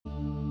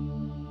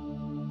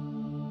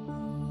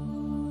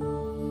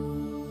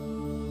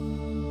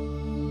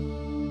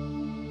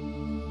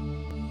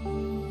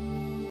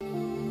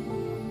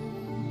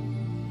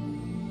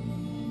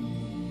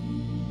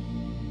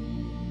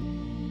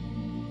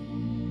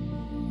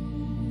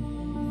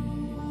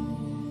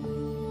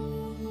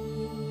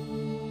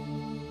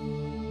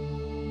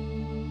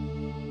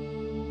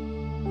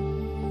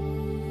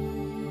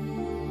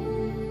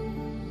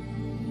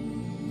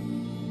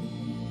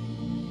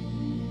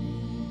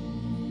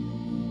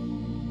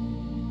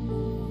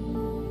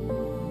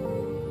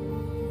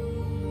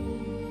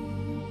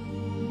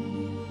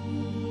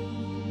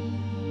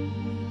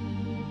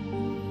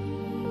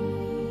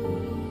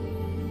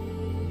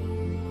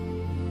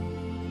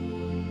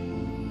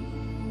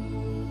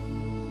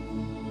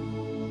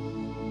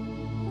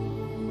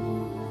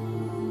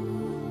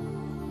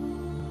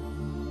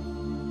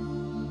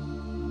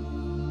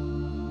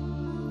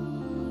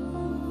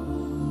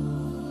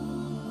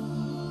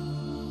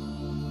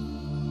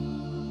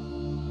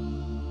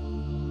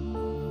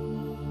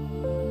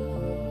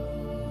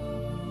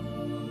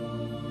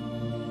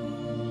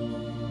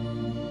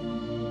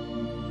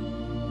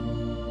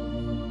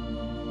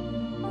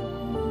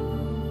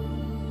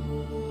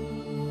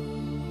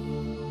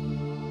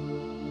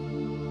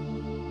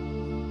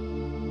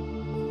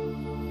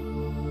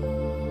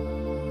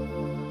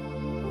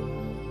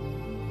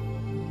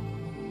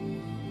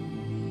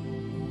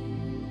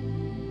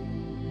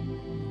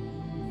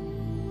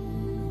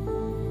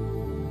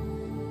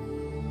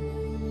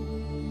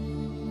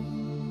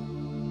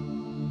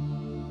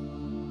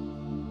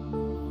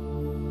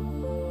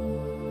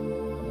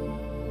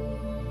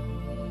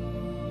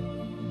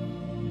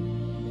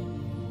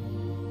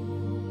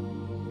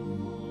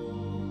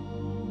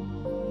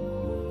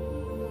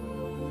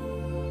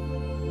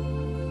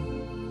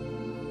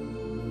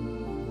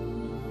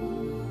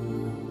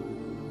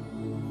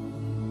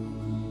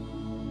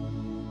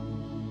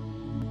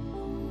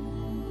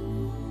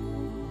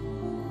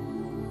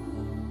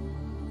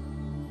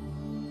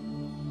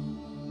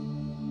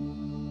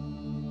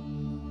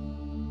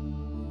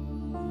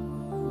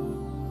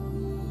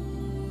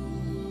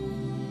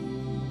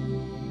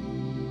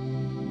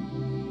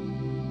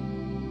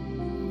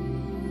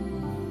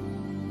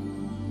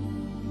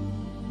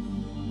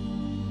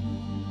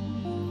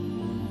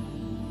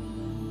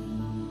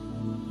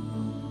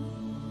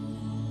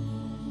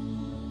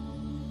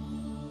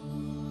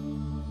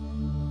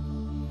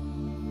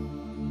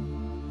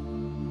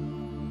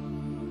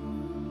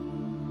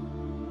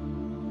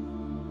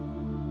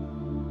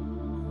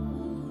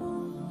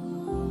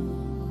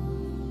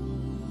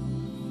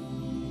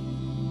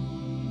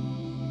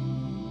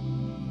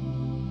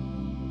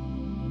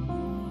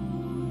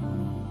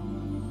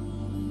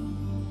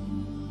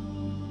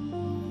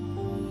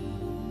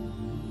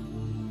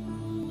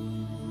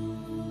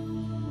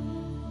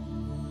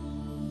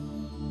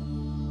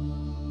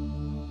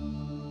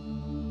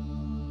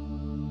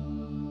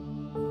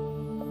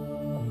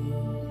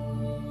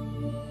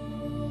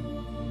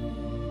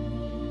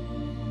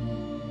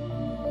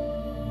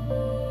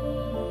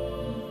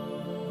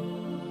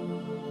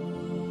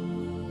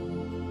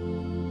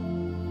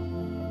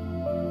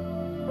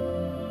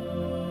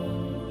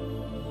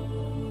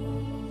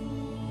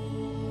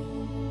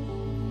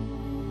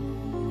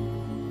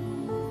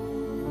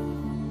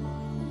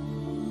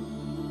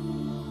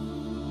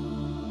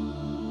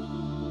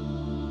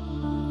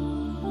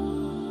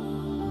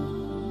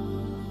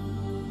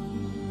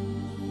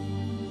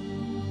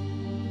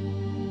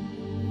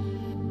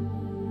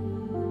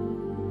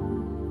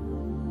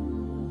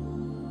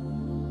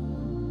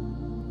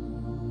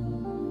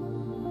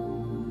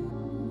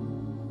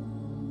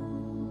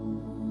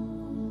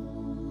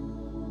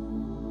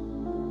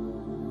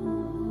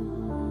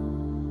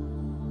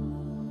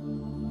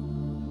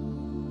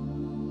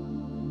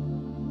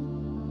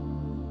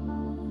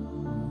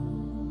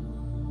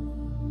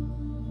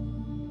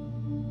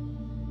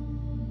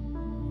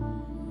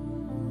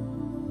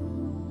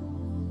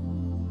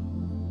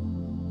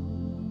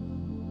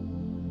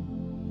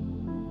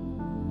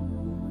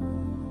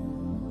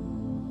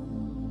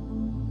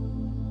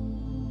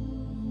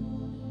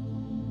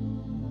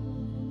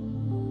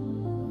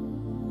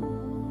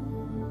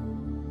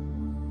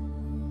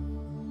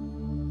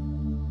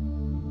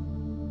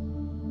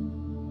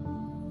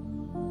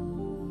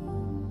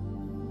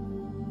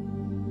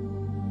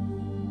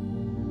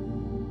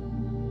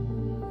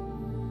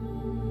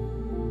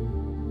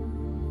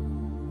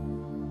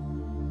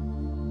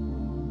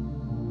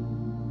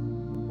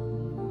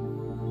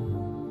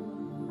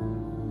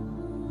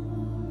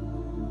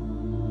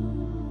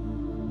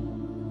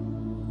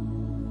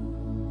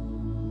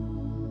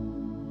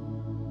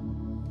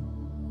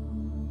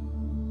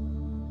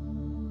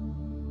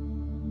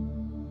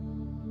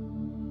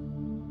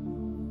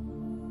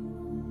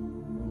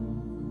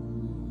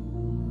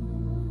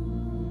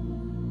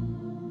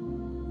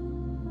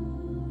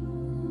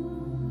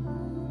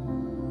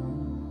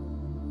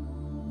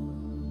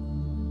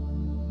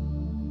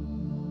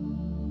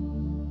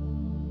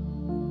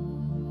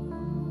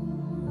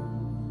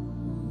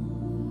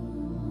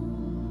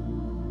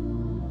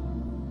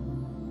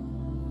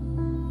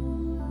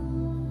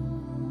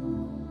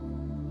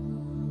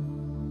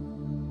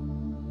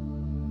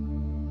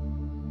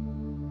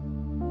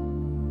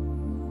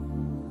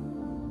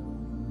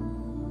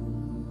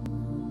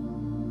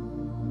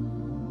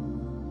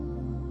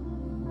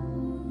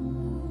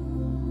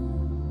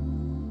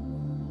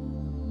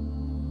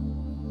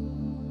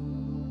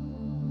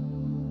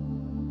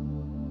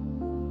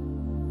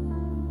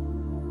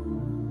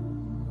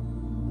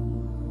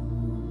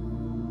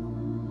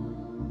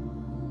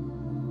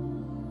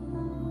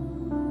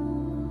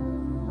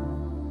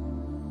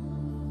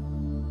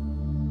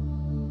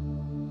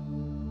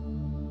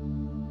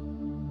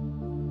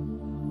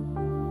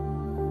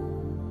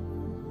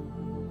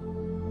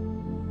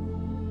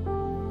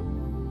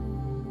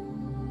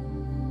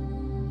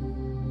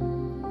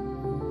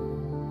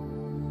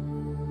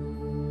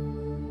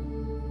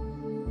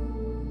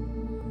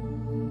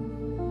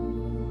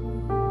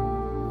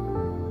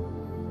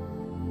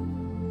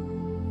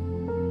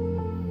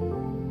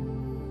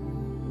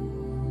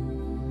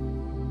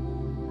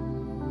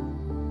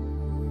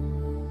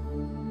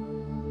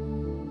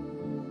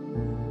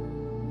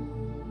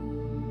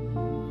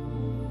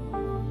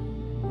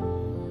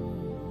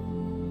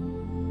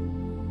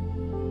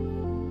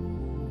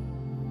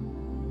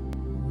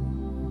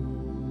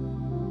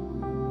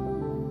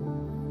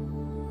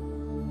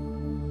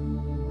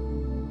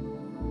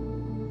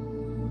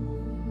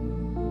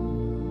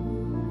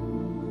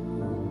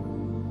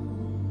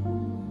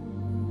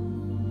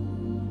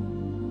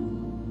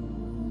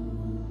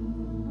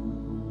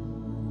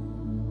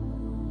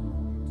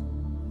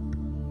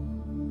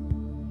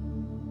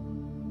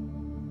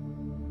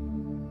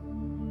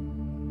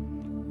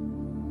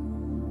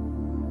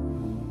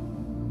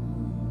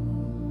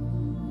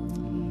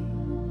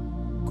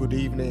Good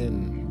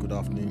evening, good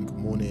afternoon, good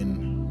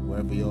morning,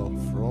 wherever you're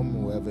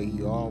from, wherever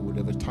you are,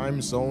 whatever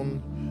time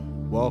zone.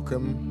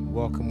 Welcome,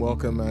 welcome,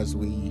 welcome as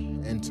we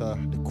enter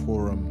the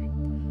quorum.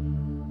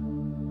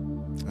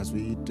 As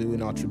we do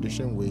in our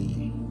tradition,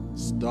 we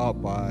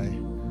start by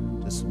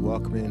just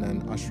welcoming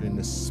and ushering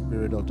the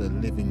Spirit of the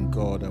living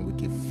God, and we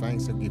give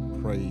thanks and give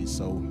praise.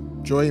 So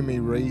join me,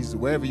 raise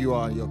wherever you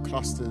are, your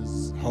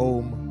clusters,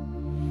 home,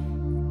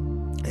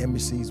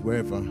 embassies,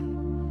 wherever.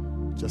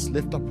 Just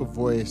lift up a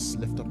voice,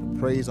 lift up a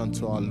praise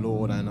unto our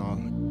Lord and our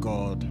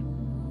God.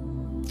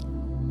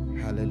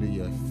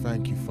 Hallelujah.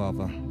 Thank you,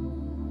 Father.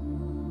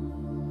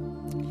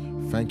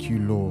 Thank you,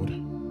 Lord.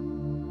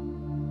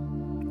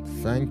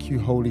 Thank you,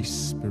 Holy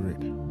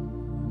Spirit.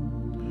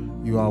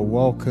 You are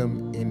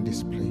welcome in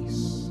this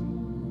place.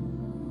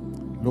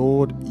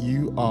 Lord,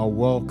 you are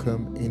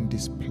welcome in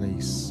this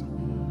place.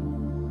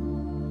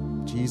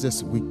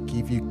 Jesus, we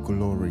give you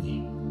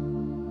glory.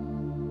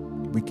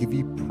 We give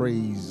you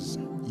praise.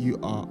 You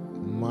are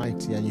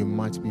mighty and you're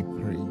mighty to be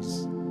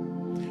praised.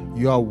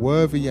 You are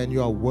worthy and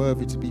you are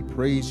worthy to be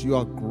praised. You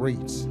are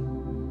great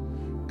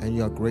and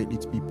you are greatly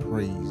to be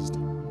praised.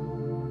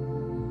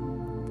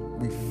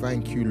 We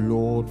thank you,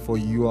 Lord, for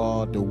you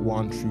are the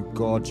one true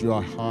God. You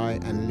are high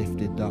and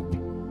lifted up.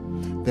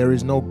 There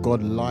is no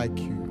God like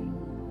you.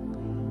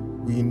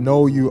 We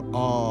know you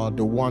are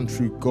the one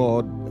true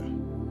God.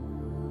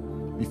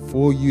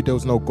 Before you, there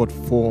was no God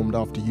formed.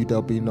 After you,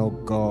 there'll be no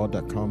God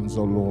that comes,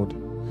 O Lord.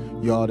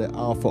 You are the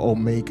Alpha,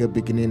 Omega,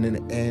 beginning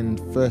and end,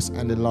 first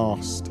and the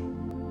last.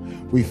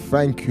 We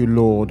thank you,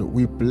 Lord.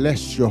 We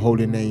bless your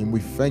holy name.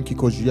 We thank you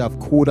because you have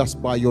called us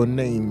by your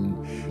name.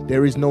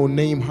 There is no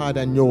name higher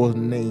than your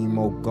name,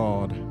 O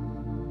God.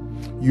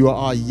 You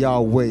are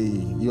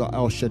Yahweh. You are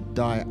El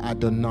Shaddai,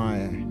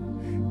 Adonai,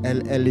 El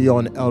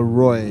Elyon, El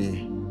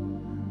Roy.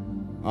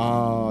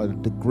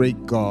 The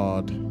great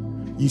God.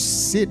 You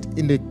sit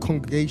in the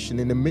congregation,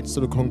 in the midst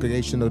of the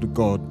congregation of the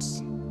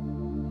gods.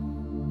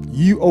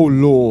 You, O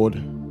Lord,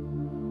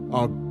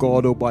 are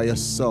God all by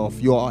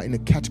yourself. You are in a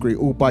category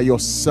all by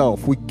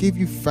yourself. We give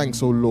you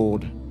thanks, O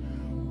Lord.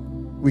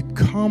 We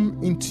come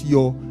into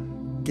your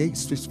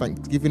gates with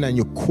thanksgiving and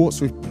your courts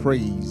with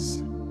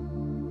praise.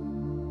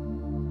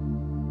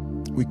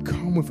 We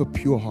come with a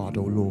pure heart,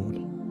 O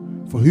Lord.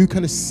 For who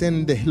can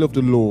ascend the hill of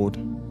the Lord?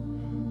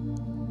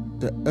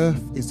 The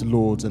earth is the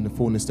Lord's and the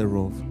fullness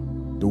thereof,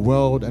 the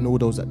world and all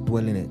those that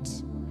dwell in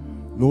it.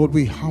 Lord,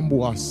 we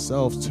humble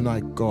ourselves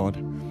tonight,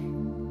 God.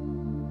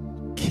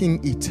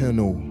 King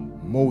eternal,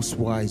 most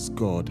wise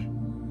God,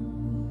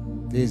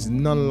 there is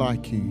none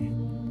like you.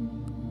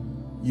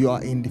 You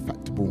are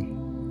indefatigable.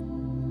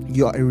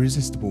 You are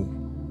irresistible,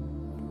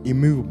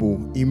 immovable,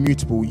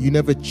 immutable. You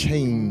never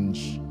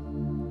change.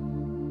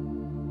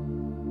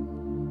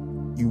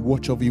 You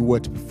watch over your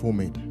word to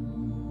perform it.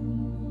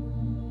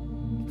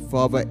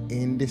 Father,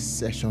 in this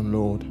session,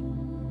 Lord,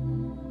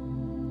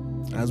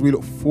 as we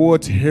look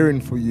forward to hearing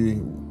from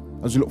you,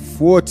 as we look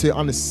forward to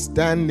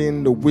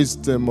understanding the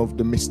wisdom of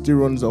the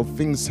mysterions of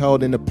things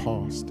held in the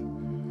past,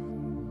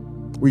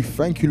 we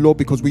thank you, Lord,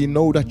 because we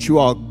know that you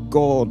are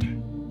God.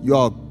 You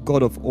are a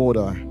God of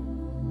order,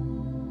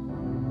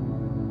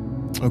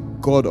 a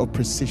God of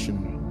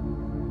precision.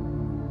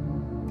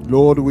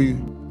 Lord, we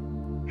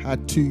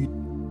had two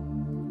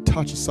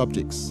touchy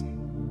subjects.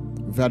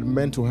 We've had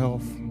mental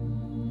health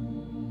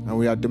and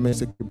we had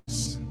domestic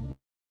abuse.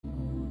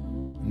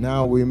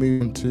 Now we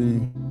move on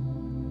to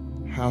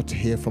how to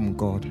hear from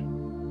God.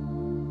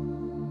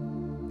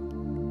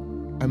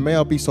 And may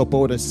I be so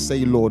bold as to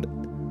say, Lord,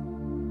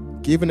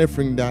 given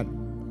everything that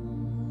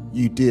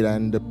you did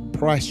and the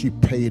price you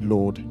paid,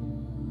 Lord,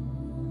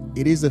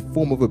 it is a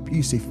form of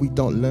abuse if we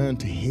don't learn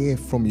to hear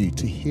from you,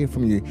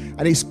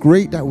 And it's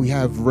great that we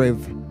have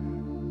Rev,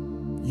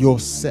 your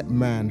set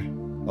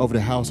man over the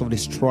house of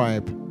this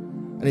tribe.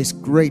 And it's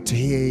great to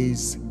hear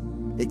his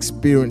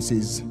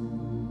experiences.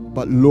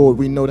 But Lord,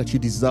 we know that you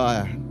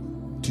desire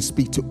to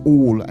speak to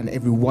all and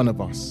every one of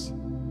us.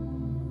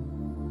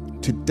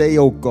 Today,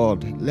 oh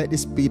God, let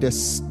this be the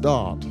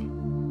start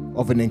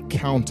of an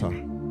encounter.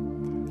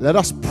 Let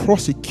us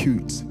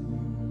prosecute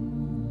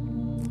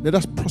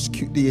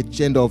the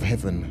agenda of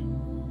heaven.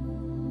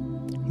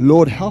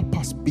 Lord, help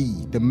us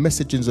be the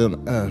messengers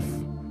on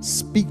earth.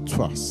 Speak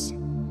to us.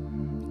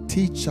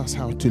 Teach us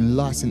how to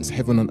license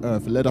heaven on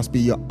earth. Let us be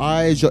your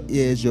eyes, your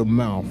ears, your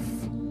mouth.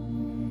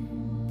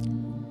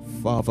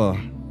 Father,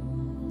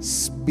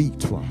 speak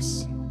to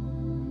us.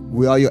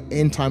 We are your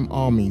end time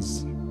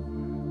armies.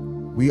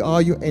 We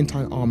are your end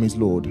time armies,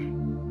 Lord.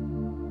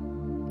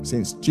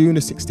 Since June the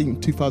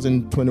 16th,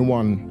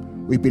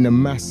 2021, we've been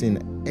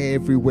amassing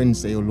every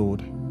Wednesday, oh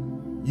Lord.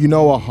 You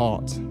know our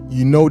heart.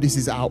 You know this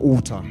is our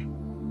altar.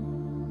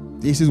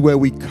 This is where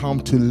we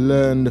come to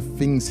learn the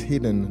things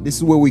hidden. This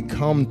is where we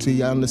come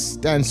to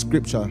understand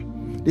scripture.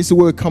 This is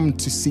where we come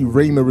to see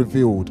Rhema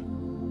revealed.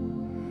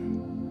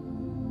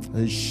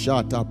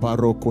 Shata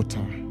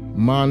barokota.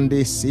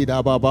 Mande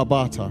sida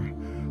bababata.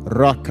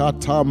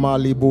 Rakata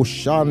malibu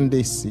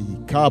shandesi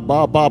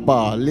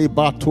kabababa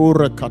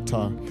libatura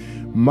kata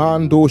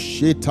Mando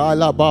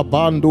shetala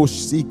babando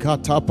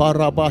sikata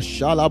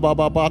parabashala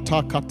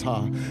bababata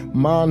kata.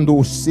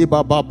 Mando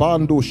siba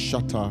babando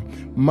shata.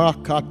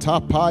 Makata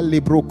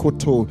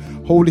palibrokoto.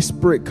 Holy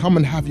Spirit, come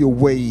and have your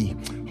way.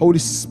 Holy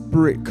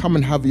Spirit, come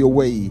and have your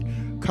way.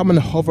 Come and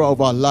hover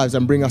over our lives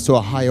and bring us to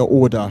a higher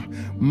order.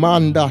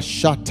 Manda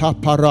shata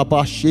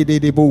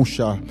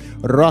parabashidibosha.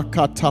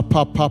 Rakata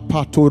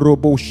papapato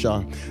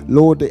robosha.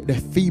 Lord, the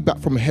feedback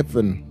from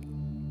heaven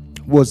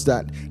was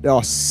that there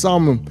are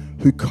some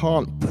who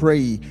can't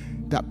pray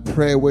that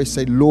prayer where they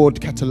say, Lord,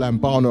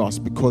 Catalambano us,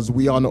 because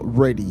we are not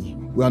ready.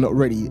 We are not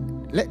ready.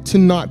 Let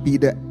tonight be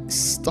the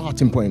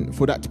starting point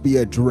for that to be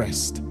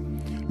addressed.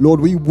 Lord,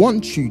 we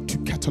want you to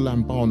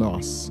Catalambano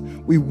us.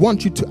 We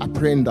want you to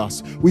apprehend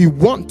us. We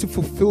want to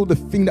fulfill the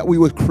thing that we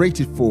were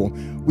created for.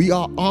 We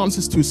are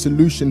answers to a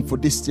solution for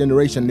this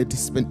generation,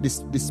 this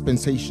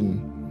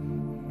dispensation.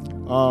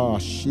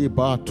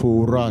 Shiba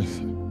Torah,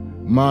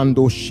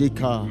 Mando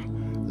Shika.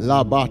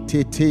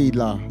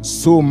 Labatetela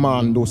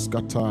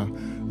somandoskata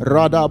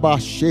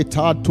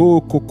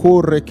radabashetato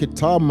kokore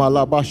kitama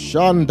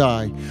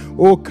labashandai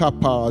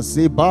okapa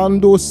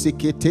zebando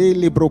sikete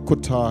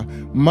librokota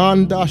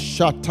manda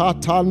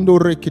shatatando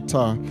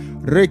rekita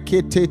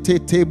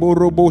rekete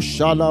borobo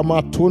shala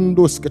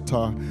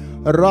matundoskata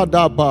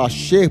radaba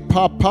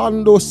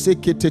shepapando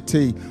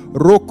sikete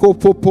roko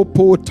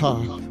popopota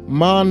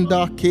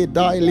Manda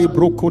kedaili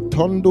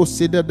brokotondo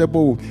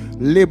sidedebo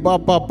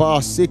lebababa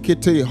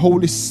sekete.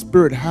 Holy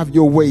Spirit, have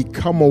your way.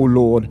 Come, O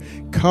Lord.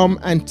 Come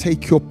and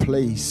take your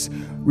place.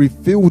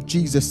 Reveal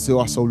Jesus to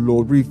us, O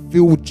Lord.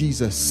 Reveal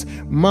Jesus.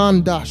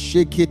 Manda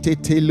shekete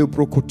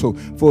telebrokoto.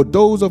 For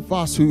those of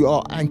us who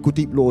are ankle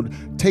deep, Lord,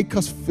 take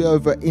us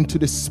further into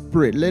the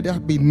Spirit. Let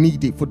it be knee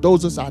deep. For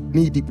those of us that are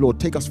knee deep, Lord,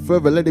 take us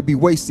further. Let it be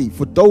waist deep.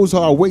 For those who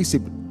are waist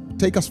deep,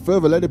 take us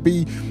further. Let it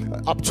be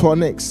up to our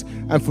necks.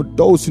 And for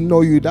those who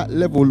know you that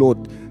level,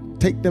 Lord,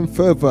 take them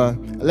further.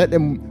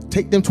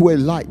 Take them to where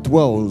light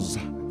dwells.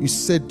 You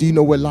said, do you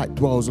know where light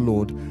dwells,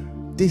 Lord?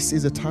 This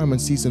is a time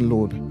and season,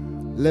 Lord.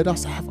 Let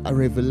us have a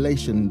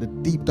revelation, the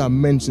deep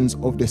dimensions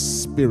of the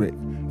Spirit,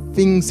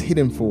 things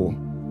hidden for.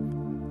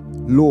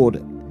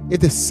 Lord, if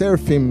the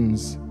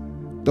seraphims,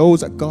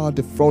 those that guard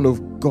the throne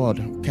of God,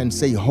 can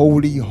say,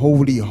 holy,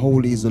 holy,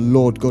 holy is the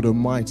Lord God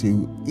Almighty,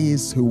 who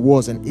is, who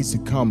was, and is to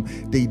come.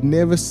 They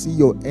never see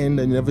your end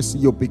and never see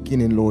your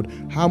beginning, Lord.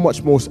 How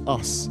much more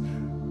us,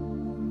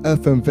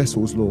 earthen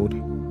vessels, Lord?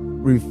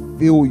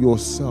 Reveal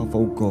yourself,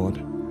 oh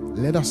God.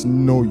 Let us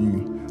know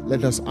you.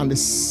 Let us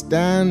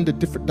understand the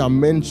different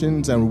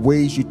dimensions and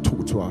ways you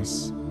talk to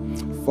us.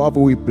 Father,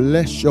 we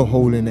bless your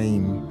holy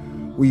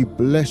name. We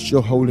bless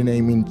your holy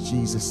name in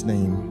Jesus'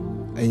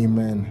 name.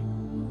 Amen.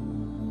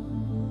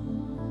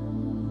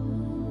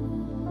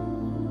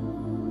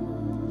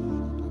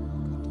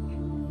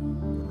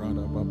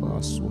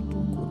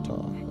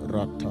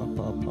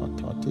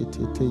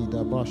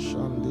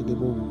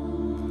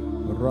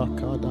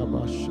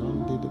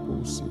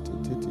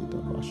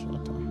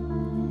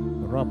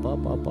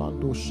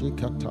 Rababando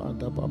shikata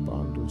da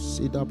babando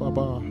sida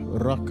baba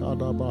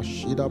rakada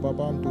bashida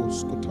babando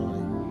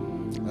skutai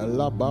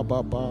la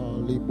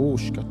baba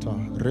libushkata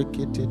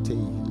rekitete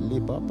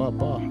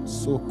libaba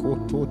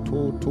sokoto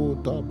to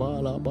da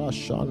bala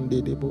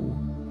bashande debo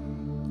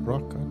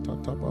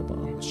rakata baba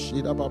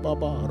shida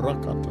baba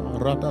rakata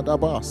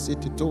radadaba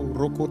sitito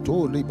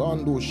rokoto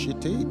libando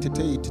shite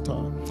tita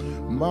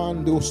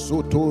mando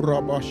soto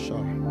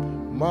rabasha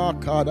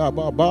Makada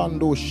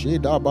babando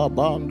shida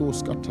babando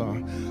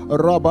skata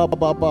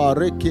rabababa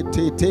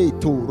rekete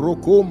to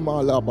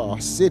rokoma laba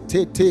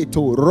setete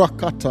to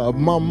rakata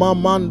mama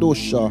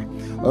mandosha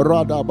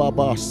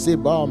radababa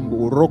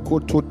sebambu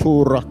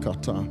rokototo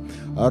rakata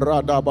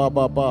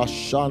radababa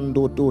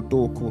shando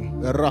dodoko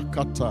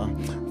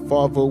rakata.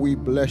 Father, we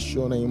bless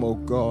your name, O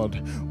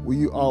God.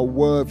 You are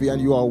worthy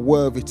and you are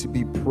worthy to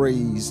be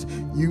praised.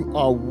 You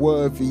are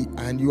worthy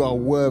and you are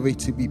worthy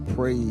to be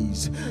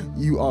praised.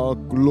 You are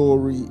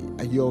glory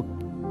and you're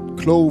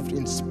clothed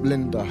in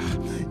splendor.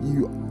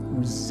 You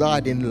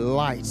reside in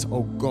light,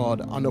 O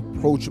God,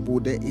 unapproachable.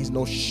 There is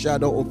no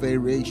shadow of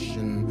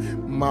variation.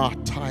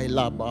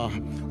 Matailaba,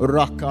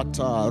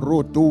 Rakata,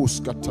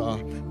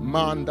 Rodoskata,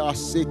 Manda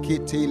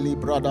sekete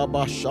librada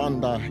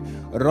bashanda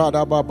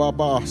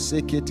radababa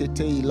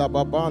sekete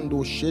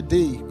lababando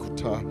shede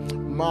kuta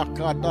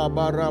makada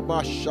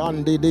baraba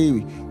shande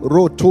de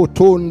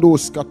rototondo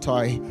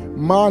skatai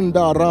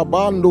manda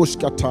rabando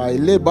skatai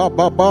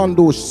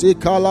lebababando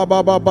sekala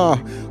bababa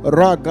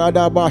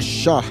ragada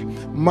basha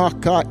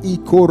maka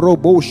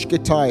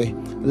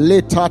ikoroboshketai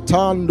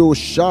letatando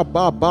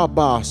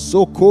shabababa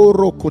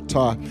sokoro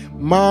kota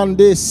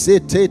mande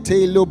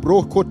setete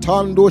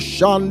lobrokotando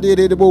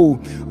shandirebo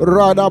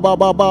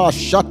radababa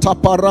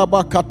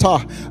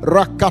shataparabakata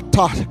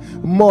rakata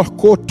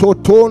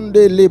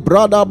mokototonde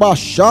libradaba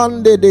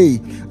shande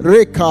de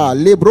reka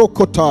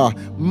lebrokota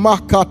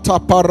makata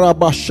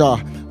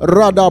parabasha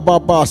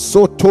Radababa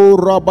soto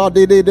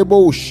rabadede de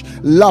bosh.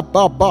 La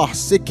baba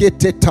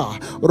seketeta.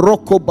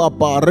 Roko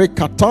baba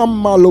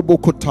rekatama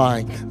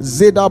lobokotai.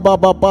 Zeda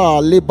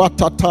baba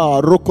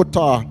lebatata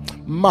rokota.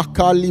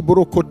 Makali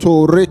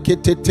brokoto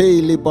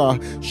reketete liba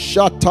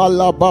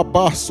shatala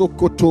baba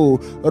sokoto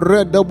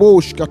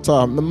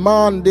redaboshkata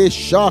mande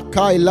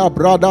shakai la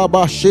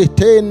bradaba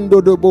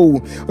shetendo debo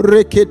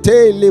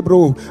rekete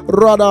libro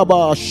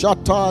radaba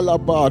shatala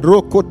ba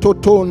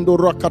rokototondo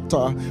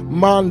rakata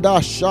manda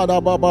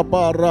shada baba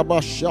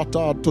raba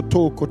shata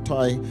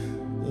totokotai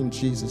in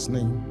Jesus'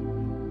 name.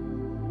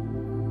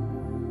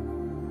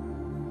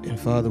 And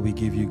Father, we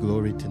give you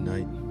glory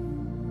tonight.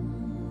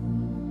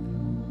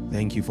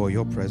 Thank you for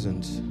your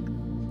presence.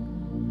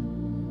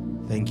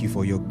 Thank you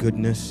for your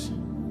goodness.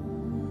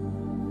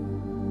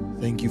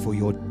 Thank you for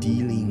your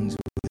dealings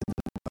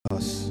with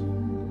us.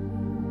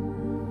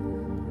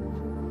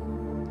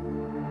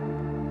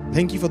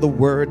 Thank you for the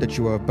word that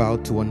you are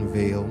about to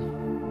unveil.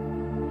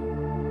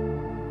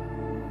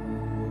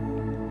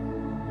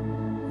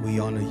 We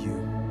honor you,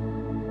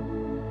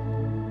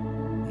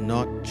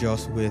 not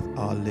just with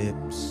our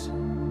lips,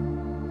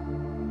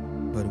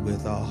 but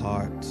with our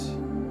hearts.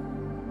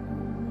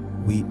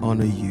 We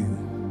honor you.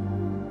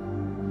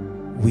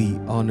 We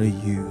honor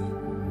you.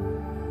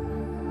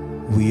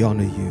 We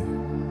honor you.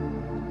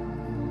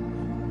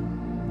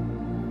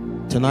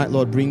 Tonight,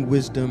 Lord, bring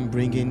wisdom,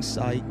 bring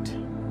insight,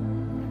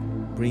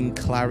 bring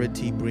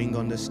clarity, bring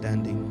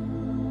understanding.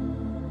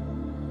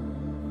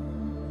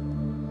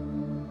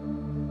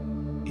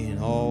 In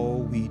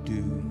all we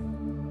do,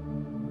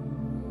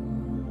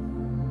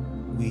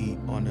 we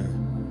honor.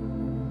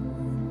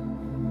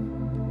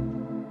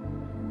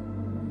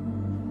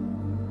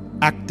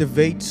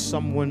 Activate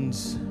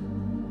someone's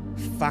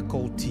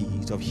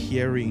faculties of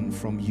hearing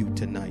from you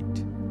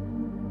tonight.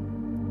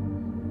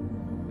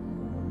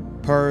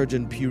 Purge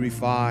and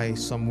purify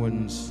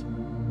someone's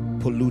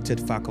polluted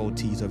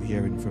faculties of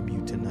hearing from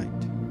you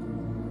tonight.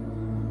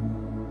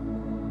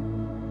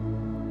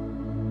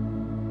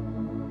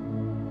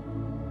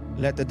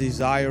 Let the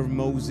desire of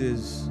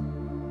Moses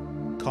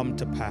come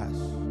to pass,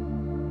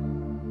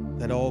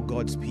 that all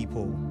God's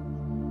people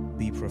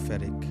be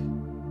prophetic.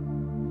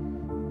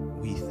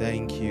 We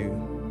thank you.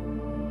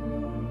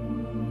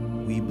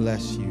 We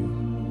bless you.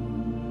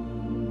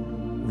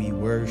 We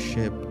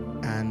worship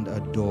and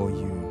adore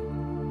you.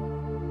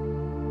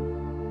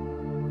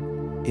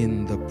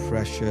 In the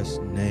precious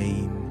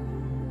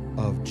name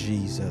of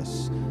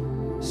Jesus.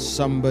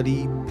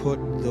 Somebody put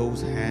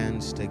those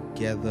hands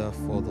together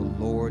for the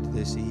Lord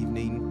this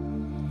evening.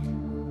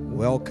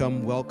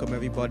 Welcome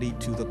everybody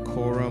to the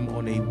Quorum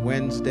on a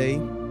Wednesday.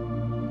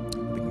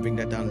 We can bring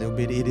that down a little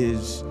bit. It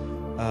is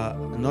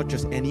not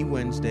just any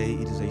Wednesday,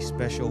 it is a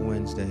special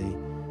Wednesday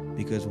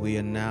because we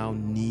are now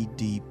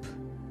knee-deep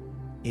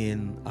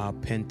in our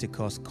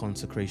Pentecost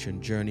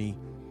consecration journey.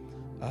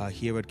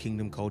 Here at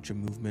Kingdom Culture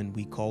Movement,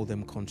 we call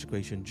them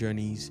consecration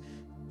journeys.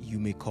 You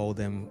may call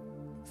them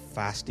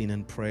fasting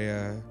and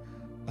prayer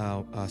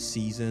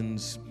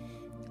seasons.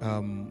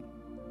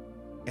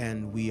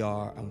 And we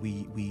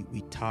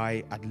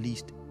tie at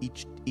least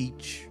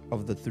each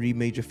of the three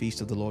major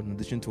feasts of the Lord. In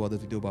addition to others,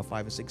 we do about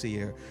 5 or 6 a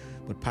year.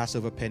 But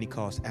Passover,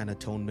 Pentecost, and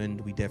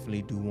Atonement, we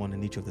definitely do one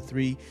in each of the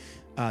three.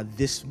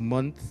 This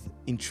month,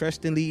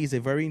 interestingly, is a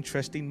very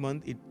interesting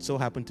month. It so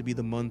happened to be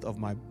the month of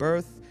my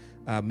birth.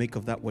 Make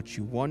of that what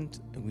you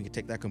want, and we can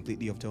take that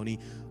completely off Tony.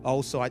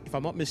 Also, if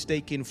I'm not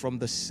mistaken, from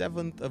the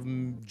 7th of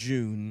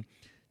June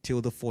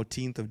till the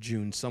 14th of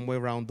June, somewhere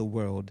around the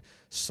world,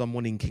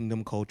 someone in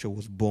Kingdom Culture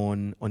was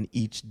born on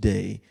each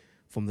day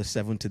from the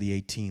 7th to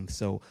the 18th.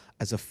 So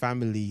as a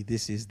family,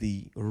 this is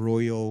the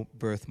royal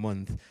birth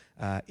month,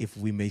 if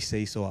we may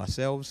say so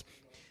ourselves.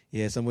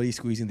 Yeah, somebody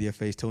squeezing their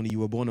face. Tony, you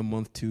were born a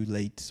month too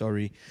late.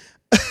 Sorry.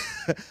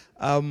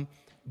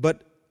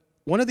 But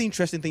one of the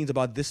interesting things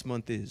about this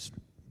month is,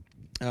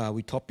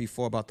 we talked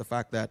before about the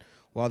fact that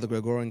while the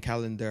Gregorian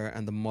calendar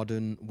and the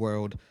modern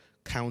world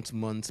count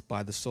months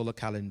by the solar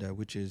calendar,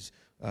 which is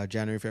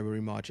January,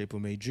 February, March, April,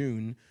 May,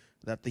 June,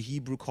 that the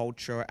Hebrew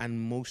culture and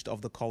most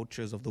of the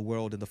cultures of the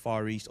world in the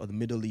Far East or the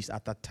Middle East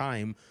at that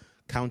time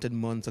counted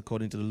months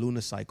according to the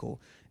lunar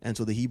cycle. And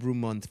so the Hebrew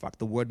month, in fact,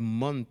 the word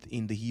month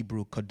in the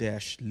Hebrew,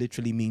 Kodesh,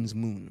 literally means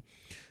moon.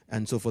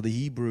 And so for the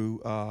Hebrew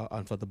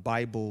and for the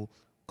Bible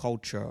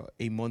culture,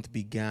 a month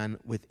began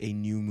with a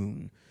new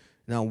moon.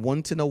 Now,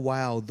 once in a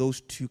while, those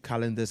two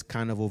calendars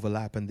kind of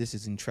overlap, and this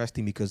is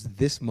interesting because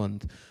this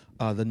month,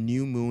 the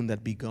new moon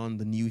that began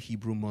the new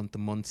Hebrew month, the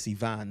month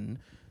Sivan,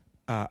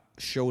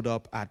 showed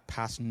up at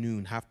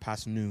half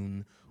past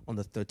noon on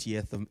the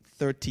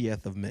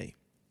 30th of May.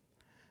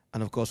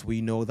 And of course,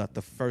 we know that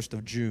the 1st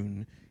of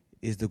June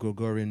is the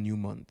Gregorian new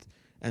month.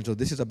 And so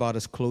this is about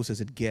as close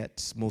as it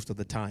gets most of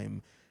the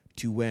time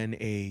to when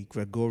a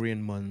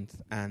Gregorian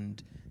month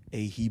and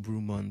a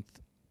Hebrew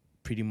month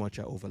pretty much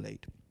are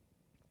overlaid.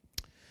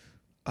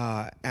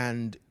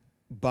 And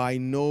by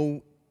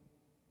no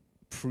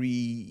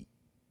pre-intent,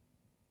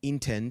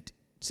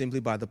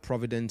 simply by the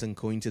providence and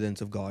coincidence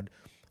of God,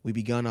 we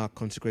began our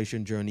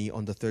consecration journey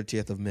on the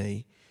 30th of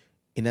May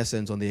in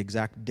essence, on the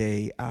exact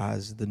day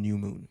as the new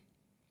moon.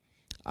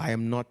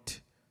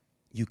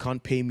 You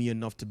can't pay me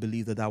enough to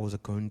believe that that was a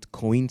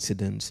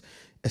coincidence,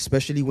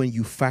 especially when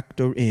you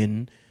factor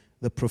in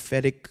the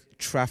prophetic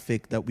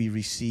traffic that we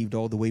received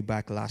all the way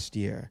back last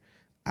year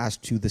as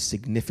to the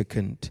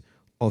significance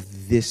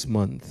of this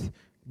month,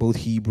 both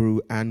Hebrew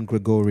and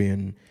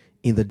Gregorian,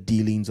 in the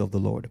dealings of the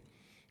Lord.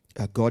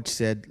 God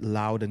said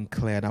loud and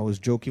clear, and I was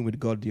joking with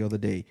God the other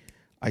day.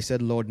 I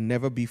said, Lord,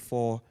 never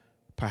before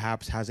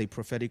perhaps has a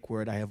prophetic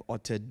word I have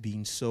uttered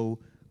been so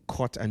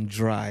cut and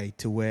dry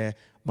to where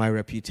my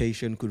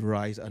reputation could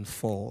rise and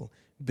fall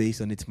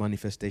based on its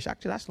manifestation.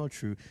 Actually, that's not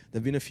true. There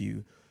have been a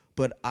few.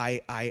 But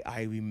I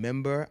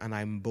remember, and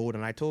I'm bold,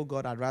 and I told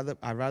God I'd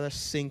rather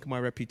sink my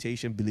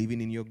reputation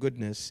believing in your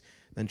goodness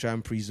than try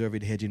and preserve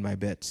it hedging my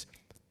bets.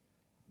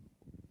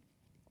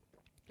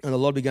 And the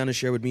Lord began to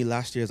share with me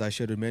last year, as I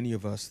shared with many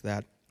of us,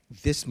 that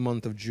this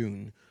month of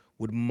June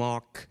would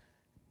mark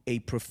a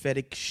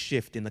prophetic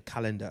shift in the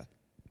calendar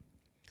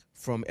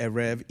from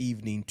Erev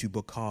evening to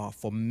Bokar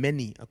for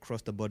many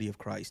across the body of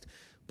Christ,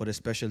 but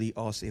especially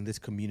us in this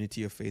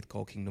community of faith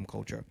called Kingdom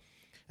Culture.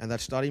 And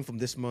that starting from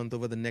this month,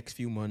 over the next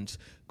few months,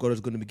 God is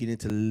going to begin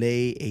to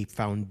lay a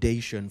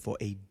foundation for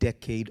a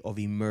decade of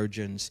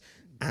emergence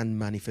and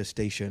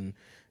manifestation.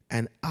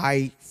 And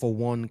I, for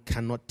one,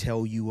 cannot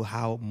tell you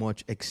how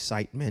much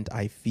excitement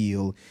I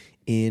feel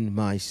in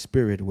my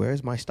spirit.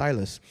 Where's my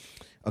stylus?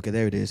 Okay,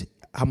 there it is.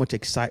 How much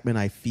excitement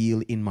I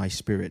feel in my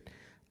spirit.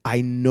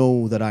 I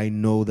know that I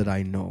know that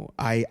I know.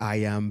 I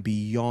am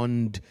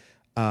beyond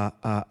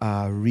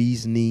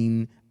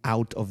reasoning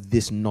out of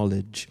this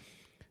knowledge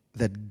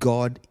that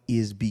God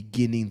is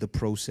beginning the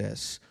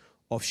process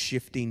of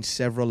shifting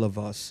several of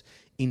us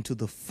into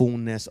the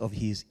fullness of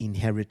his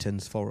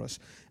inheritance for us.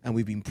 And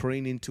we've been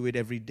praying into it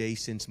every day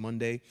since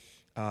Monday.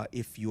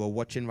 If you are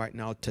watching right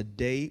now,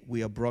 today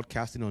we are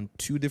broadcasting on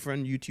 2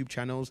 different YouTube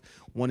channels.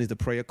 One is the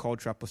Prayer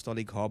Culture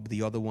Apostolic Hub.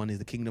 The other one is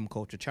the Kingdom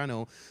Culture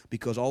channel,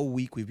 because all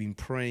week we've been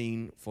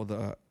praying for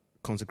the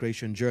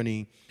consecration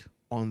journey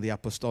on the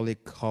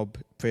Apostolic Hub,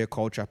 Prayer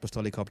Culture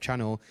Apostolic Hub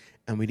channel,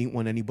 and we didn't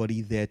want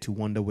anybody there to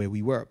wonder where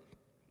we were.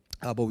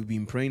 But we've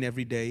been praying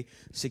every day,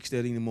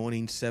 6:30 in the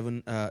morning,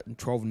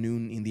 12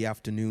 noon in the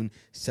afternoon,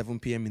 7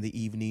 p.m. in the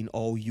evening,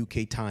 all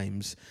UK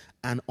times.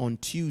 And on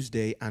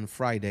Tuesday and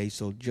Friday,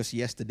 so just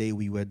yesterday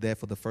we were there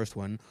for the first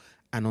one,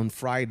 and on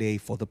Friday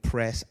for the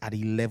press at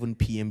 11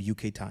 p.m.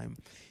 UK time.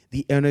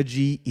 The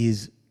energy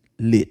is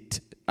lit.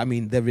 I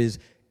mean, there is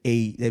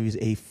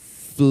a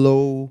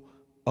flow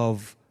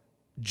of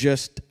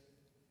just,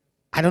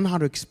 I don't know how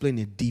to explain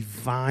it,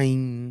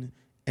 divine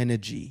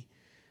energy.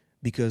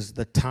 Because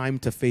the time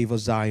to favor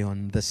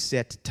Zion, the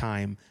set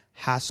time,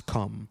 has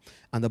come.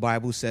 And the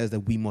Bible says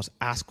that we must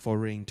ask for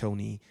rain,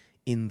 Tony,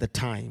 in the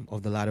time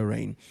of the latter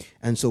rain.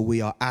 And so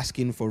we are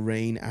asking for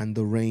rain, and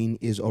the rain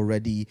is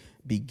already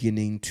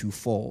beginning to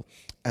fall.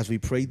 As we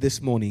prayed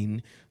this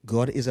morning,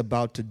 God is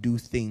about to do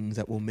things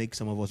that will make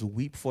some of us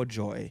weep for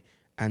joy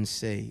and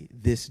say,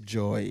 this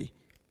joy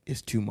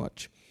is too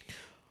much.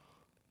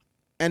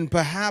 And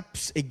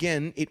perhaps,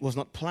 again, it was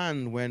not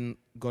planned when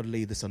God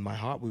laid this on my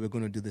heart. We were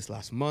going to do this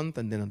last month,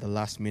 and then at the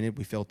last minute,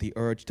 we felt the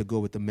urge to go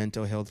with the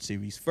mental health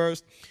series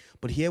first.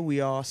 But here we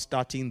are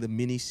starting the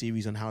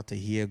mini-series on how to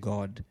hear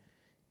God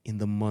in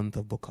the month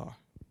of Bokar.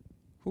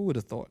 Who would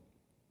have thought?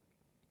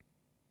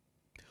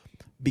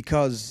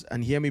 Because,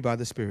 and hear me by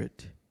the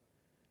Spirit,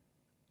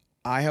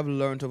 I have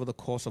learned over the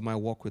course of my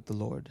walk with the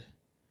Lord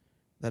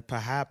that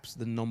perhaps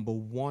the number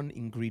one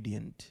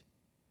ingredient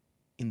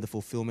in the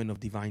fulfillment of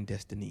divine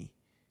destiny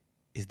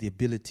is the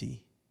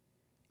ability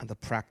and the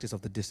practice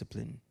of the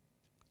discipline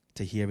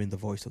to hear in the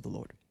voice of the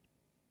Lord.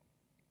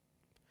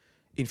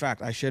 In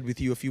fact, I shared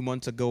with you a few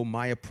months ago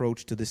my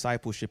approach to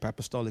discipleship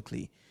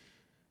apostolically.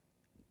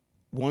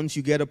 Once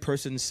you get a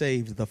person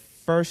saved, the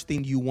first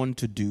thing you want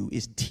to do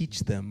is teach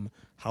them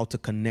how to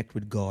connect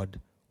with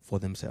God for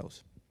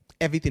themselves.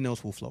 Everything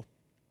else will flow.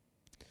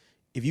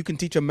 If you can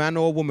teach a man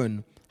or a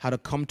woman how to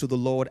come to the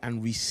Lord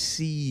and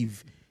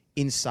receive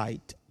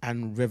insight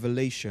and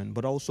revelation,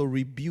 but also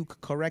rebuke,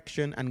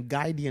 correction, and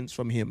guidance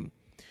from him,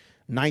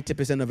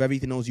 90% of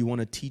everything else you want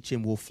to teach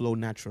him will flow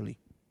naturally.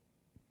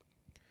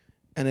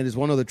 And it is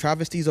one of the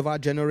travesties of our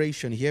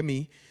generation, hear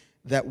me,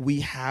 that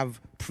we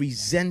have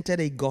presented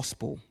a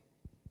gospel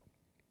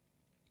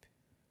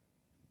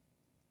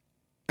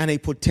and a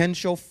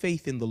potential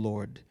faith in the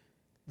Lord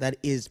that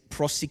is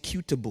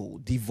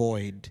prosecutable,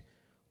 devoid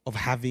of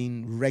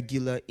having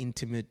regular,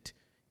 intimate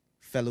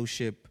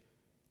fellowship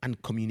and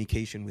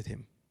communication with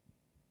him.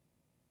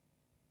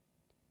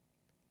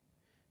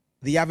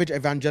 The average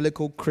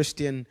evangelical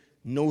Christian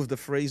knows the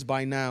phrase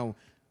by now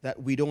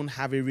that we don't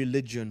have a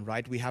religion,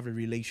 right? We have a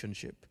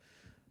relationship.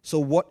 So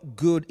what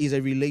good is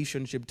a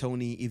relationship,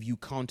 Tony, if you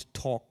can't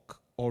talk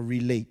or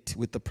relate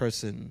with the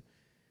person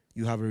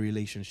you have a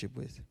relationship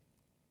with?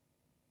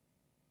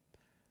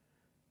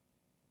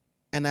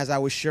 And as I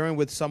was sharing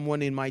with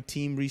someone in my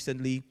team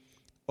recently,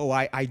 Oh,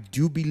 I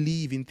do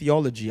believe in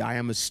theology. I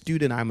am a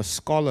student. I'm a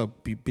scholar.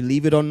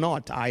 Believe it or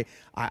not. I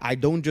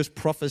don't just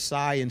prophesy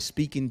and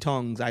speak in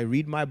tongues. I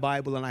read my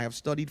Bible, and I have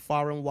studied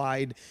far and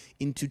wide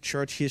into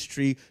church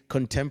history,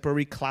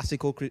 contemporary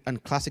classical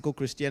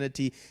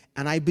Christianity,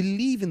 and I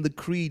believe in the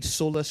creed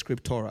sola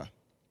scriptura.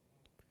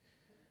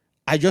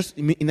 I just,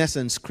 in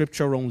essence,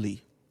 scripture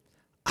only.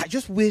 I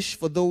just wish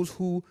for those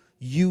who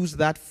use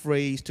that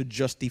phrase to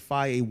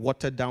justify a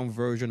watered down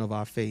version of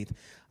our faith.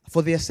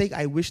 For their sake,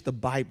 I wish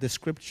the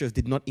scriptures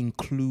did not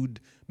include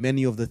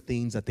many of the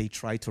things that they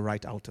try to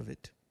write out of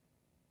it.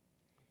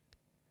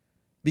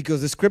 Because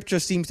the scripture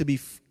seems to be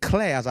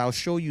clear, as I'll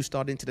show you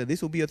starting today.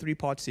 This will be a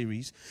 3-part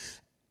series.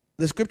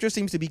 The scripture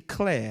seems to be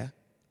clear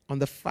on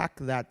the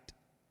fact that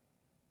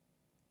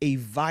a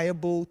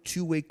viable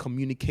two-way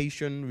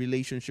communication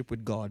relationship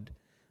with God,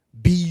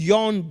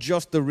 beyond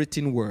just the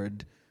written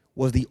word,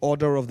 was the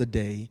order of the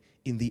day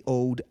in the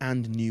Old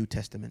and New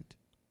Testament.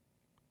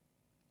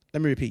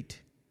 Let me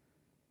repeat.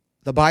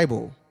 The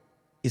Bible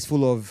is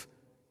full of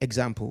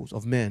examples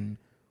of men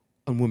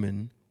and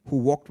women who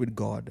walked with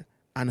God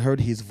and heard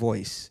his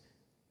voice,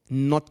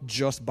 not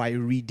just by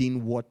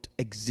reading what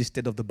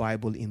existed of the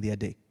Bible in their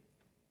day.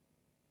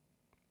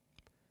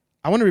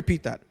 I want to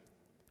repeat that.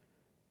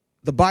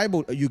 The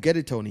Bible, you get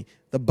it, Tony.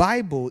 The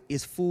Bible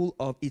is full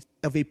of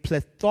a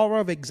plethora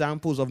of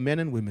examples of men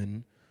and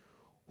women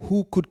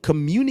who could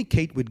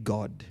communicate with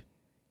God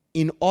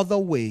in other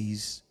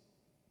ways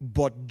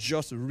but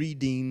just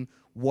reading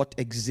what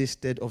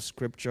existed of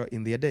Scripture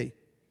in their day.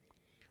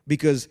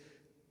 Because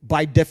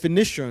by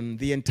definition,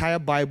 the entire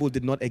Bible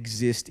did not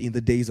exist in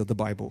the days of the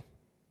Bible.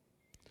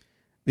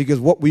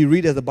 Because what we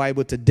read as the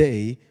Bible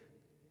today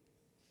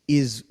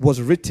was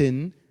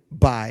written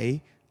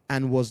by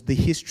and was the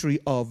history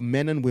of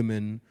men and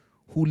women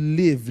who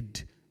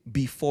lived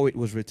before it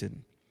was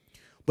written.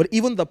 But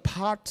even the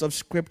parts of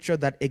Scripture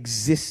that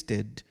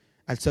existed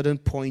at certain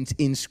points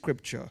in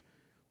Scripture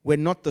were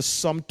not the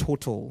sum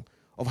total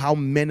of how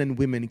men and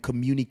women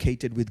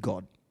communicated with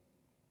God.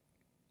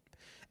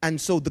 And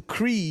so the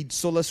creed,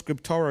 sola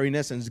scriptura, in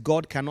essence,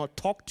 God cannot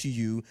talk to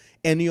you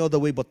any other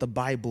way but the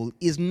Bible,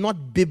 is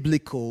not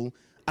biblical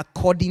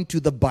according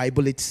to the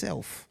Bible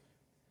itself.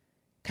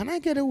 Can I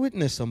get a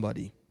witness,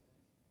 somebody?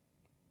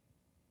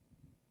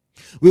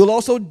 We'll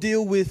also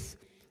deal with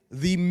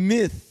the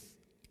myth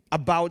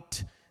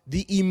about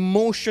the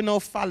emotional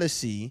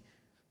fallacy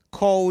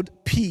called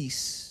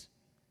peace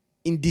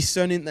in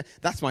discerning.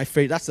 That's my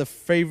favorite. That's the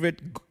favorite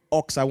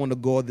ox I want to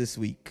go this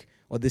week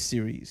or this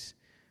series.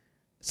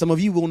 Some of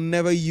you will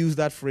never use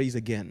that phrase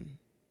again,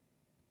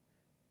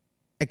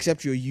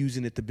 except you're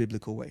using it the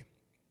biblical way.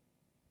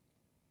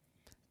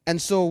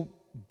 And so,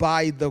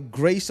 by the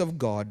grace of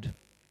God,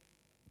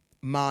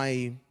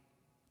 my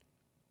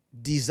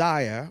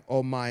desire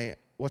or my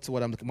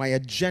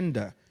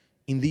agenda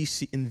in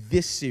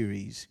this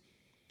series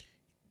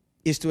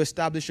is to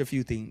establish a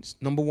few things.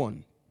 Number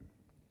one,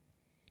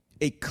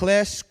 a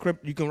clear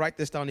script. You can write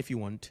this down if you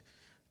want.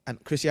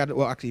 And Chrissy,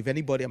 if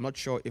anybody, I'm not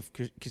sure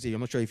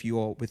if you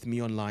are with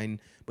me online,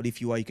 but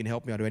if you are, you can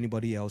help me out, or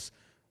anybody else.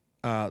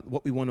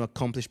 What we want to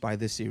accomplish by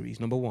this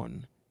series. Number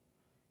one,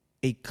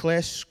 a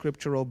clear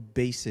scriptural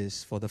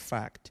basis for the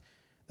fact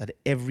that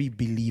every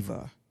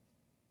believer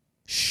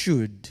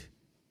should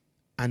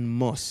and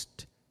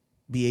must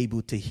be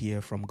able to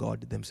hear from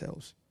God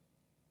themselves.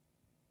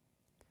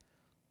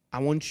 I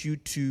want you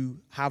to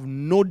have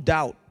no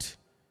doubt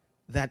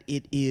that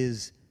it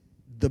is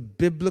the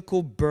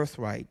biblical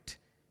birthright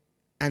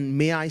and,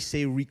 may I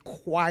say,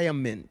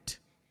 requirement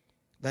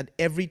that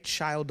every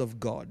child of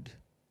God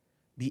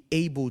be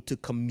able to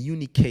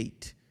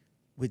communicate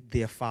with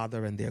their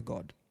Father and their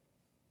God.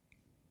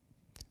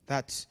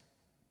 That's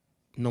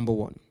number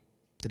one.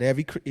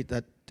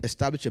 That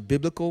establish a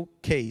biblical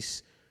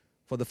case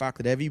for the fact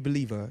that every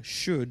believer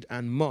should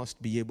and must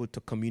be able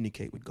to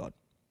communicate with God.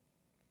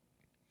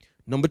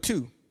 Number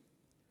two,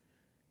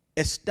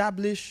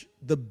 establish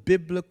the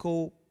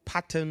biblical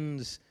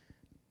patterns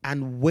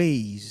and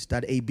ways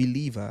that a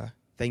believer,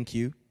 thank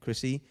you,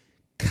 Chrissy,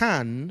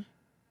 can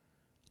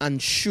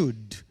and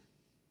should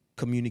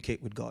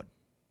communicate with God.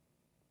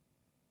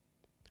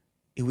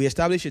 If we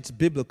establish it's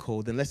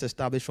biblical, then let's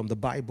establish from the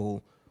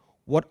Bible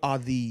what are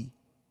the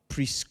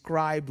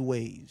prescribed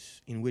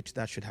ways in which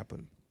that should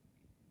happen.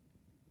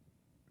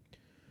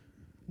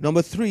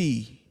 Number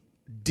three,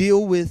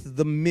 deal with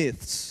the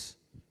myths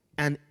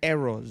and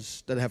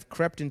errors that have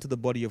crept into the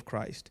body of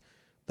Christ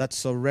that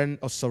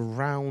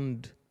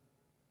surround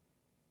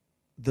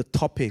the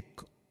topic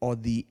or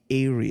the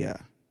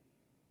area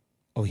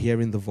of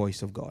hearing the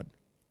voice of God,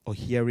 or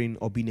hearing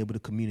or being able to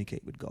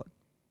communicate with God.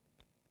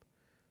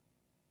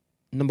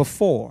 Number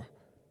four,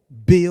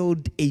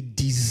 build a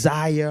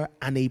desire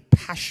and a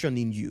passion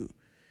in you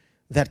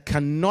that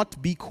cannot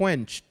be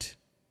quenched.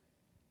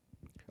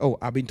 Oh,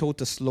 I've been told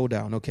to slow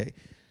down. Okay.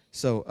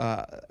 So,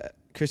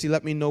 Chrissy,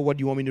 let me know what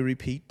you want me to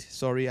repeat.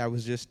 Sorry, I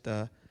was just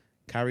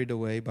carried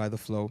away by the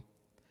flow.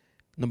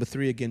 Number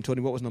three again.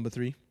 Tony, what was number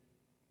three?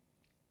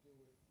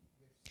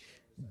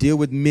 Deal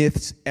with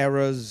myths,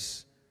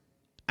 errors,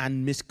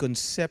 and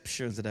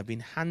misconceptions that have been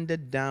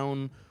handed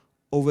down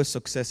over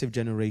successive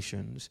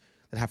generations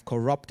that have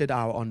corrupted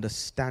our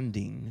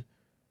understanding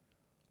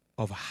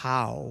of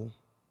how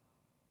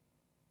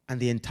and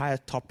the entire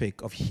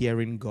topic of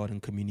hearing God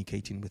and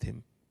communicating with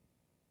Him.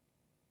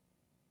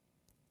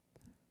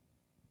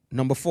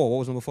 Number 4, what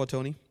was number 4,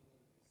 Tony?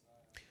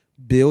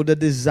 Build a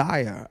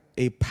desire,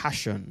 a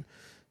passion.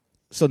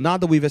 So now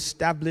that we've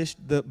established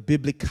the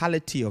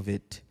biblicality of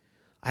it,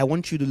 I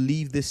want you to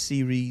leave this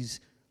series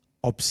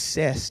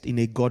obsessed in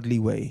a godly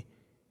way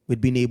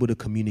with being able to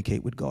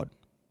communicate with God.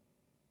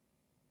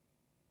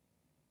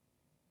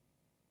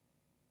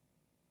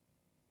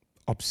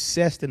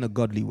 Obsessed in a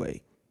godly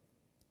way.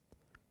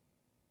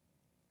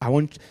 I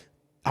want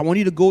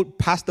you to go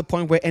past the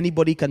point where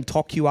anybody can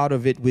talk you out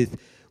of it with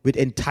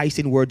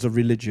enticing words of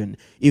religion.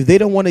 If they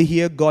don't want to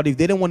hear God, if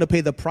they don't want to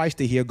pay the price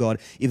to hear God,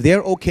 if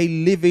they're okay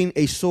living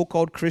a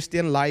so-called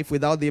Christian life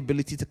without the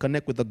ability to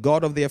connect with the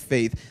God of their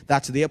faith,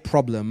 that's their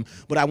problem.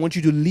 But I want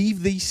you to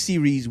leave these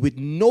series with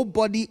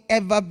nobody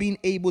ever being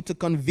able to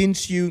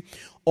convince you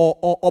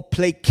or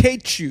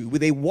placate you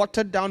with a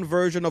watered-down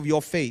version of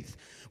your faith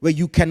where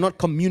you cannot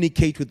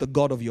communicate with the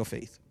God of your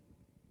faith.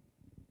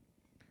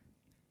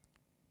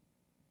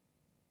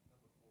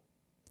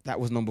 That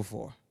was number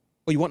 4.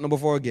 Oh, you want number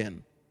 4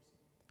 again?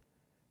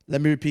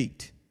 Let me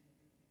repeat.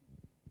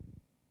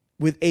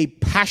 With a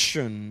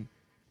passion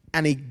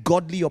and a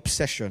godly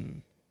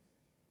obsession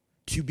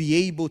to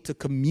be able to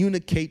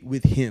communicate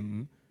with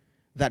Him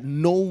that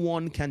no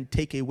one can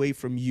take away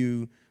from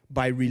you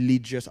by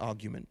religious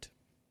argument.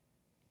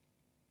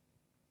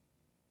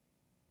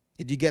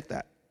 Did you get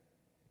that?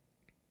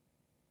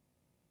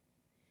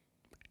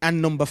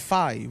 And number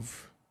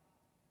 5,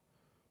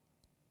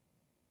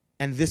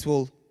 and this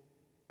will,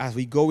 as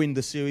we go in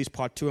the series,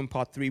 part 2 and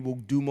part 3, we'll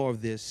do more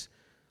of this.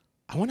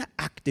 I want to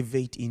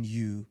activate in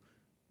you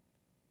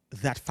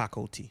that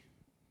faculty.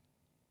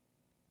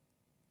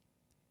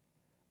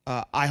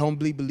 I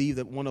humbly believe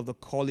that one of the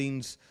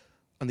callings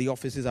and the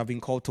offices I've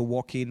been called to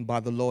walk in by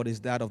the Lord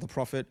is that of the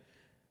prophet.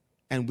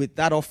 And with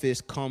that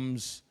office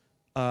comes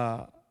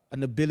an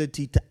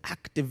ability to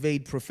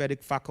activate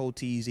prophetic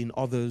faculties in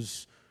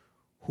others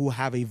who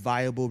have a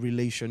viable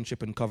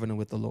relationship and covenant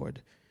with the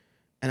Lord.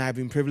 And I've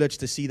been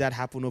privileged to see that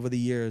happen over the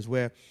years,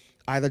 where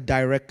either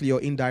directly or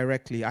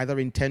indirectly, either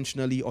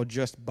intentionally or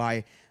just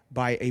by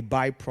a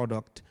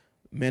byproduct,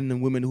 men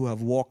and women who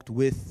have walked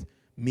with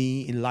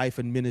me in life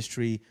and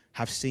ministry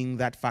have seen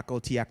that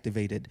faculty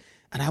activated.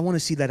 And I want to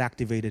see that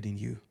activated in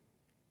you,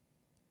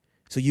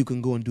 so you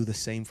can go and do the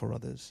same for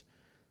others.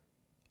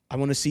 I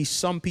want to see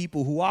some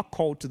people who are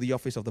called to the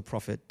office of the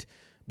prophet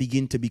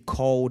begin to be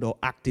called or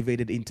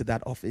activated into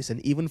that office.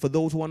 And even for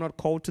those who are not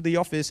called to the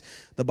office,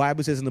 the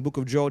Bible says in the book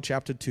of Joel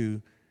chapter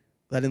 2,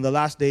 that in the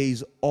last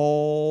days,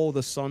 all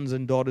the sons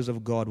and daughters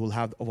of God will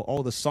have,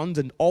 all the sons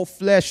and all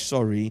flesh,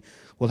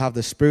 will have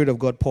the Spirit of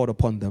God poured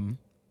upon them.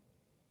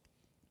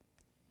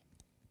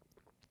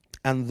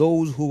 And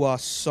those who are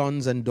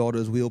sons and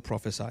daughters will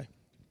prophesy.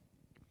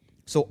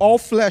 So all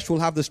flesh will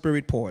have the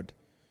Spirit poured.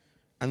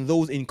 And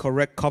those in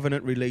correct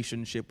covenant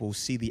relationship will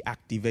see the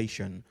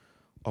activation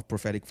of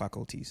prophetic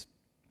faculties.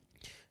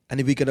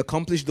 And if we can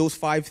accomplish those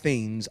 5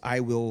 things,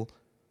 I will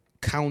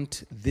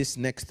count this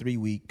next 3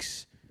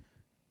 weeks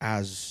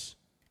as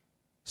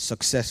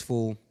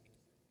successful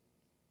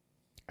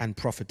and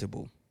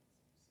profitable.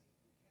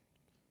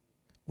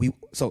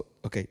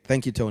 Okay,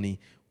 thank you, Tony.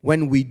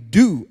 When we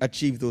do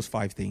achieve those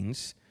 5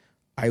 things,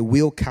 I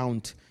will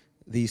count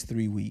these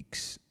 3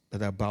 weeks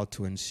that are about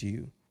to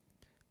ensue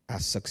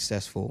as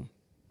successful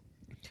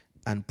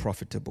and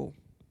profitable.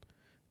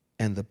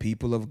 And the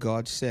people of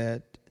God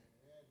said,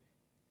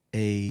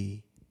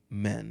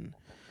 Amen.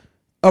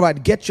 All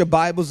right, get your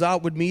Bibles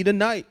out with me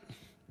tonight.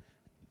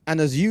 And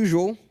as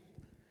usual,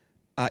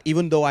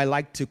 even though I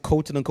like to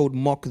quote and unquote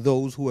mock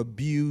those who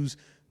abuse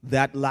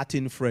that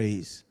Latin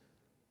phrase,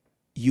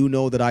 you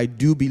know that I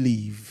do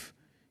believe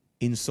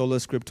in sola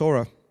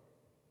scriptura.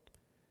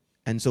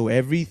 And so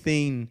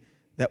everything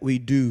that we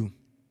do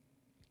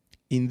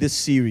in this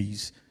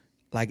series,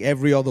 like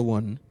every other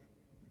one,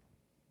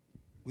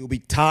 will be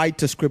tied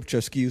to Scripture,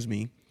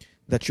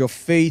 that your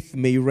faith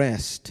may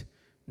rest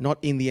not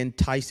in the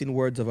enticing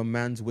words of a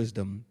man's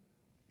wisdom,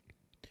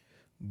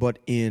 but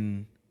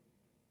in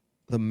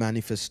the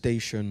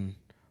manifestation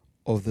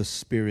of the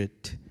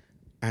Spirit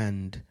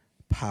and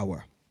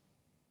power.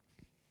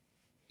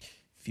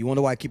 If you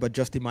wonder why I keep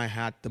adjusting my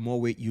hat, the more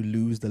weight you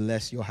lose, the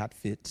less your hat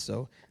fits.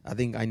 So I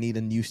think I need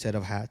a new set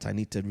of hats. I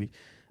need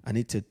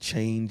to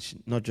change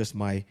not just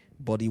my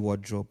body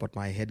wardrobe, but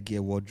my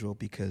headgear wardrobe,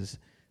 because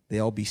they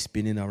all be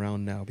spinning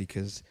around now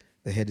because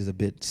the head is a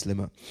bit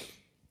slimmer.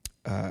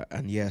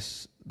 And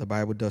yes, the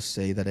Bible does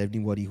say that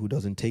anybody who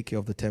doesn't take care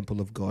of the temple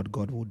of God,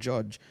 God will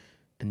judge.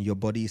 And your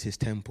body is His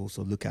temple,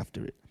 so look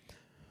after it.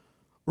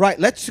 Right,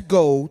 let's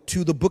go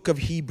to the book of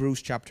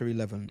Hebrews chapter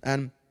 11.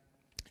 And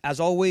as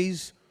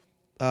always,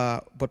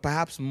 but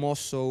perhaps more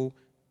so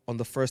on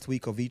the first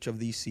week of each of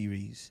these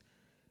series,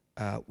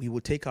 we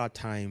will take our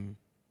time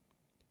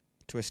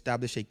to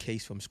establish a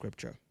case from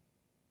Scripture.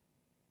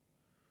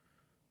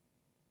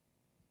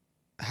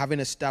 having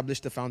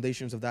established the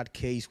foundations of that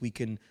case, we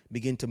can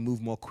begin to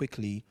move more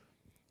quickly.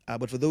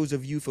 But for those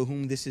of you for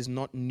whom this is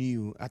not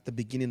new, at the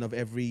beginning of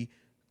every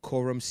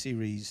quorum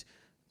series,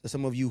 there's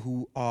some of you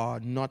who are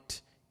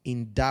not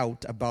in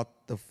doubt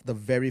about the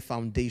very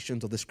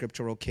foundations of the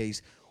scriptural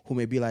case, who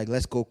may be like,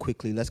 let's go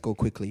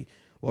quickly.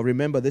 Well,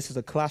 remember, this is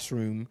a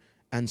classroom,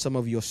 and some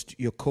of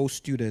your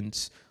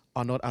co-students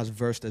are not as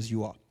versed as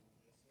you are.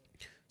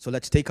 So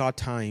let's take our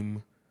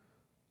time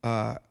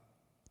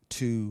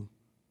to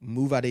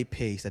move at a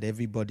pace that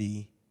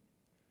everybody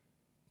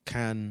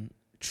can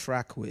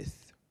track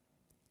with.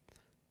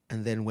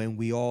 And then when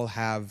we all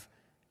have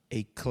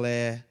a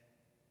clear,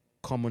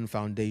 common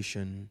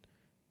foundation,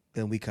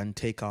 then we can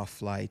take our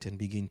flight and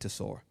begin to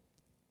soar.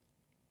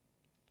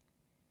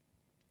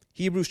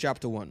 Hebrews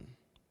chapter 1.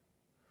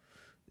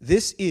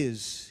 This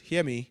is,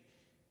 hear me,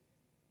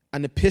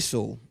 an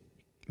epistle.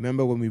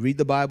 Remember, when we read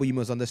the Bible, you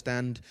must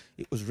understand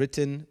it was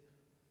written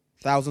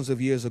thousands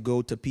of years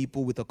ago to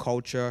people with a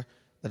culture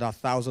that are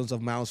thousands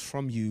of miles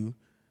from you.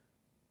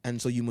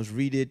 And so you must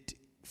read it,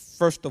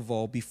 first of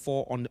all,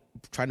 before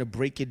trying to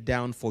break it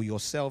down for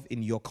yourself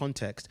in your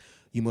context.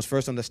 You must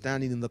first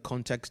understand it in the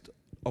context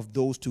of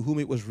those to whom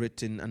it was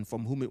written and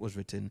from whom it was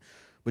written.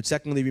 But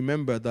secondly,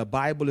 remember, the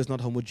Bible is not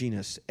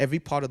homogeneous. Every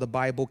part of the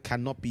Bible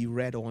cannot be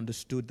read or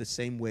understood the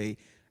same way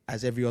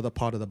as every other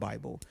part of the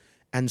Bible.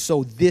 And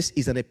so this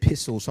is an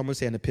epistle. Someone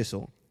say an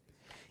epistle.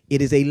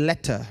 It is a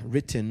letter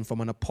written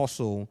from an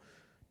apostle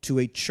to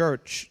a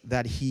church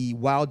that he,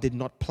 while did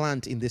not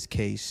plant in this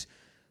case,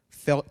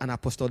 felt an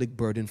apostolic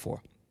burden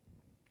for.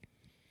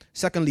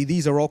 Secondly,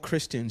 these are all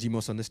Christians, you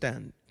must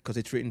understand, because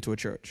it's written to a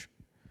church.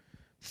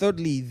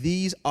 Thirdly,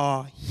 these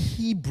are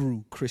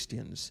Hebrew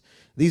Christians.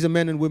 These are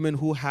men and women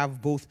who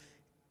have both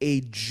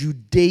a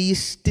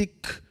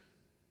Judaistic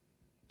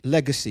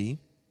legacy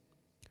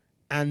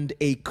and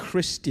a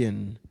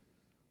Christian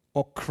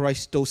or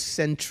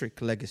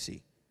Christocentric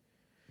legacy.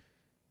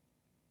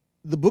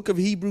 The book of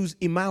Hebrews,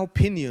 in my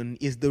opinion,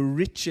 is the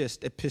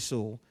richest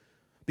epistle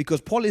because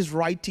Paul is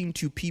writing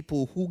to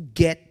people who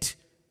get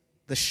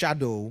the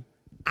shadow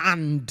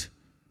and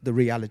the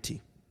reality.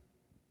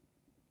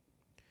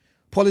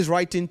 Paul is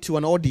writing to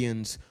an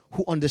audience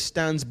who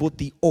understands both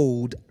the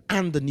Old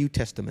and the New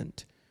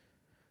Testament.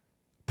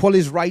 Paul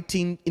is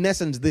writing, in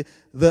essence,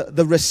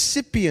 the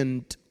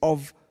recipient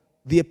of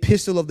the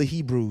epistle of the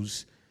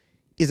Hebrews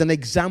is an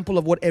example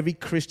of what every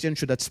Christian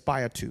should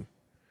aspire to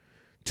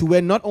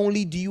where not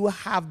only do you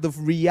have the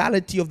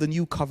reality of the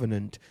new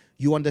covenant,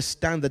 you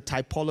understand the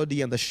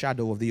typology and the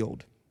shadow of the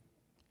old.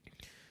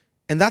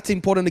 And that's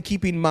important to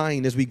keep in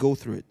mind as we go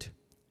through it.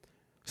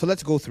 So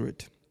let's go through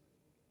it.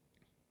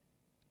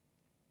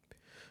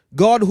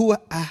 God, who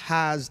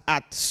has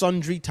at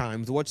sundry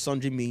times, the word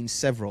sundry means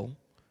several,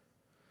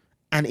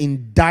 and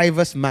in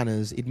diverse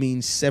manners, it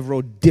means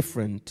several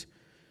different,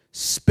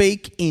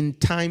 spake in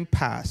time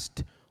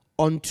past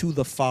unto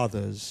the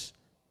fathers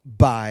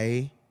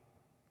by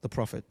the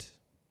prophet.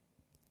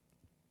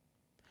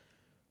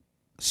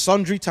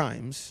 Sundry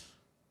times,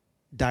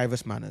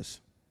 diverse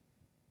manners.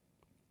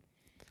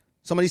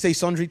 Somebody say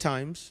sundry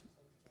times.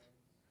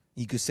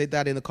 You could say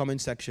that in the comment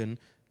section.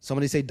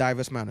 Somebody say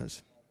diverse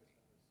manners.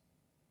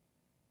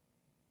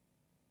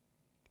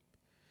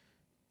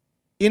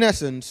 In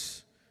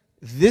essence,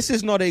 this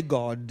is not a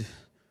God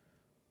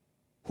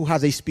who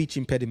has a speech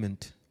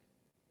impediment.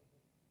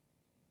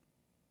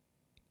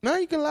 No,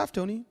 you can laugh,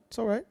 Tony. It's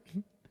all right.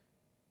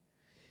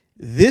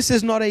 This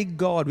is not a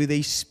God with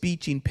a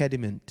speech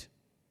impediment.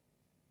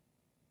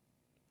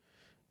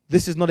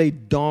 This is not a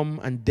dumb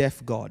and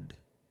deaf God.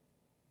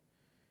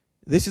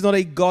 This is not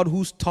a God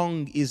whose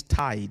tongue is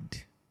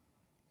tied.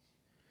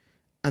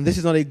 And this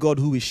is not a God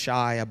who is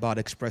shy about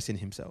expressing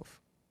himself.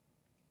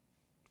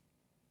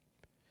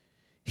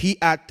 He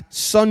at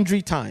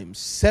sundry times,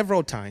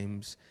 several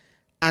times,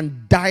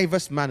 and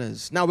diverse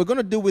manners. Now, we're going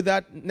to deal with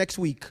that next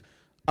week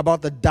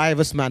about the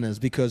diverse manners,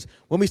 because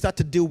when we start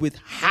to deal with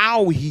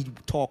how he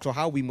talks or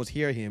how we must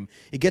hear him,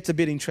 it gets a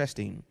bit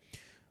interesting.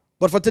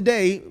 But for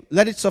today,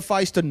 let it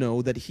suffice to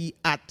know that he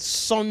at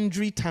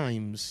sundry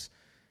times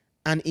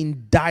and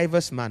in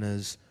diverse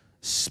manners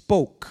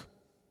spoke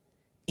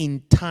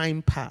in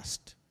time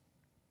past.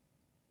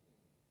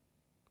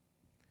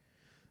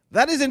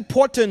 That is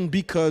important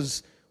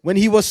because when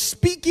he was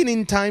speaking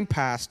in time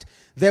past,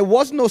 there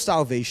was no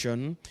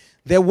salvation,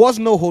 there was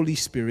no Holy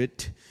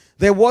Spirit,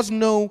 there was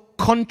no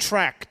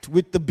contract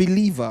with the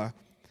believer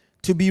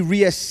to be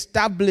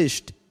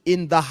reestablished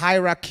in the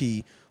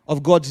hierarchy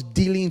of God's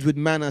dealings with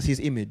man as his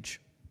image.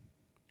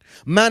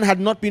 Man had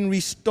not been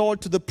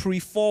restored to the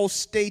pre-fall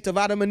state of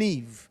Adam and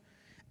Eve,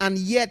 and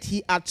yet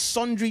he at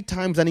sundry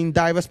times and in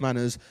diverse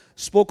manners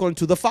spoke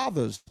unto the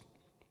fathers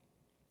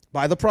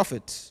by the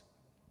prophets.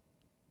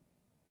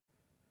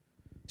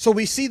 So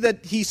we see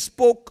that he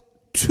spoke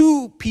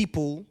to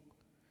people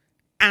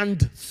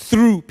and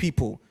through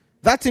people.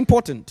 That's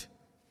important.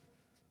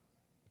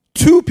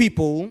 To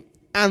people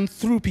and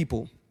through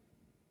people.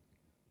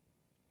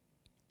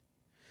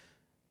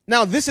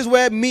 Now, this is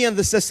where me and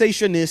the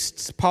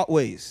cessationists part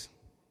ways.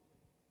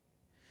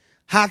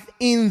 hath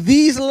in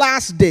these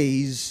last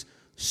days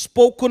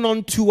spoken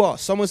unto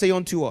us. Someone say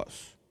unto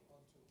us.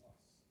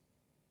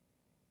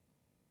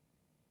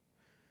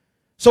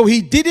 So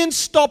he didn't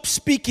stop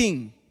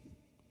speaking.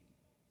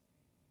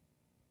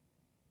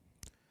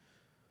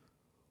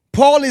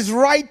 Paul is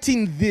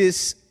writing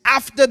this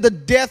after the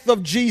death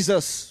of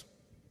Jesus.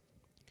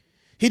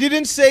 He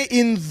didn't say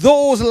in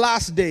those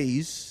last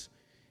days.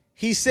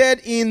 He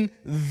said in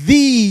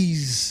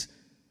these.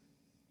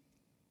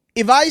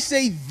 If I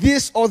say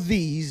this or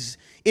these,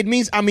 it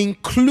means I'm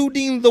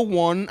including the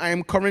one I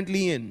am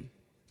currently in.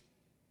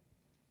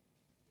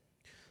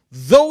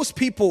 Those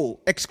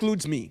people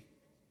excludes me.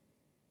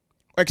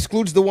 Or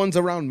excludes the ones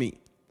around me.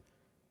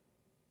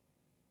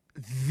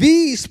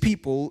 These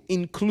people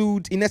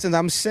include, in essence,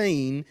 I'm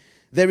saying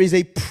there is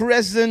a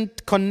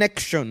present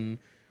connection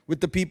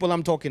with the people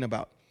I'm talking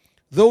about.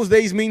 Those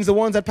days means the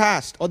ones that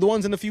passed or the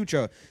ones in the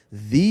future.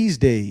 These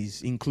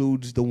days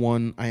includes the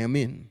one I am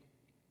in.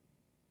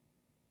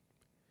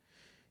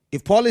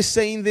 If Paul is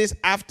saying this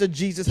after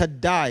Jesus had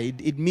died,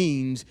 it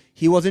means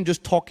he wasn't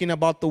just talking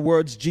about the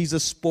words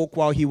Jesus spoke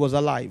while he was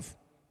alive.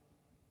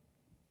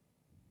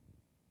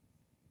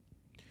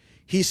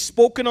 He's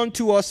spoken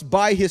unto us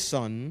by his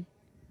Son,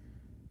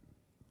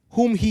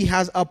 whom he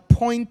has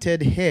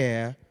appointed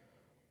heir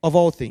of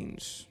all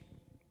things.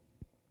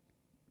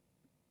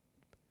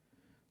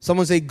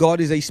 Someone say God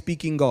is a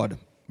speaking God.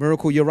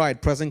 Miracle, you're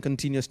right. Present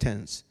continuous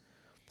tense.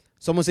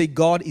 Someone say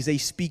God is a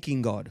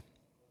speaking God.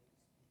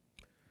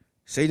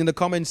 Say it in the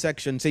comment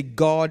section. Say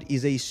God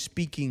is a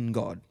speaking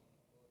God.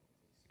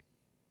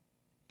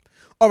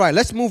 All right,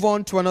 let's move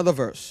on to another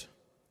verse.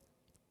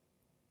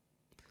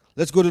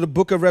 Let's go to the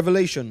book of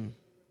Revelation.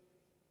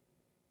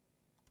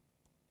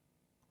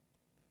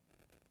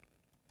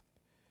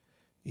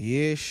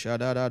 Thank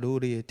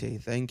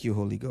you,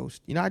 Holy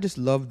Ghost. You know, I just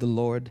love the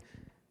Lord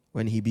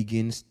when he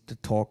begins to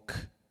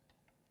talk.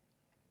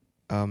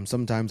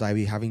 Sometimes I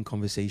be having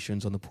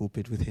conversations on the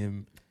pulpit with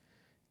him.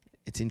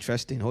 It's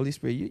interesting. Holy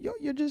Spirit,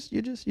 you're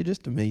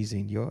just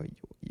amazing. You're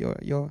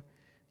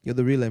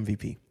the real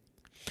MVP.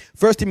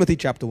 1 Timothy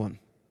chapter 1.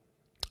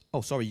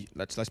 Oh, sorry.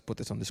 Let's put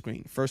this on the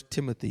screen. 1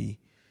 Timothy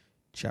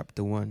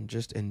chapter 1.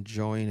 Just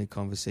enjoying a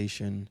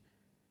conversation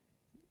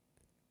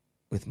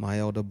with my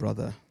elder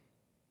brother.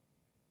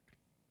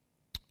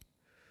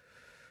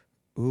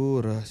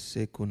 Ura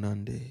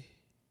sekunande.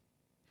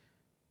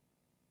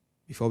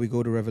 Before we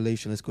go to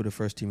Revelation, let's go to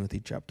 1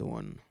 Timothy chapter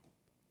 1.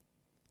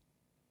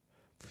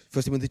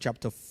 1 Timothy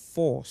chapter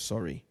 4,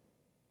 sorry.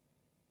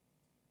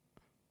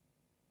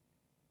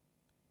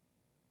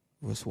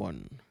 Verse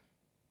 1.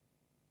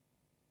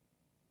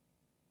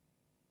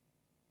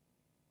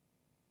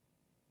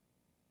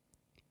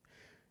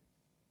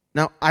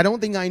 Now, I don't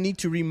think I need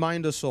to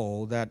remind us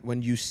all that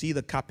when you see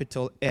the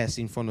capital S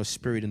in front of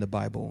Spirit in the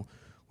Bible,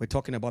 we're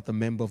talking about the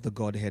member of the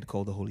Godhead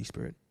called the Holy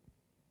Spirit.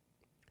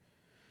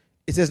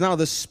 It says, now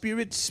the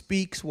Spirit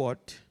speaks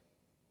what?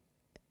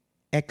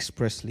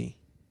 Expressly.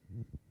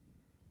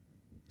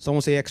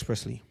 Someone say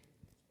expressly.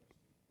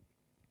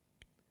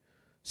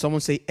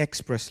 Someone say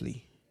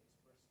expressly.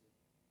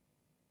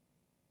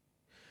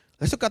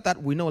 Let's look at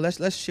that. We know.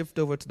 Let's shift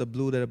over to the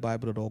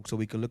blue-letter-bible.org so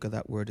we can look at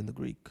that word in the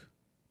Greek.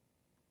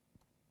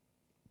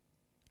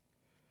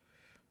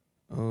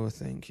 Oh,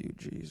 thank you,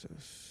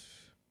 Jesus.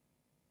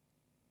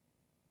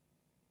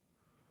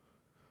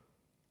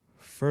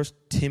 1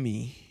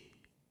 Timothy,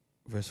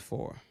 verse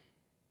 4.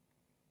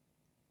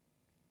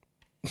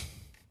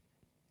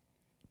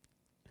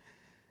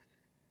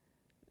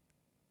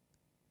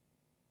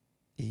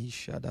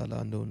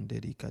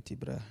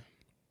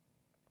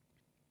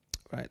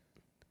 Right.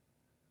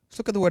 Let's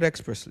look at the word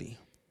expressly.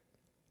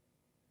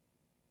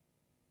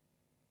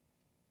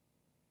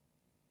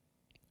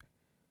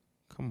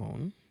 Come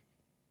on.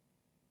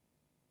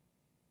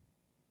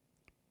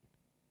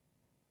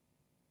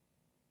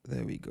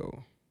 There we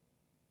go.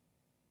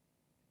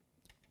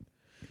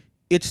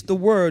 It's the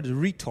word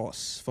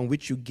rhetos, from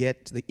which you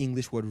get the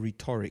English word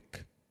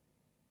rhetoric.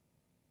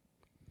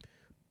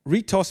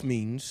 Rhetos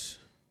means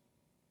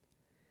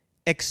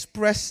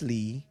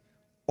expressly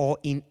or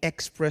in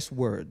express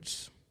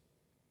words.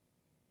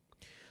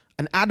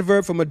 An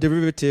adverb from a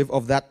derivative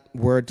of that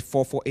word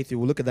 4483,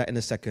 we'll look at that in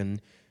a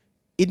second.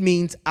 It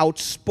means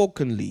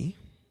outspokenly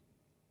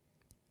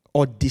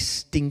or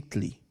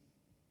distinctly.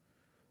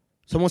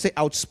 Someone say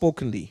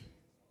outspokenly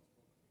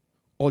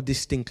or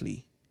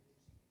distinctly.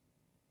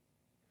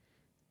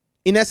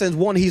 In essence,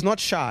 one, he's not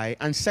shy,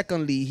 and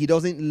secondly, he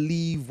doesn't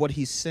leave what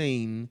he's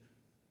saying,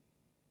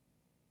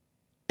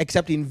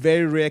 except in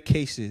very rare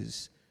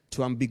cases,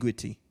 to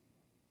ambiguity.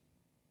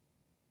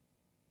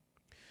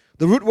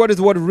 The root word is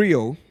the word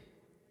rheo,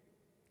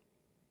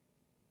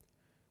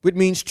 which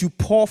means to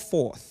pour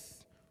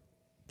forth.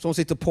 Someone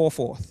say to pour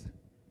forth,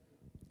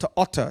 to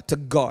utter, to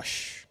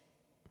gush.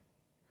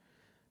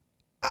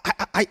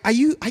 Are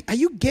you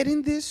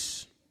getting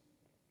this?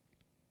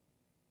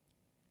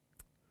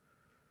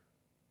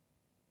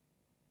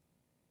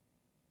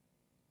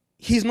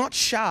 He's not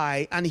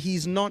shy and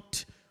he's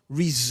not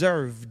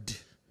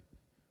reserved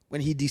when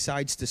he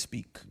decides to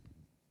speak.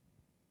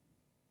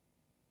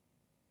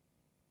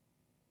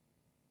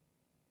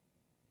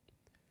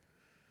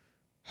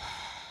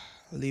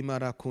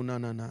 Limara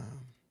kunanana.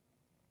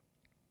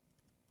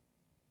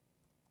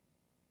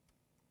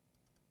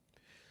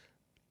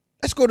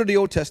 Let's go to the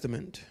Old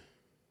Testament.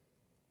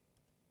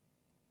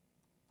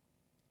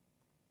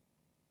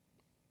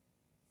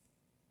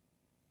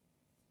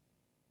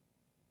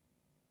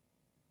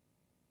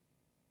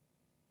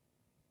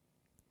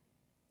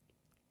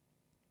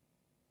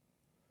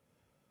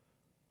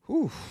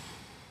 Whew.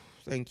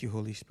 Thank you,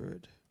 Holy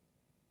Spirit.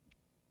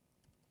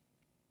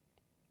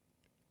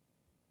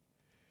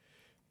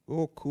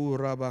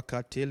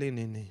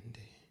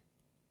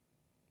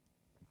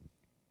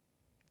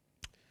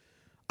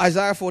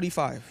 Isaiah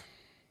 45.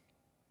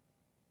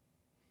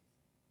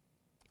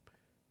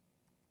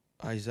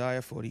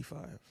 Isaiah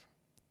 45.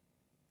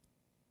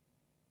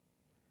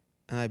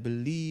 And I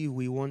believe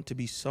we want to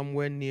be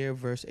somewhere near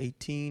verse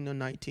 18 or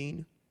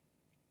 19.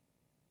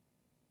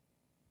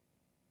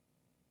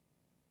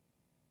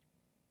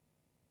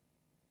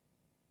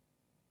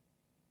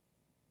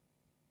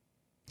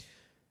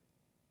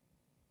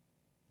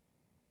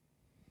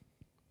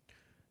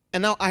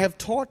 And now I have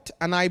taught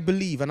and I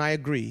believe and I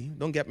agree,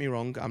 don't get me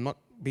wrong, I'm not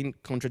being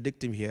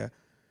contradicting here.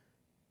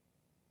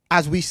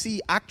 As we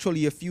see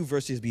actually a few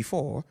verses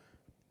before,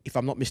 if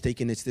I'm not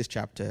mistaken, it's this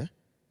chapter,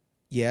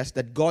 yes,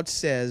 that God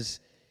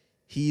says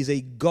he is a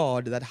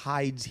God that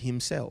hides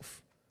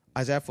himself.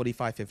 Isaiah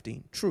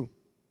 45:15. True.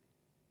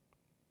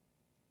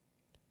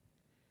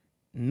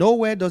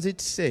 Nowhere does it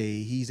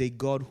say he's a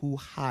God who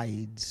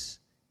hides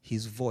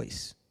his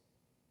voice.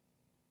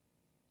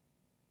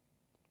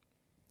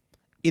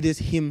 It is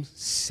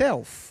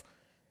himself.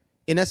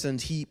 In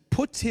essence, he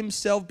puts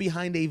himself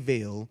behind a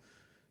veil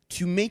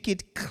to make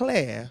it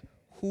clear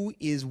who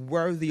is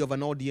worthy of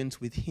an audience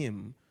with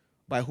him,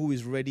 by who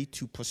is ready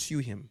to pursue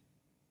him.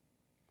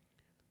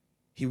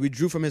 He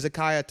withdrew from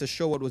Hezekiah to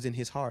show what was in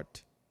his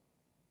heart.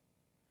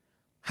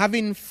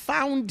 Having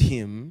found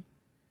him,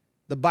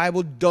 the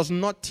Bible does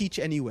not teach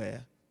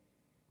anywhere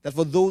that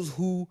for those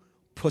who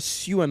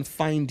pursue and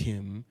find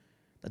him,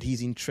 that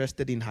he's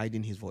interested in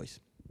hiding his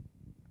voice.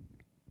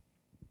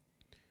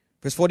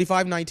 Verse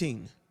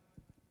 45:19.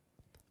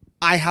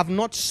 I have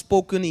not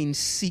spoken in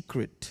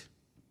secret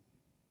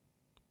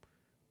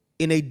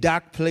in a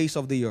dark place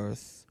of the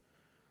earth.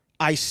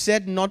 I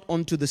said not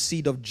unto the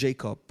seed of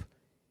Jacob,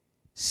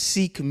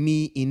 seek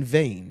me in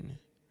vain.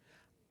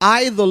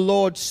 I, the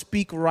Lord,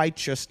 speak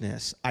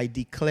righteousness. I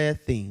declare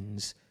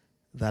things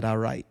that are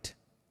right.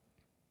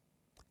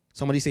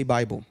 Somebody say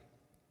Bible.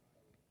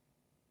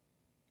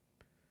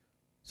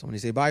 Somebody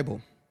say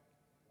Bible.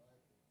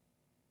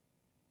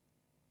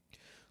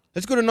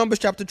 Let's go to Numbers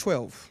chapter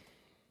 12.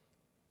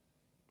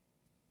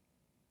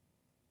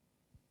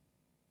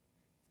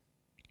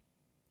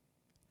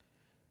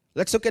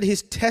 Let's look at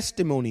his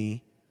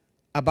testimony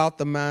about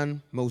the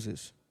man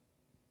Moses.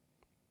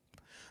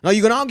 Now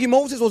you're going to argue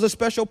Moses was a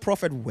special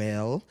prophet.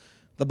 Well,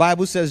 the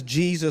Bible says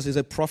Jesus is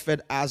a prophet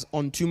as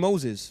unto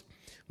Moses.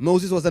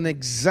 Moses was an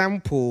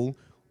example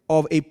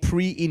of a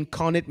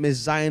pre-incarnate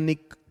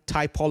messianic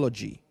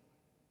typology.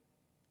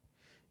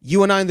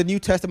 You and I in the New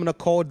Testament are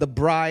called the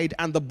bride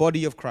and the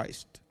body of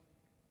Christ.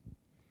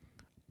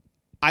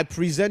 I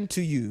present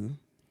to you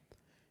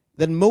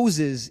that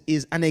Moses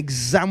is an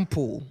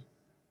example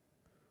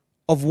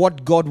of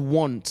what God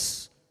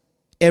wants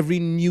every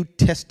New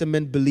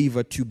Testament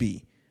believer to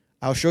be.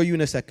 I'll show you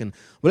in a second.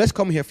 But let's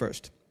come here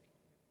first.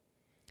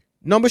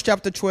 Numbers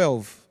chapter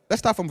 12. Let's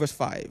start from verse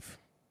 5.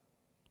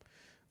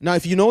 Now,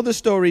 if you know the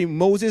story,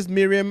 Moses,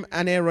 Miriam,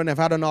 and Aaron have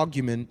had an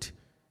argument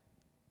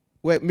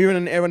where Miriam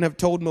and Aaron have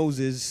told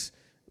Moses,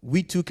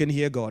 we too can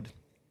hear God.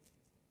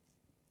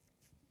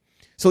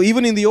 So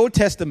even in the Old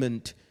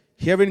Testament,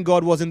 hearing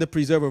God wasn't the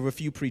preserve of a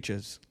few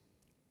preachers.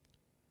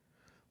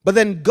 But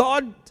then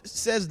God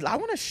says, I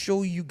want to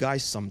show you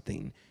guys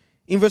something.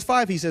 In verse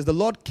 5, he says, the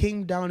Lord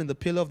came down in the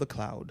pillar of the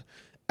cloud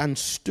and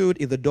stood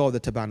in the door of the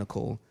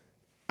tabernacle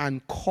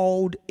and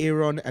called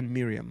Aaron and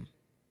Miriam.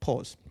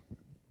 Pause.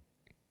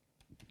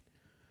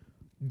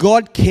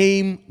 God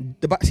came.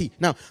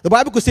 Now, the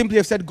Bible could simply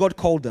have said God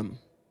called them.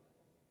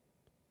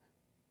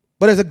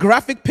 But there's a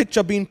graphic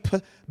picture being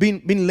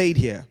laid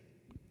here.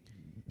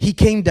 He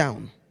came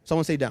down.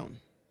 Someone say down.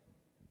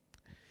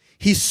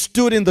 He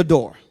stood in the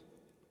door.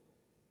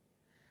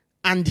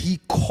 And he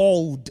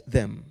called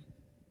them.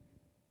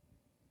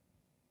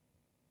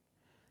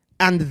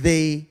 And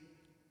they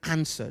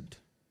answered.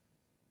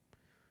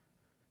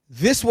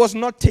 This was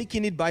not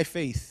taking it by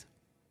faith.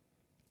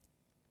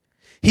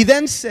 He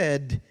then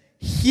said,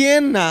 hear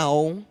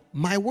now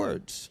my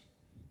words.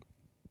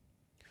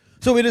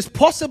 So it is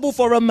possible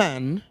for a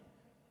man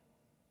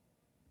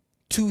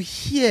to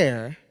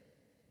hear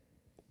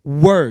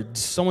words.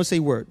 Someone say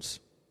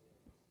words.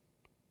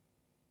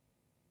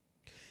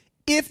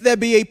 If there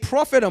be a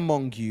prophet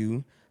among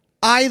you,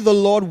 I, the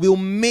Lord, will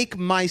make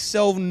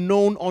myself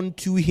known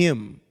unto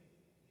him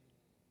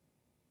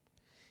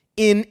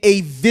in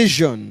a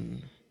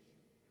vision.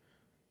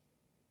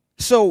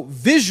 So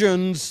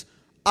visions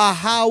are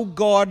how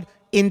God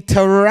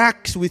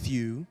interacts with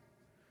you,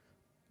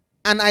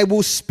 and I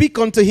will speak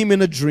unto him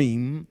in a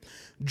dream.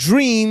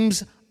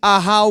 Dreams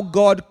are how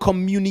God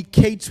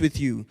communicates with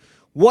you.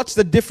 What's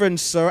the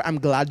difference, sir? I'm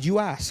glad you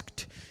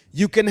asked.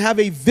 You can have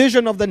a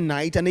vision of the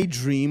night and a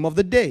dream of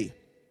the day.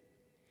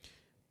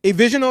 A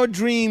vision or a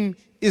dream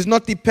is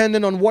not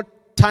dependent on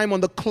what time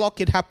on the clock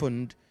it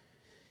happened.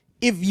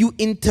 If you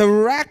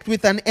interact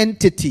with an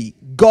entity,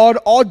 God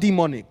or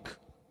demonic,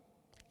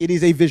 it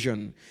is a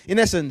vision. In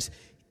essence,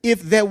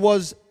 if there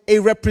was a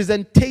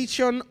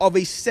representation of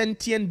a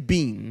sentient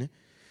being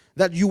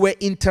that you were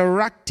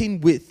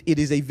interacting with, it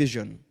is a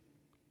vision.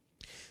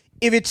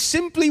 If it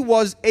simply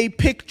was a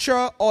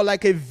picture or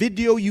like a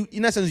video,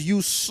 in essence,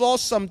 you saw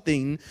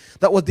something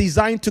that was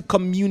designed to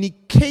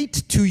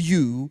communicate to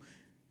you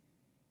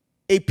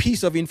a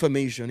piece of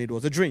information, it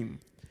was a dream.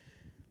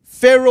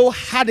 Pharaoh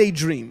had a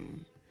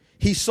dream.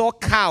 He saw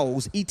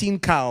cows eating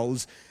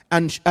cows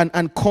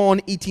and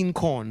corn eating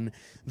corn.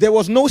 There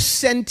was no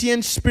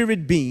sentient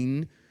spirit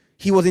being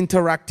he was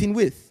interacting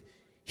with.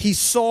 He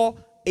saw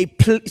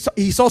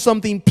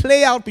something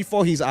play out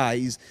before his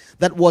eyes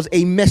that was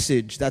a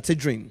message. That's a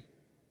dream.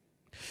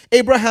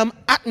 Abraham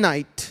at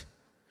night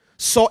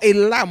saw a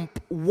lamb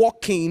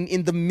walking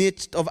in the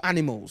midst of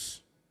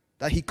animals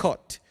that he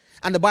caught.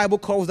 And the Bible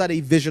calls that a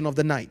vision of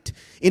the night.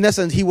 In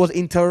essence, he was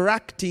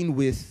interacting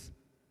with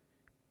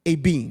a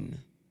being.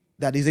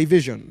 That is a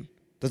vision.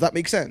 Does that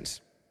make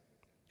sense?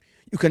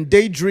 You can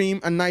daydream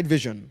and night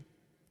vision.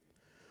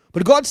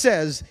 But God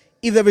says,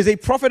 if there is a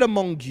prophet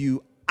among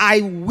you,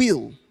 I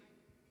will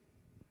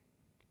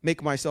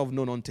make myself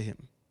known unto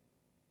him.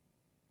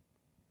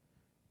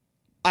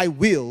 I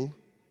will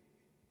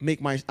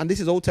and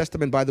this is Old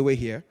Testament, by the way,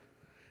 here,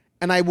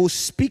 and I will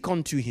speak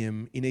unto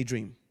him in a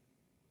dream.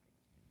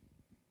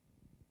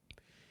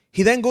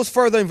 He then goes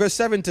further in verse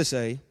 7 to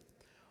say,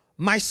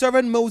 my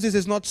servant Moses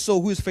is not so,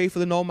 who is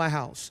faithful in all my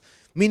house.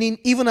 Meaning,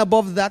 even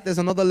above that, there's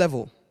another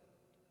level.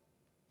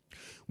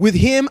 With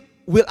him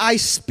will I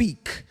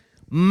speak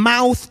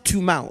mouth to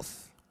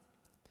mouth,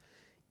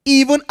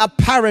 even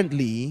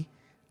apparently,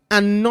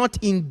 and not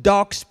in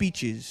dark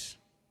speeches.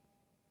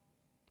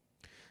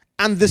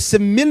 And the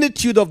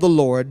similitude of the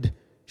Lord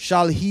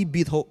shall he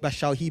behold.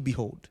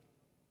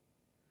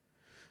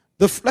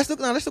 Let's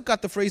look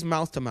at the phrase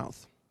mouth to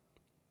mouth.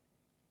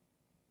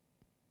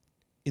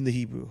 In the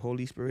Hebrew.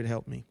 Holy Spirit,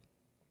 help me.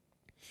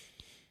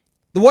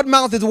 The word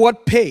mouth is the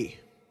word pay.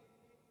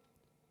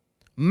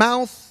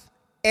 Mouth,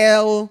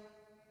 L,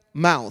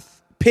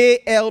 mouth. Pay,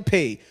 L,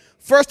 pay.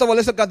 First of all,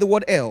 let's look at the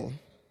word L.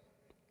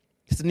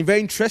 It's a very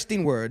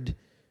interesting word.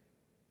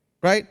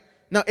 Right?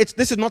 Now,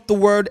 this is not the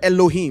word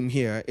Elohim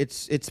here.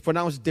 It's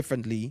pronounced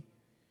differently.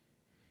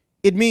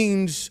 It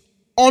means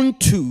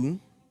unto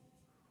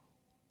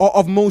or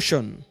of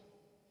motion.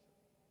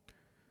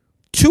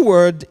 Two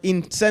word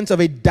in sense of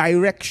a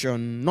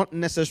direction, not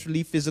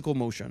necessarily physical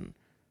motion.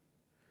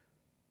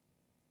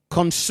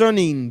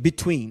 Concerning,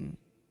 between.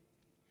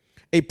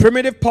 A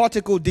primitive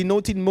particle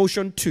denoting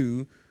motion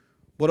to,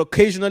 but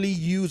occasionally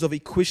use of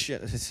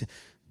equation.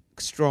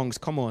 Strong's,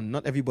 come on,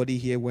 not everybody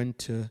here went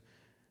to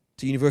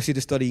university to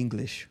study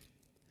English.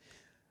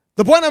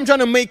 The point I'm trying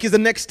to make is the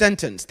next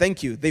sentence.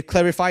 Thank you. They've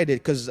clarified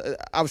it because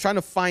I was trying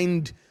to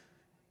find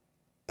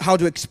how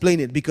to explain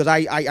it because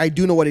I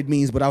do know what it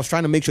means, but I was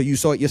trying to make sure you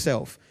saw it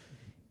yourself.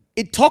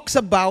 It talks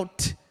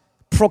about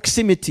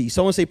proximity.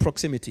 Someone say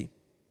proximity.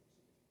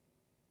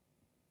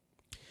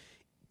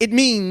 It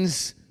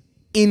means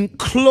in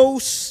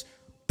close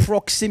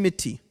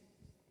proximity.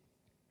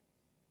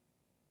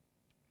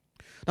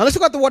 Now let's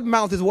look at the word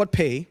mouth is the word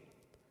pay.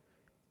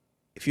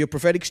 If you're a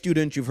prophetic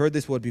student, you've heard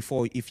this word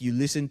before. If you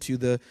listen to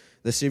the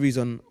series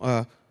on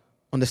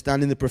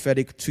understanding the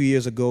prophetic 2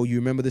 years ago, you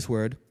remember this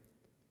word.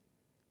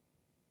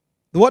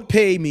 The word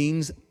pay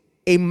means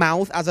a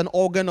mouth as an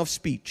organ of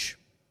speech.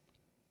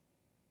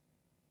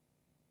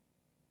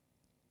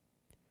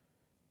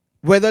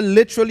 Whether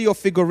literally or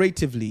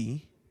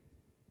figuratively,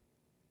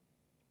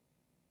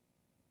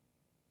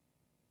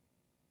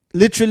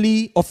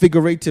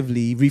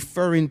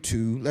 referring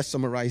to, let's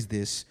summarize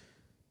this,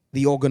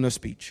 the organ of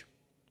speech.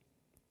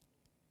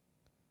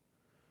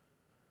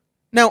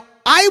 Now,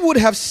 I would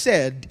have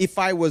said, if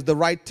I was the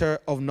writer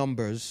of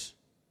Numbers,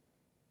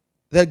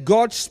 that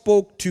God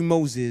spoke to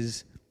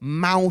Moses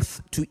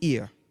mouth to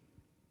ear.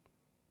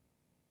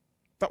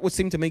 That would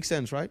seem to make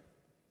sense, right?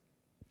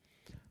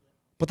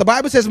 But the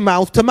Bible says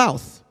mouth to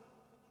mouth.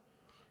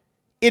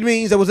 It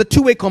means there was a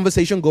two-way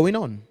conversation going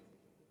on.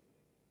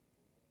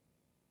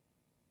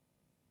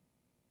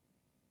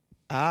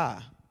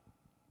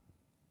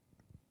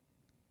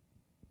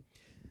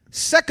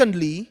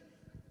 Secondly,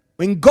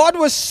 when God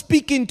was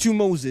speaking to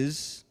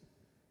Moses,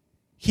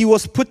 he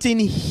was putting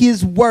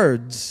his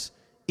words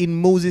in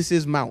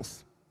Moses'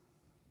 mouth.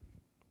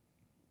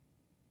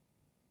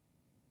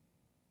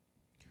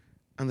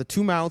 And the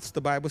two mouths,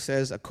 the Bible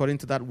says, according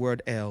to that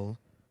word L,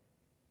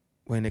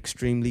 were in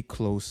extremely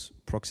close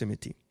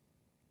proximity.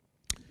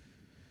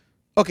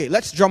 Okay,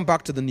 let's jump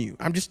back to the new.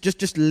 I'm just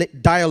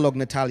dialogue,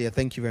 Natalia.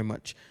 Thank you very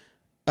much.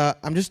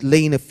 I'm just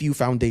laying a few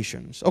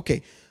foundations.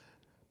 Okay.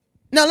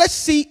 Now let's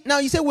see. Now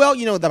you say, well,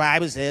 the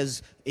Bible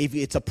says if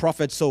it's a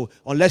prophet, so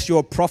unless you're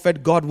a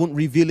prophet, God won't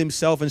reveal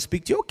himself and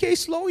speak to you. Okay,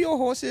 slow your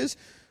horses.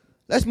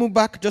 Let's move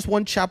back just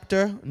one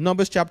chapter,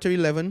 Numbers chapter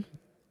 11.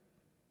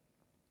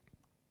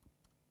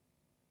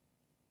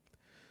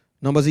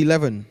 Numbers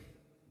 11.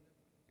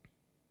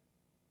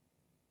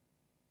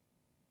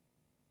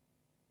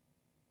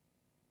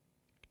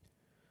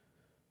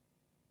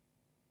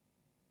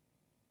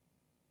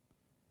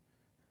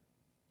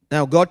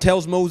 Now, God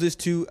tells Moses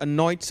to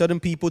anoint certain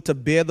people to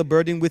bear the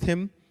burden with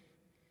him.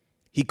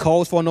 He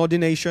calls for an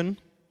ordination.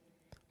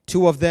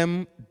 2 of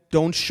them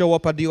don't show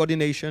up at the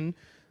ordination,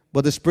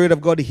 but the Spirit of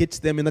God hits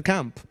them in the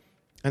camp,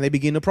 and they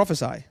begin to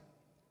prophesy.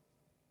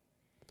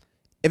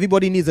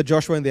 Everybody needs a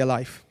Joshua in their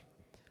life.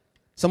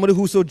 Somebody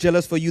who's so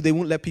jealous for you, they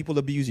won't let people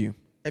abuse you.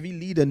 Every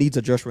leader needs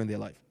a Joshua in their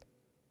life.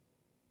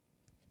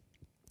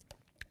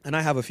 And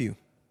I have a few.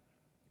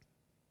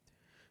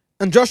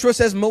 And Joshua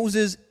says,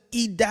 Moses,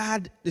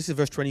 Eldad, this is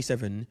verse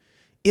 27,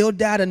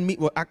 Eldad and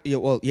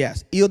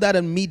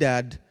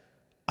Medad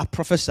are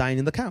prophesying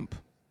in the camp.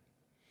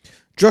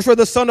 Joshua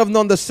the son of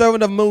Nun, the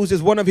servant of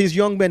Moses, one of his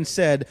young men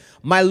said,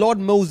 my Lord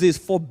Moses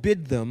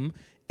forbid them.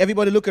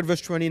 Everybody look at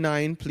verse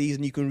 29, please,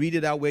 and you can read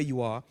it out where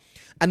you are.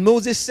 And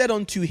Moses said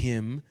unto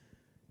him,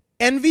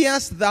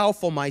 enviest thou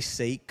for my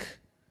sake?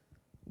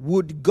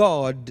 Would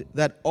God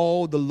that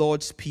all the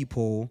Lord's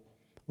people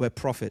were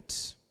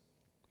prophets.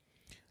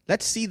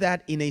 Let's see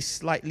that in a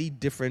slightly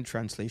different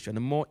translation,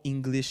 a more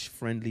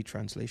English-friendly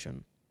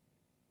translation.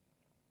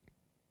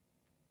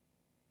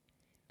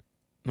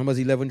 Numbers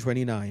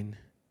 11:29,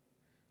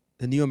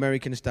 the New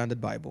American Standard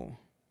Bible.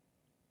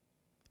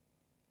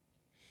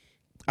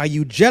 Are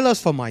you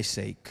jealous for my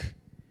sake?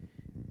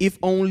 If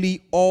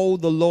only all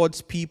the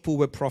Lord's people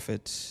were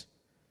prophets,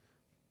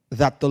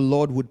 that the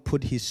Lord would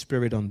put his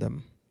spirit on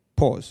them.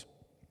 Pause.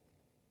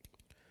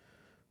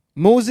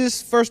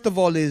 Moses, first of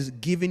all, is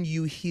giving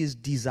you his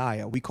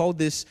desire. We call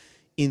this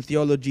in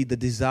theology the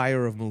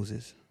desire of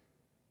Moses.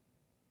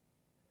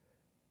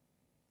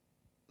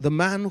 The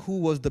man who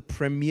was the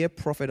premier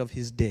prophet of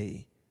his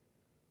day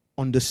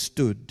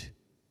understood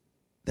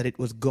that it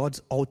was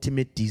God's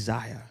ultimate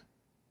desire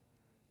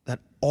that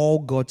all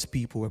God's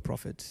people were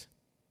prophets.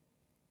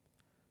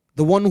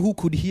 The one who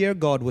could hear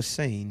God was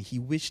saying he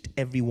wished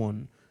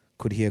everyone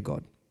could hear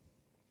God.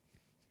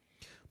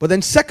 But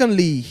then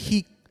secondly,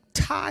 he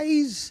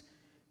ties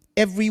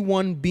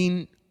everyone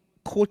being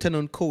quote and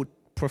unquote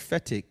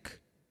prophetic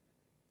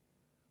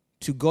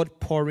to God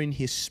pouring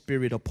his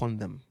spirit upon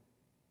them.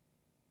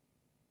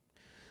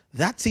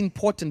 That's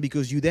important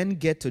because you then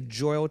get to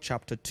Joel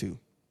chapter 2.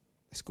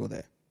 Let's go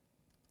there.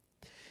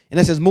 And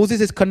it says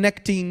Moses is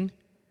connecting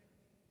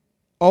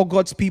all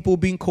God's people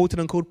being quote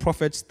and unquote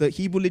prophets. The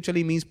Hebrew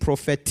literally means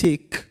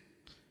prophetic,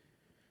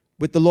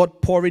 with the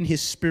Lord pouring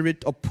his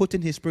spirit or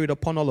putting his spirit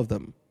upon all of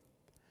them.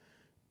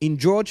 In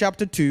Joel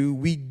chapter 2,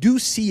 we do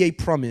see a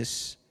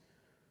promise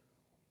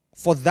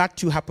for that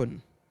to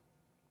happen.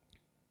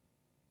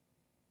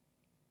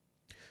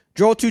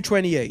 Joel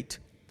 2:28.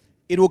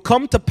 It will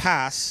come to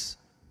pass,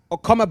 or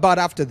come about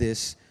after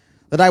this,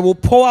 that I will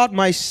pour out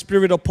my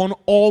spirit upon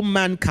all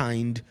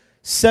mankind,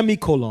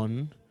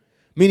 semicolon,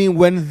 meaning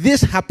when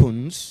this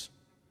happens,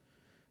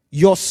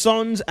 your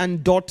sons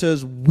and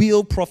daughters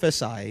will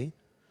prophesy,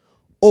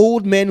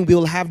 old men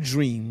will have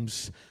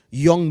dreams,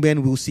 young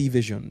men will see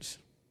visions.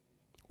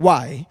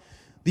 Why?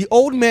 The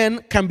old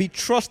men can be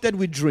trusted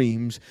with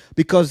dreams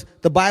because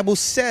the Bible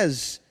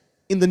says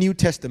in the New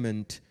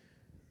Testament,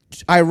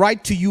 I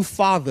write to you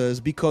fathers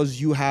because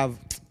you have...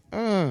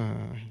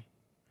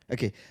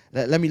 Okay,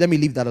 let me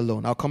leave that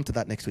alone. I'll come to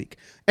that next week.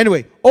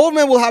 Anyway, old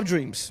men will have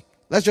dreams.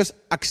 Let's just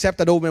accept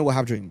that old men will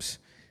have dreams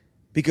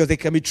because they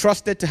can be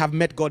trusted to have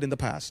met God in the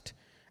past.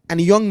 And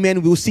young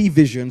men will see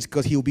visions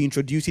because he will be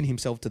introducing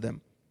himself to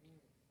them.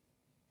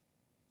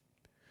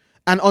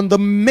 And on the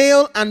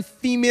male and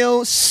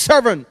female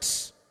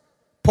servants,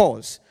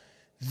 pause.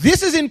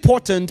 This is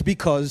important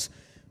because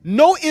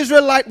no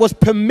Israelite was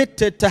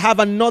permitted to have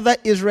another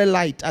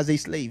Israelite as a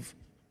slave.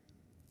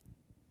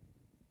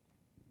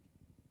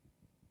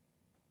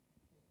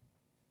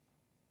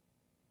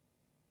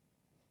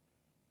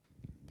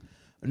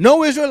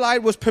 No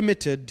Israelite was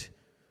permitted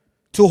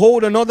to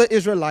hold another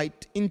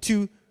Israelite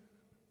into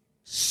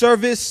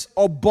service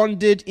or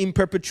bonded in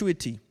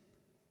perpetuity.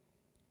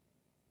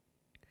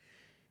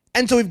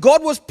 And so if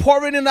God was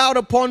pouring it out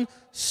upon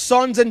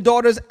sons and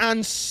daughters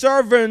and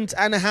servants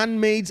and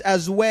handmaids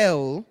as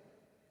well,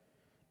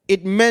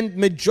 it meant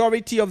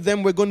majority of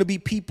them were going to be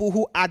people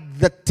who at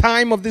the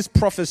time of this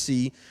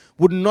prophecy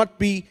would not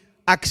be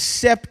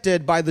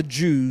accepted by the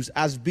Jews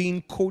as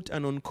being quote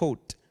and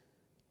unquote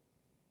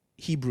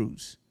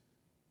Hebrews.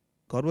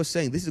 God was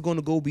saying this is going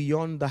to go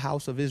beyond the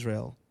house of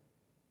Israel.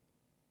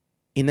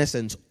 In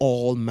essence,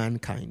 all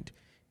mankind.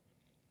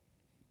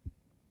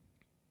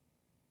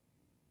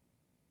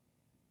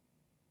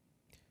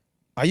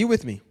 Are you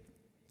with me?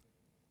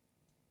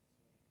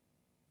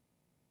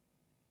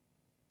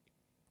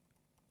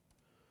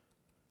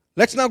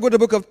 Let's now go to the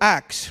book of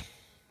Acts.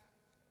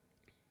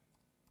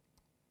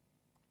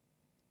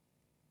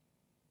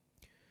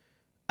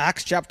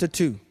 Acts chapter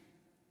 2.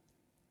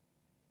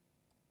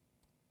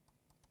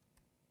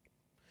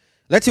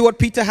 Let's see what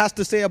Peter has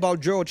to say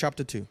about Joel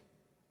chapter 2.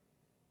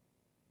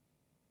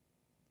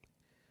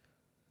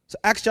 So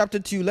Acts chapter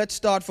 2, let's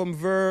start from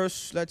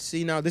let's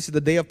see now, this is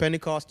the day of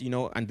Pentecost,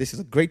 and this is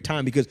a great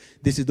time because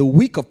this is the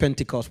week of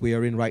Pentecost we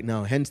are in right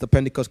now, hence the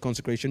Pentecost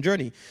consecration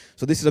journey.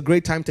 So this is a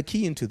great time to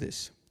key into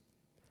this.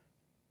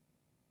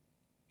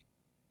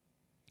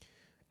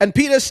 And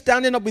Peter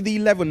standing up with the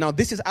 11. Now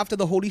this is after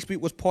the Holy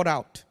Spirit was poured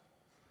out.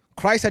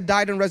 Christ had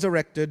died and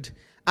resurrected,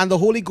 and the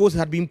Holy Ghost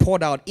had been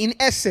poured out. In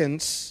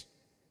essence,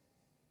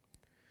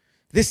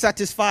 this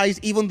satisfies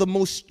even the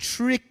most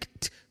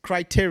strict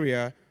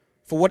criteria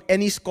for what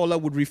any scholar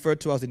would refer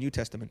to as the New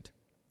Testament.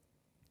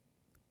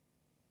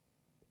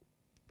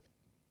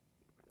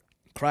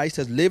 Christ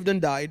has lived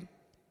and died,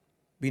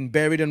 been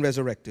buried and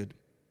resurrected,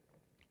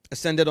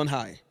 ascended on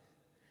high,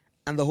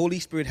 and the Holy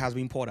Spirit has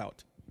been poured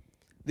out.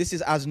 This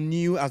is as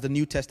new as the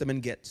New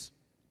Testament gets.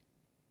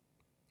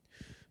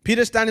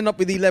 Peter, standing up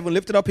with the 11,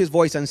 lifted up his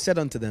voice and said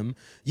unto them,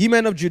 Ye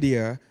men of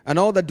Judea, and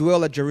all that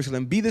dwell at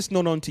Jerusalem, be this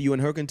known unto you, and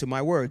hearken to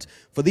my words.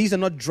 For these are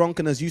not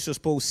drunken as you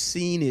suppose,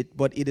 seeing it,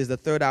 but it is the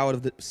third hour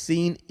of the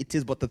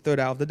third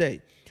hour of the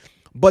day.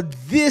 But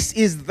this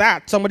is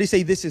that. Somebody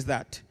say, this is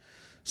that.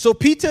 So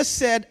Peter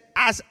said,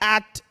 as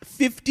at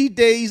 50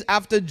 days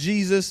after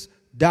Jesus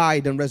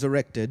died and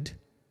resurrected,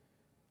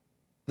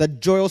 that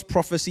Joel's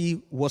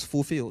prophecy was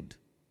fulfilled.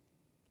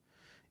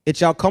 It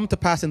shall come to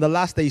pass in the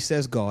last days,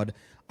 says God,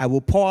 I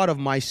will pour out of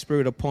my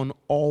spirit upon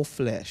all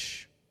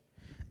flesh,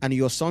 and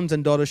your sons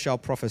and daughters shall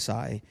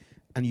prophesy,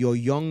 and your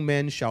young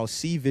men shall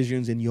see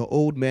visions, and your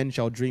old men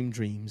shall dream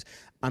dreams.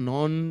 And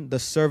on the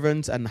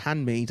servants and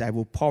handmaids I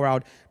will pour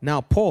out.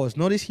 Now pause.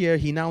 Notice here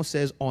he now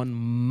says, on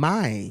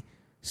my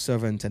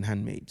servants and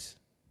handmaids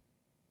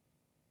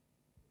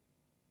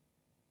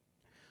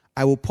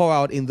I will pour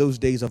out in those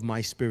days of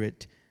my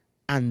spirit,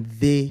 and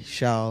they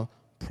shall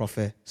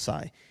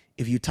prophesy.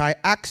 If you tie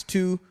Acts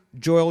 2,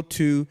 Joel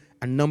 2,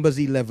 and Numbers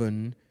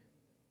 11,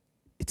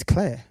 it's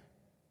clear.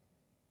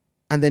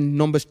 And then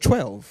Numbers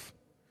 12,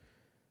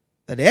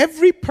 that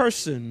every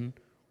person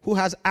who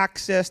has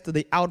access to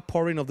the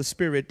outpouring of the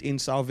Spirit in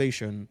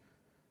salvation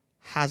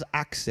has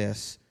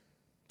access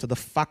to the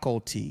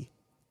faculty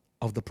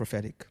of the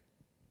prophetic.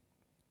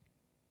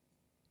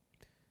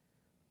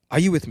 Are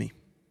you with me?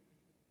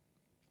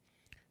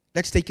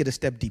 Let's take it a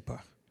step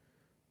deeper.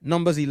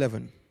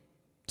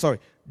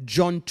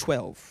 John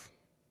 12.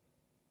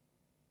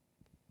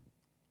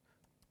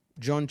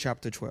 John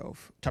chapter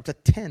 12. Chapter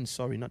 10,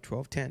 sorry, not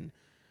 12, 10.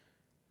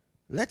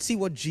 Let's see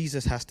what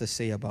Jesus has to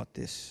say about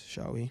this,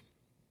 shall we?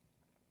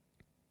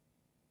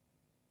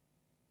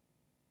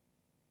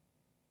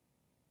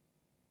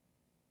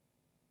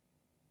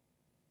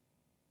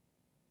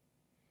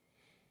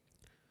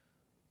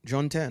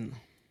 John 10,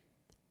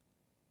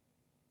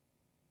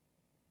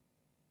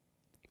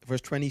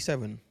 verse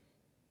 27.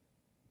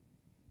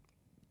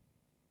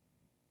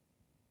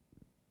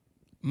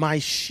 My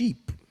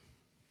sheep.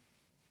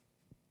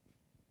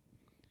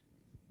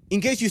 In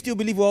case you still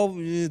believe,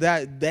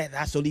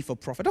 that's only for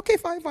profit. Okay,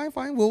 fine.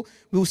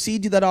 We'll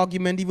cede you that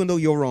argument, even though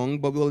you're wrong,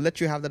 but we'll let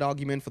you have that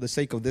argument for the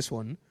sake of this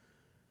one.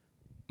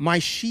 My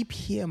sheep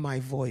hear my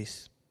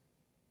voice,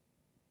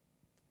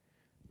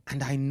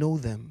 and I know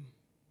them,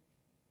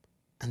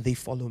 and they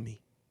follow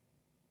me.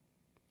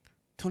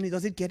 Tony,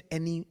 does it get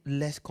any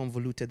less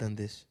convoluted than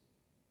this?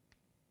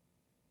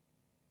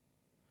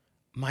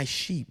 My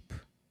sheep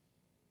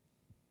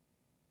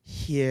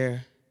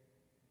hear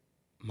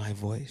my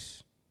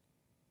voice.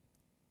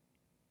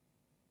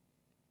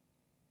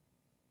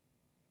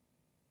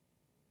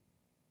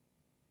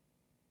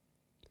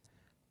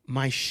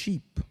 My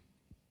sheep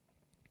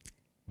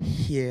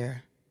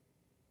hear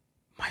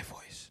my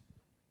voice.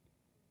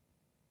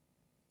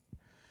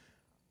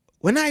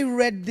 When I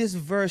read this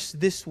verse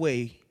this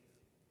way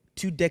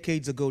 2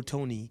 decades ago,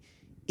 Tony,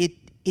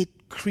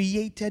 it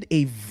created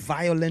a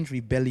violent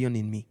rebellion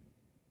in me.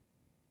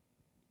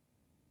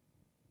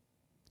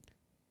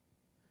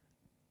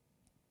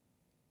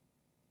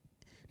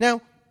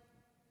 Now,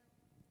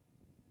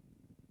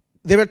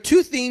 there are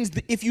two things.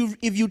 If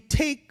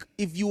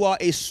you are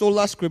a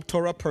sola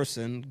scriptura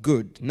person,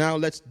 good. Now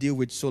let's deal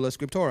with sola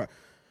scriptura.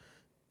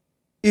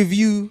 If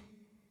you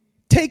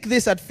take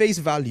this at face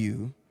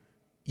value,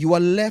 you are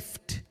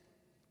left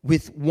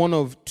with one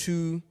of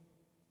two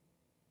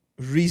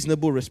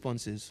reasonable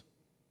responses.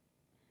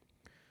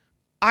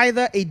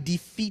 Either a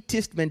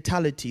defeatist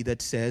mentality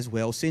that says,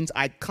 well, since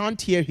I can't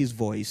hear his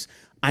voice,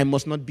 I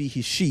must not be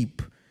his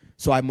sheep,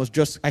 so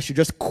I should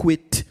just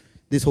quit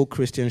this whole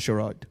Christian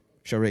charade.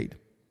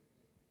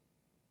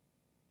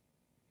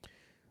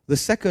 The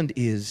second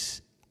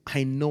is,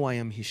 I know I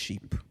am his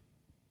sheep.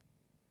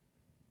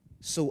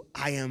 So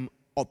I am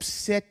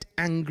upset,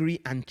 angry,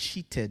 and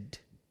cheated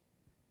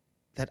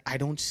that I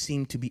don't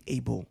seem to be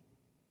able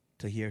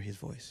to hear his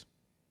voice.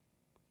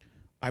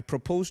 I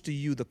propose to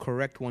you the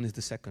correct one is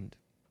the second.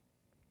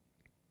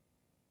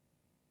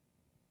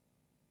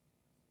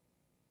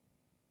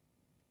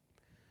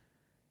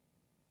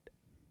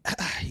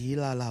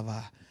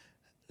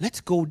 let's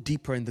go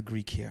deeper in the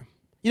Greek here.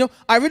 You know,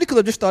 I really could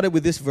have just started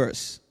with this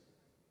verse,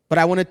 but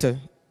I wanted to.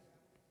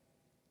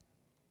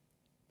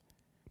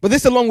 But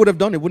this alone would have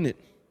done it, wouldn't it?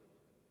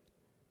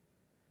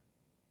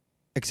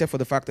 Except for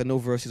the fact that no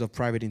verse is of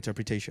private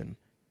interpretation.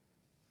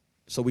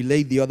 So we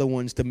laid the other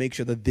ones to make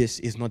sure that this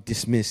is not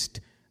dismissed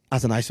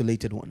as an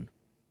isolated one.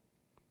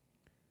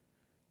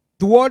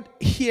 The word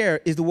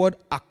here is the word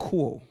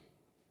akouo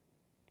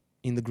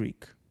in the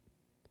Greek.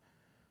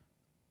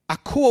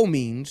 Akouo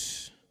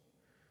means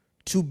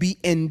to be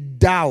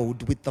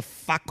endowed with the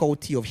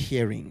faculty of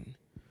hearing,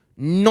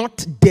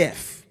 not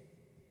deaf.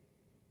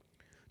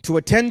 To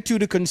attend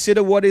to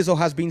consider what is or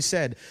has been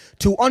said,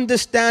 to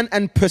understand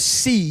and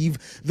perceive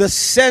the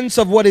sense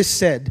of what is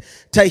said,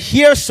 to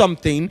hear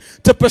something,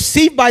 to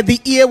perceive by the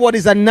ear what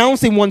is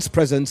announced in one's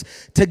presence,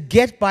 to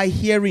get by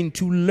hearing,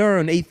 to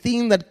learn a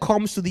thing that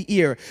comes to the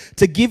ear,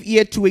 to give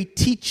ear to a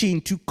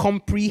teaching, to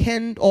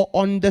comprehend or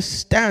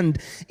understand.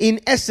 In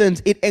essence,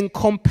 it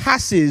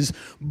encompasses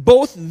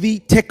both the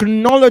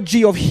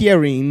technology of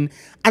hearing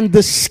and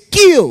the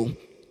skill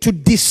to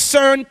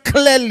discern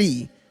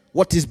clearly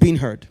what is being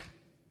heard.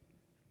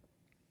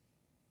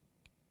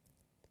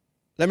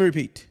 Let me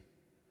repeat.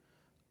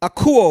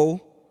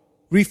 Akouo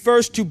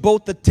refers to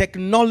both the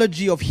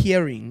technology of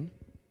hearing.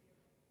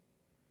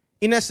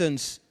 In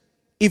essence,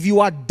 if you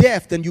are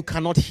deaf, then you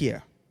cannot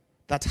hear.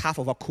 That's half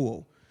of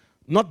akouo.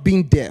 Not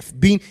being deaf.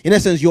 Being, in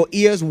essence, your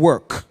ears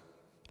work.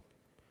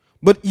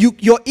 But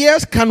your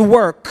ears can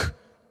work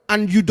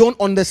and you don't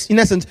understand.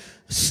 In essence,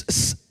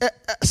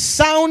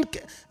 sound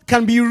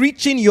can be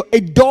reaching a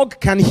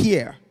dog can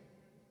hear.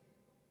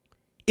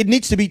 It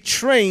needs to be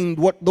trained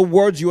what the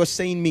words you are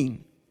saying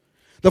mean.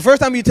 The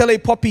first time you tell a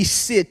puppy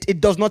sit, it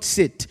does not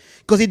sit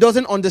because it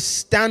doesn't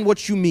understand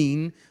what you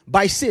mean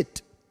by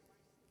sit.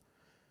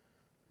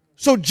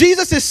 So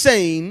Jesus is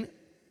saying,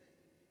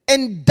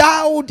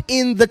 endowed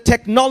in the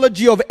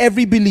technology of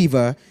every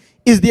believer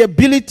is the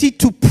ability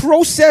to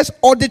process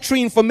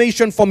auditory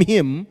information from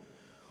him,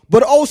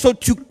 but also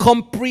to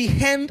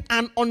comprehend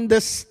and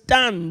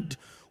understand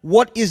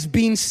what is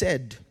being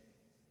said.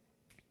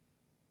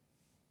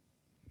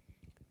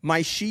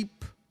 My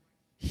sheep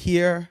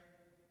hear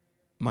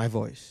my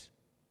voice.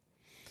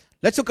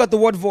 Let's look at the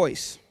word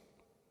voice.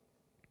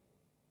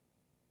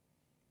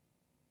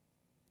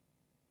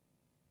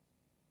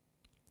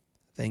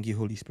 Thank you,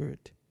 Holy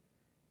Spirit.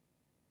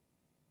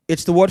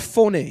 It's the word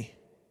phone.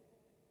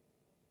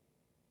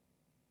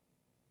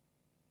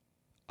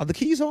 Are the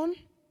keys on?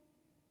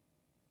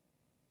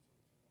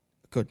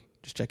 Good.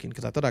 Just checking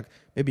because I thought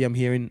maybe I'm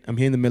hearing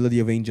the melody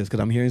of angels because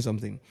I'm hearing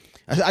something.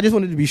 I just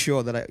wanted to be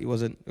sure that it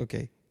wasn't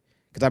okay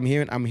because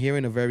I'm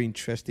hearing a very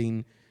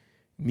interesting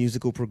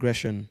musical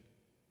progression.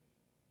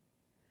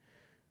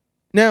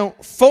 Now,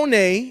 phone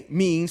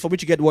means, for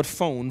which you get the word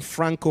phone.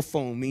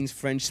 Francophone means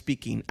French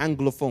speaking.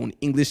 Anglophone,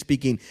 English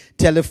speaking.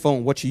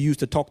 Telephone, what you use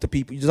to talk to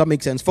people. Does that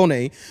make sense?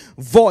 Phone,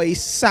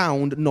 voice,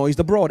 sound, noise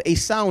abroad. A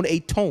sound, a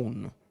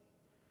tone.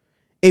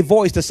 A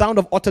voice, the sound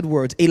of uttered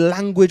words. A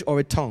language or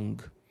a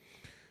tongue.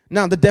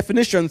 Now, the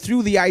definition,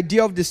 through the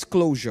idea of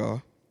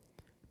disclosure,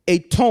 a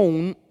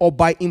tone or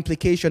by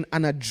implication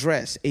an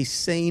address, a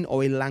saying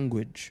or a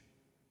language.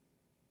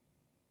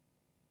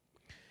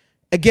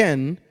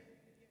 Again,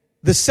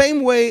 the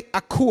same way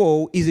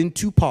akouo is in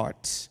two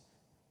parts.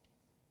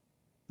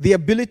 The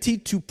ability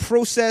to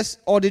process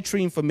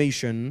auditory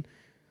information,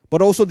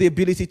 but also the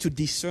ability to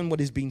discern what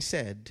is being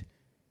said.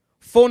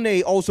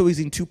 Phone also is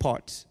in two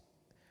parts.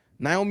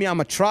 Naomi, I'm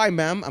a try,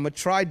 ma'am. I'm a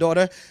try,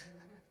 daughter.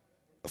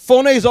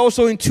 Phone is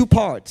also in two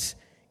parts.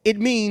 It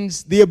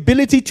means the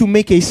ability to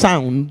make a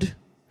sound,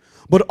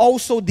 but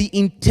also the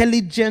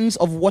intelligence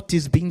of what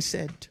is being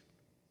said.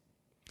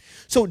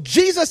 So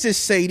Jesus is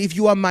saying, if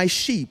you are my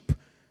sheep,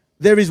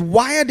 there is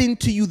wired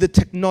into you the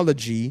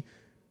technology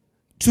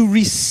to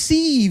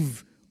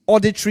receive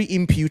auditory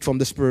input from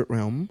the spirit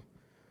realm,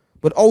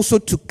 but also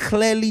to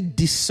clearly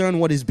discern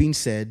what is being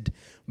said,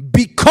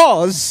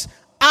 because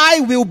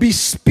I will be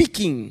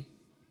speaking,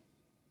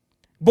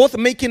 both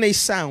making a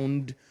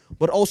sound,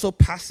 but also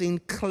passing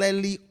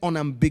clearly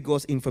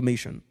unambiguous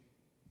information.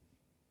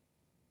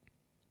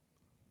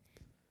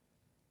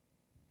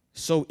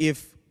 So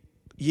if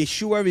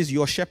Yeshua is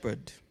your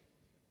shepherd,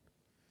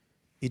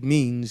 it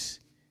means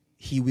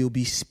he will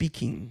be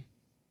speaking.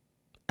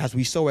 As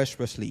we saw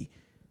expressly,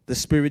 the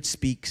Spirit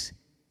speaks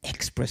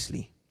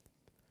expressly.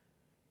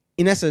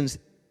 In essence,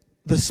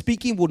 the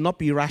speaking will not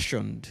be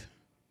rationed,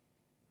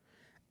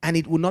 and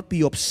it will not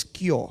be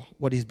obscure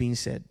what is being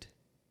said.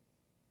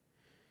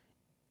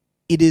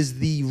 It is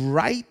the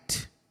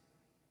right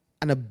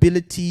and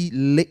ability,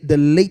 the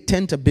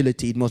latent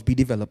ability, it must be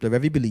developed of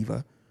every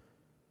believer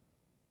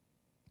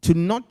to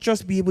not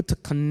just be able to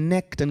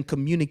connect and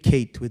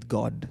communicate with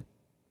God,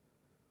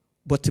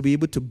 but to be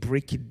able to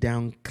break it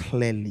down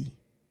clearly.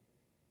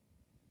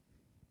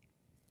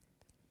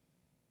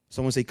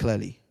 Someone say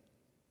clearly.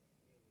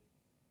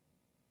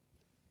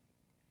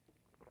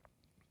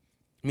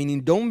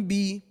 Meaning, don't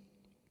be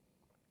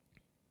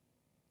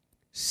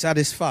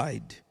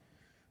satisfied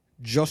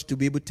just to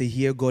be able to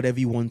hear God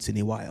every once in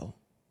a while.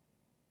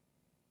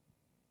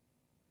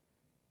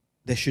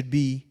 there should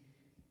be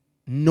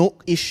no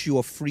issue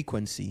of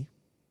frequency.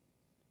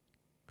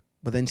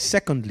 But then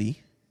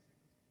secondly,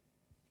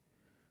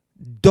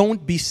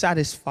 don't be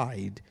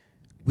satisfied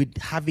with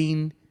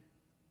having,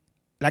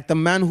 like the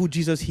man who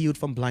Jesus healed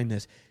from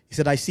blindness. He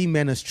said, I see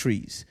men as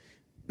trees.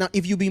 Now,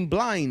 if you've been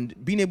blind,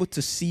 being able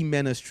to see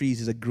men as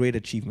trees is a great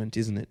achievement,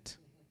 isn't it?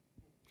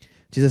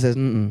 Jesus says,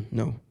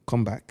 no,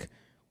 come back.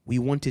 We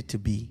want it to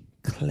be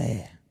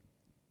clear.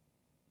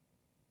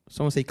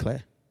 Someone say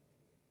clear.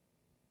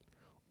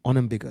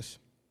 Unambiguous.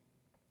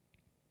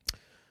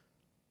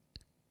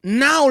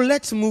 Now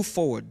let's move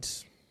forward.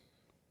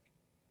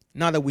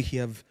 Now that we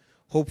have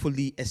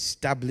hopefully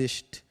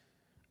established,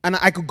 and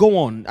I could go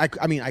on. I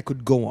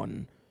could go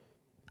on.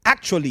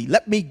 Actually,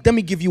 let me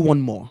give you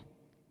one more.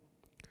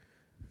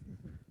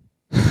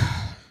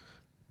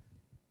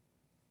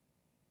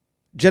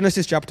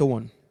 Genesis chapter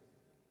 1.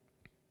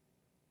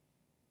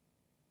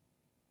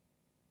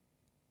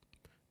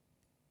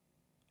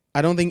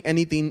 I don't think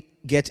anything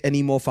gets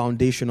any more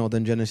foundational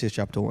than Genesis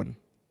chapter 1.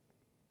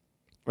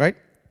 Right?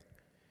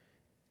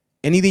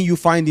 Anything you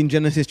find in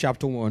Genesis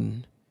chapter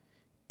 1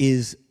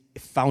 is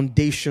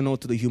foundational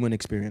to the human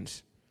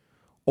experience,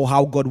 or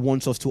how God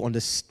wants us to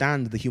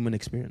understand the human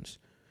experience.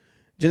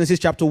 Genesis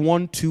chapter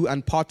 1, 2,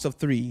 and parts of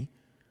 3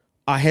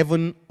 are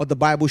heaven or the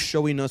Bible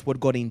showing us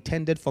what God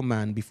intended for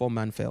man before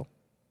man fell.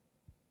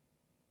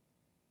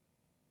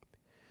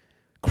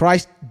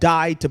 Christ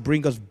died to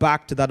bring us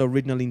back to that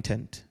original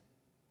intent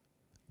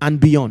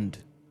and beyond.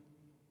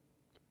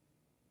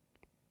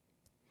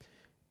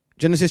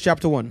 Genesis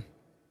chapter 1,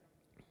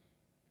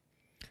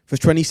 verse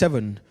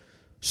 27.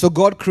 So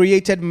God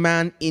created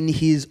man in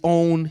his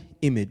own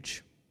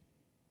image.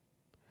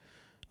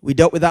 We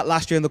dealt with that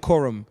last year in the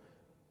quorum.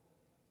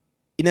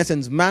 In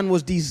essence, man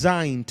was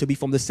designed to be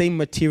from the same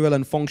material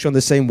and function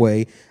the same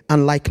way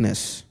and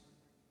likeness.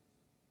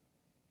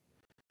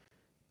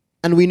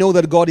 And we know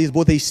that God is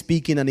both a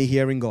speaking and a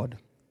hearing God.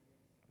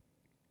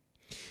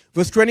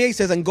 Verse 28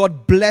 says, and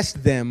God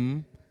blessed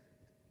them,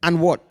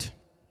 and what?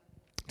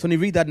 Tony,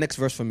 read that next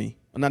verse for me,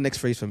 and that next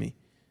phrase for me.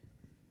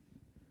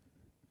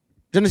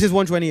 Genesis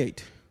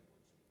 1:28.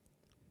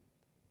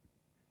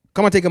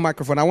 Come and take a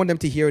microphone. I want them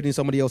to hear it in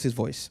somebody else's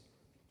voice.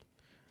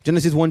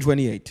 Genesis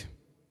 1:28.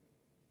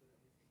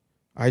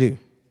 I do.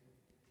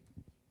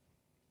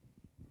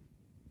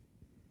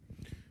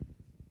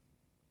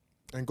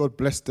 And God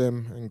blessed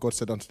them, and God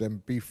said unto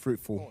them, be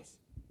fruitful.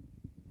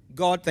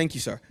 God, thank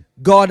you, sir.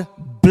 God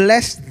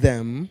blessed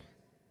them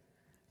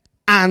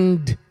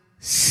and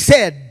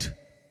said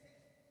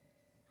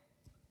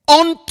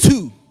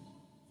unto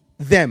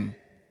them.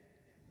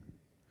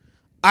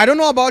 I don't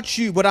know about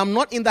you, but I'm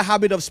not in the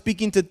habit of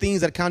speaking to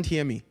things that can't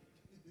hear me.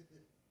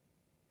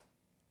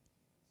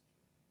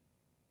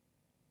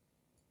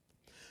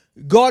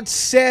 God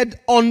said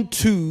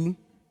unto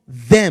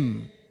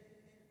them.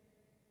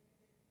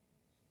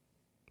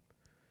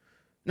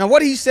 Now,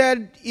 what he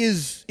said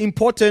is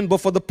important,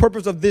 but for the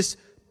purpose of this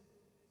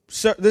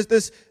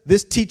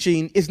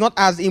teaching, is not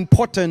as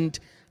important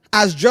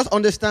as just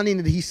understanding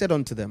that he said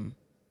unto them.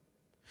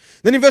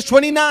 Then in verse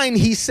 29,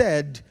 he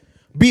said,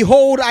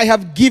 behold, I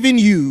have given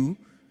you.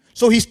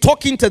 So he's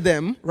talking to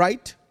them,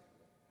 right?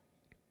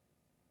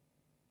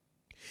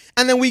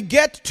 And then we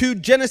get to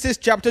Genesis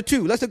chapter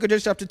 2. Let's look at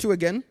Genesis chapter 2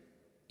 again.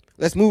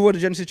 Let's move over to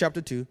Genesis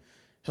chapter 2.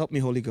 Help me,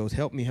 Holy Ghost.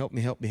 Help me, help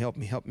me, help me, help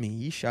me, help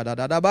me.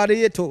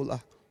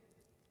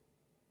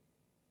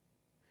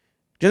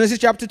 Genesis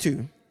chapter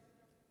 2.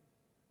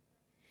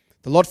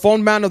 The Lord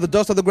formed man of the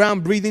dust of the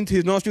ground, breathing to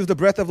his nostrils the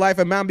breath of life,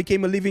 and man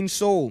became a living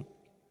soul.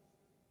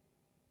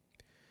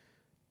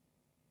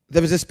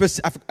 There was a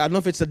specific, I don't know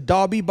if it's the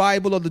Darby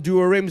Bible or the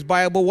Douay-Rheims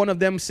Bible. One of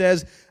them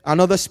says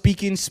another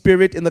speaking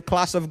spirit in the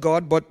class of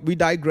God, but we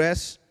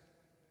digress.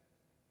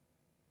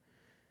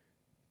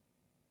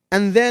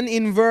 And then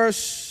in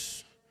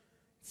verse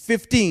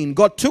 15,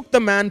 God took the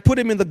man, put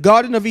him in the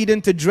Garden of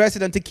Eden to dress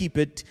it and to keep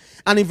it.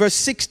 And in verse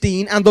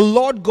 16, and the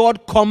Lord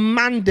God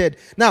commanded.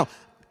 Now,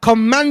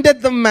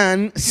 commanded the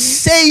man,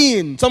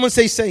 saying. Someone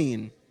say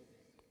saying.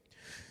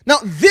 Now,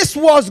 this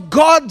was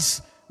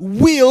God's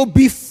will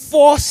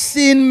before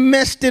sin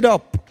messed it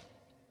up.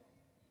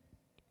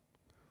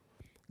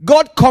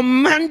 God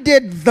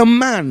commanded the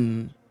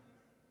man,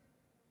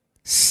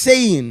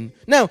 saying.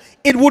 Now,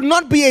 it would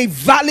not be a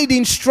valid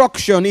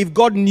instruction if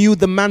God knew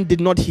the man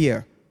did not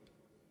hear.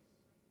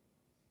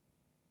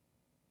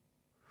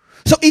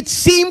 So it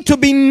seemed to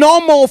be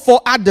normal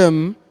for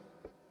Adam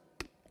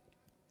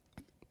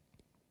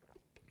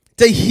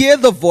to hear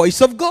the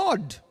voice of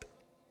God.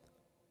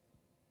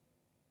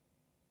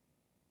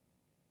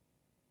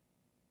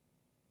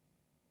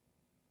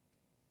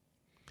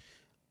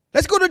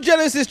 Let's go to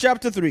Genesis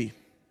chapter 3.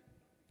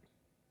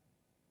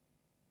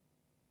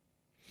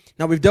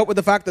 Now, we've dealt with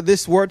the fact that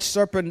this word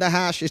serpent,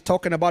 Nahash, is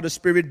talking about a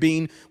spirit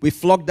being. We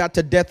flogged that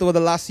to death over the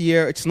last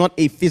year. It's not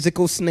a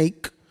physical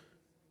snake.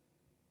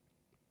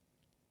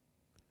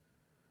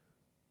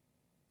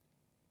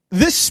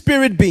 This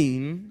spirit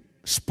being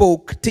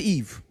spoke to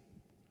Eve.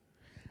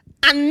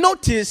 And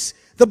notice,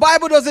 the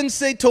Bible doesn't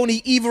say,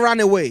 Tony, Eve ran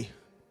away.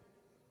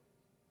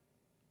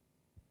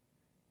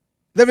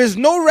 There is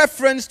no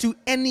reference to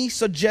any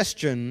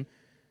suggestion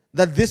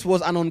that this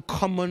was an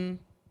uncommon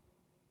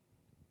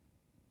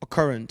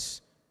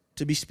occurrence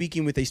to be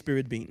speaking with a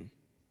spirit being.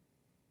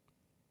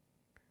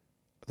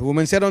 The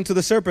woman said unto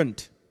the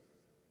serpent,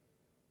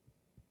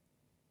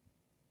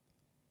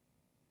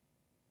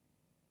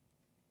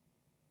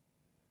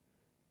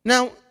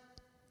 now,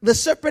 the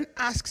serpent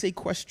asks a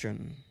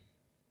question.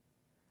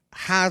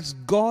 Has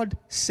God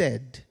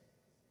said?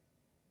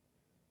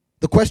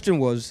 The question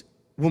was,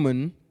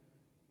 woman,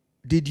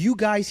 did you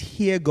guys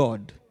hear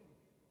God?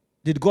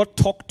 Did God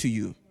talk to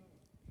you?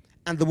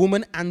 And the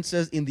woman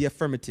answers in the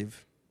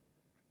affirmative.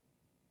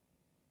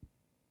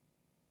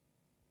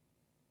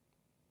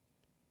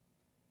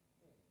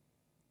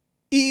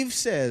 Eve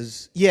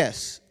says,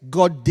 yes,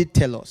 God did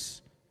tell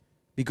us,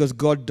 because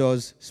God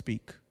does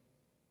speak.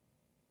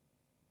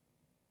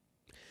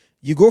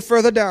 You go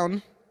further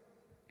down,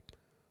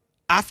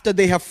 after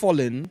they have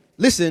fallen,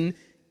 listen,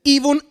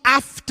 even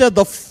after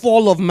the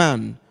fall of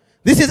man,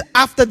 this is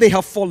after they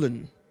have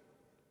fallen.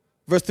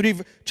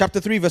 Chapter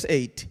 3, verse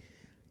 8.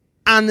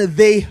 And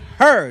they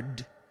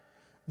heard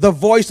the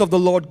voice of the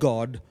Lord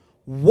God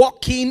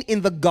walking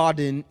in the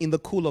garden in the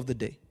cool of the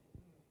day.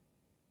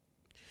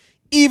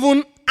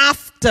 Even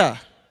after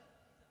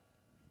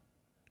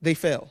they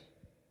fell,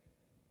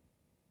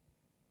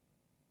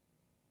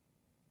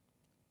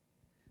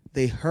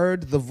 they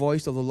heard the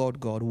voice of the Lord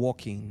God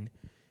walking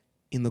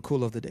in the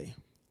cool of the day.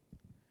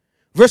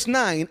 Verse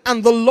 9,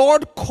 and the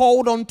Lord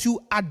called unto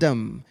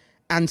Adam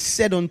and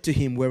said unto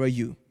him, where are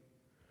you?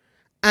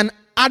 And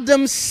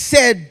Adam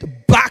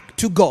said back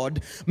to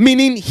God,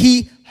 meaning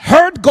he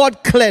heard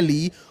God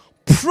clearly,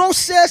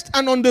 processed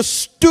and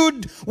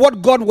understood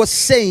what God was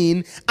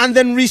saying, and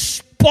then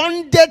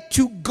responded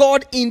to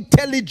God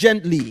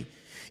intelligently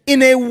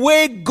in a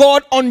way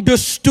God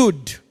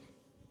understood.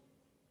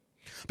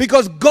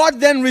 Because God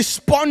then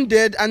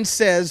responded and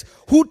says,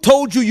 who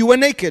told you you were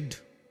naked?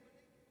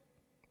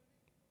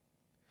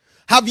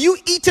 Have you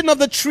eaten of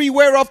the tree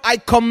whereof I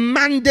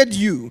commanded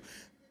you?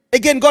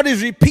 Again, God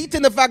is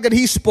repeating the fact that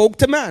he spoke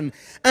to man.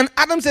 And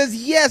Adam says,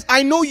 yes,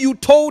 I know you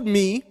told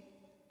me,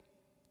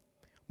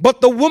 but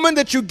the woman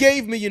that you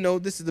gave me,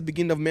 this is the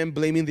beginning of men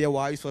blaming their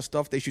wives for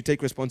stuff they should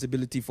take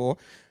responsibility for.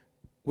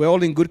 We're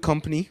all in good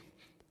company.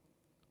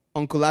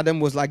 Uncle Adam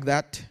was like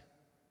that.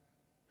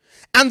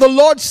 And the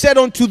Lord said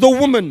unto the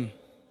woman.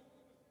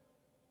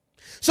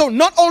 So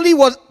not only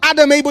was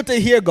Adam able to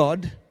hear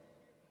God,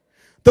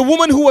 the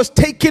woman who was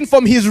taken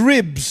from his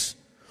ribs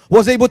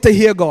was able to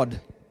hear God.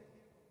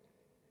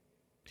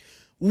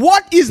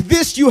 What is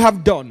this you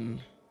have done?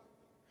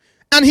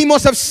 And he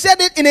must have said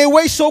it in a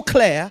way so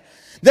clear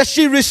that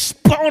she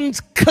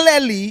responds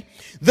clearly,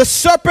 the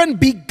serpent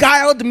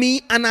beguiled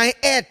me and I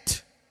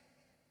ate.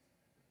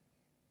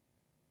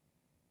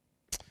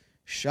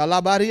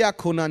 Shalabaria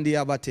konandi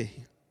abate.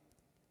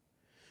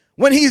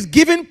 When he is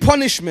given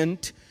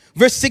punishment,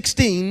 verse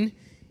 16,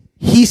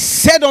 he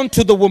said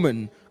unto the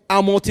woman,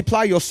 I'll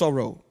multiply your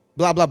sorrow,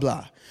 blah, blah,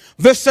 blah.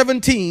 Verse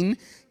 17,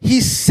 he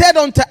said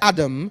unto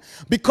Adam,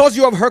 because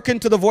you have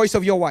hearkened to the voice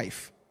of your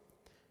wife.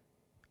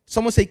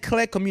 Someone say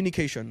clear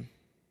communication.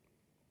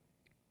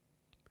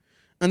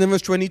 And then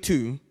verse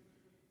 22,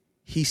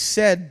 he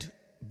said,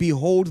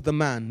 behold the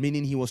man,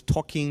 meaning he was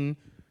talking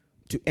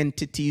to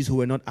entities who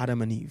were not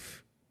Adam and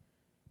Eve.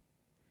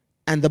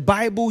 And the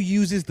Bible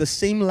uses the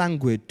same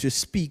language to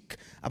speak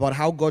about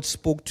how God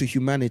spoke to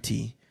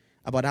humanity,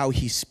 about how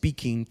he's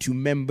speaking to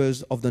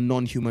members of the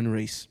non-human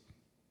race.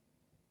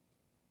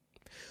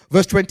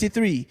 Verse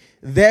 23,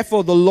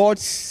 therefore the Lord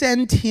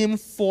sent him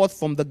forth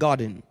from the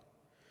garden,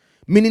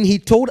 meaning he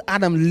told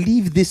Adam,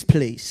 leave this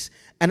place.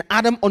 And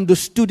Adam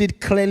understood it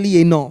clearly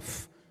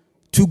enough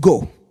to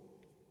go.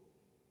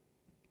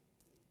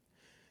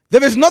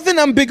 There is nothing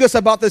ambiguous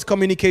about this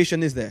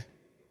communication, is there?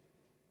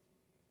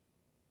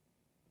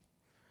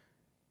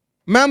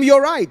 Ma'am,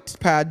 you're right,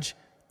 Padge.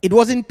 It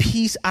wasn't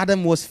peace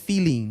Adam was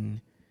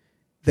feeling.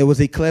 There was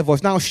a clear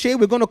voice. Now, Shay,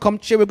 we're going to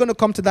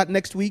come to that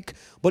next week.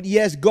 But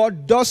yes,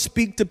 God does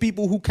speak to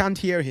people who can't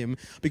hear him,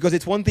 because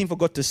it's one thing for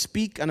God to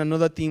speak and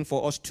another thing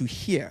for us to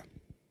hear.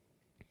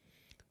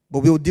 But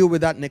we'll deal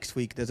with that next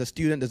week.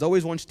 There's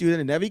always one student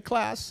in every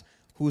class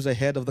who's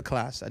ahead of the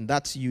class, and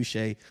that's you,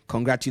 Shay.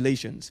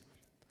 Congratulations.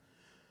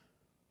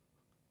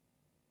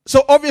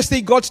 So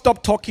obviously, God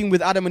stopped talking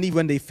with Adam and Eve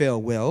when they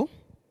fell. Well,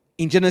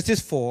 in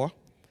Genesis 4,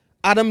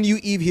 Adam knew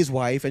Eve, his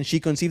wife, and she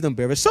conceived and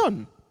bare a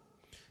son.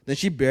 Then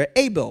she bare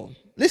Abel.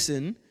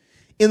 Listen,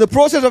 in the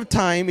process of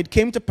time, it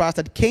came to pass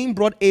that Cain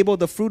brought Abel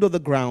the fruit of the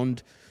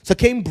ground. So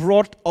Cain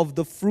brought of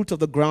the fruit of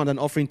the ground an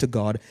offering to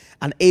God,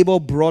 and Abel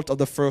brought of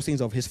the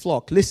firstlings of his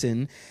flock.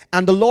 Listen,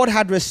 and the Lord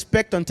had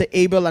respect unto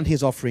Abel and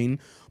his offering,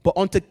 but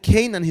unto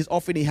Cain and his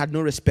offering he had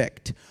no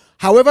respect.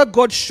 However,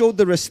 God showed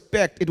the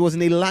respect. It was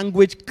in a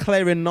language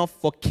clear enough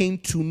for Cain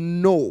to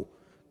know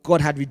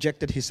God had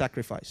rejected his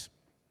sacrifice.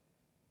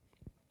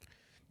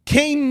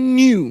 Cain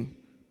knew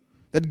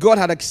that God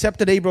had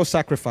accepted Abel's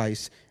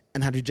sacrifice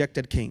and had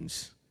rejected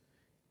Cain's.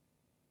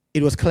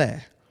 It was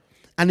clear.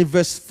 And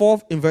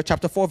in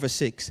chapter 4, verse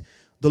 6,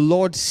 the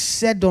Lord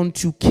said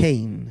unto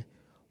Cain,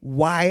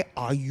 why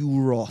are you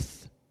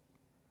wroth?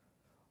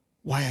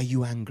 Why are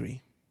you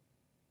angry?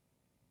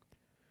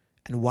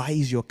 And why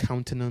is your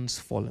countenance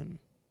fallen?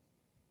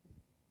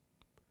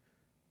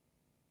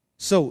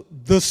 So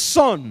the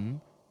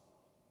son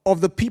of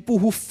the people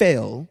who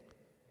fell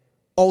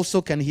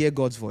also can hear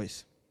God's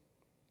voice.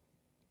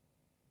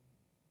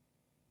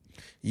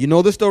 You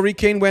know the story.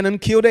 Cain went and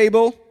killed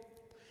Abel.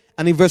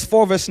 And in verse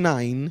 4, verse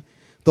 9,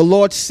 the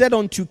Lord said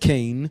unto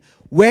Cain,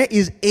 where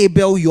is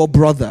Abel your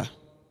brother?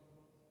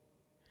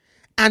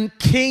 And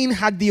Cain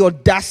had the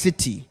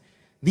audacity,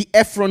 the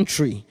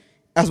effrontery,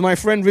 as my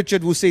friend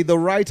Richard will say, the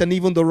right and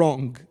even the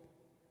wrong,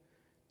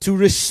 to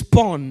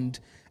respond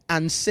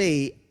and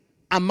say,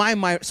 am I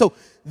my... So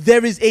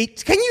there is a...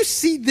 Can you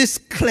see this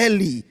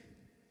clearly?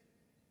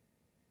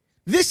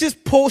 This is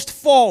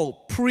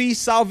post-fall,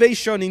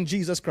 pre-salvation in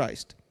Jesus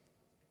Christ.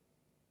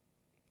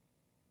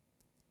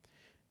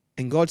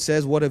 And God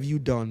says, what have you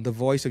done? The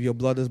voice of your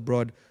brother's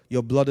blood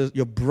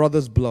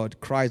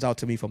cries out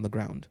to me from the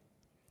ground.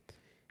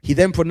 He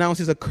then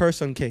pronounces a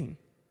curse on Cain.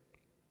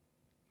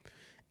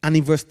 And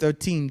in verse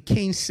 13,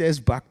 Cain says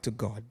back to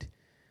God,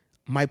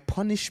 my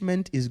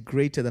punishment is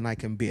greater than I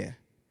can bear.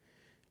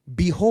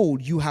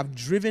 Behold, you have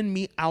driven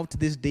me out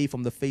this day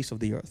from the face of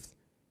the earth.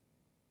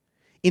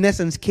 In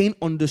essence, Cain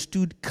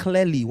understood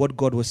clearly what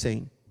God was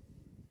saying.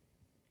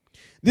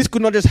 This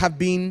could not just have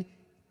been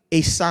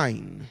a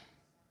sign.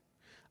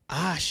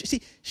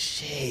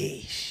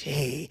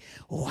 Shay,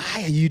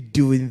 why are you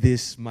doing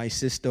this, my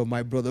sister,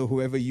 my brother,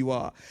 whoever you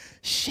are?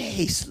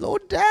 Shay, slow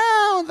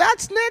down.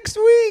 That's next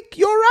week.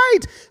 You're right.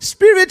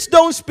 Spirits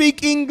don't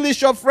speak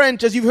English or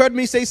French, as you've heard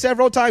me say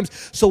several times.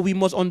 So we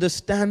must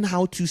understand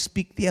how to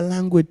speak their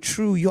language.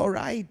 True, you're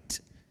right.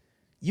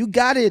 You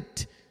got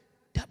it.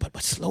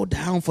 But slow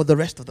down for the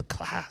rest of the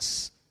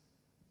class.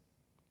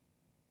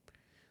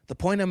 The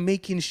point I'm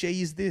making, Shay,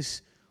 is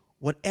this.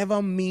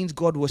 Whatever means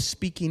God was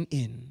speaking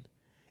in,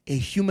 a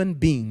human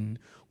being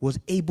was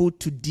able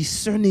to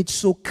discern it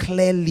so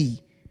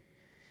clearly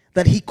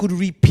that he could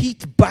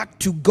repeat back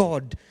to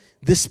God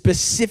the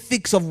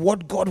specifics of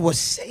what God was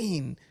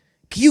saying.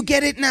 Can you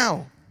get it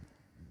now?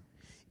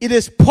 It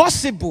is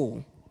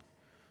possible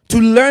to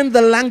learn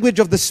the language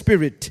of the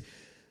Spirit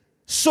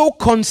so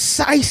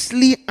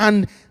concisely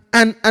and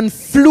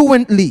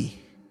fluently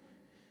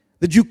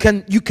that you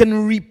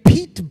can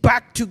repeat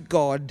back to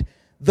God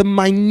the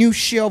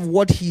minutiae of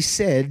what he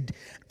said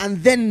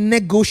and then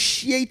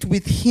negotiate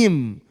with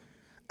him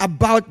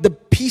about the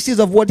pieces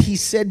of what he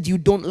said you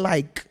don't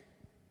like.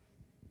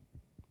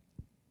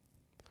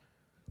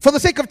 For the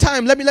sake of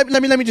time, let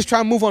me just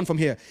try and move on from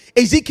here.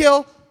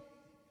 Ezekiel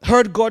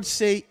heard God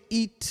say,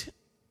 eat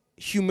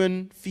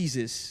human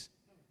feces.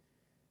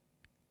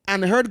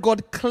 And heard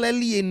God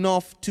clearly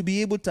enough to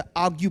be able to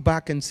argue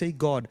back and say,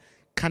 God,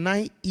 can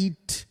I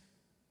eat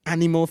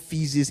animal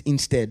feces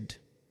instead?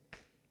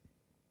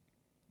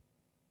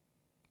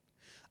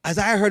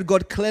 Isaiah heard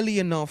God clearly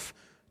enough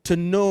to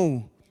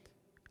know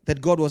that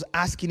God was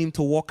asking him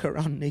to walk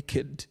around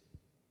naked.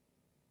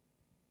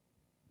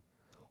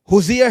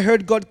 Hosea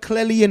heard God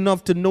clearly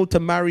enough to know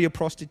to marry a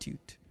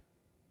prostitute.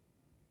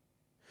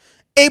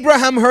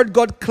 Abraham heard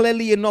God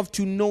clearly enough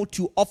to know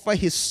to offer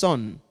his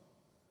son.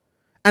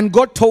 And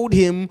God told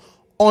him,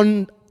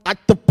 at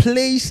the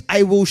place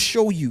I will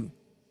show you.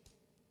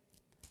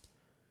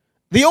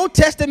 The Old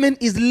Testament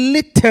is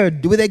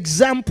littered with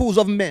examples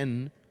of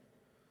men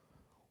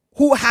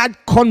who had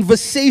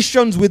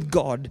conversations with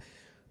God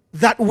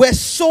that were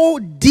so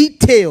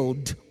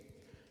detailed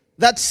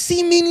that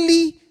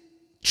seemingly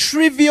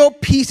trivial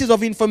pieces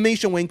of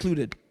information were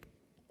included.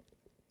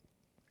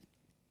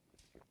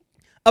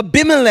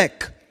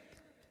 Abimelech,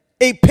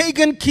 a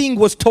pagan king,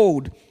 was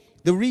told,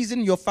 the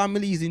reason your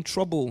family is in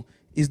trouble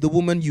is the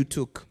woman you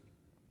took.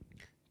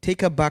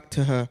 Take her back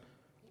to her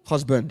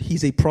husband.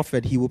 He's a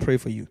prophet. He will pray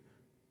for you.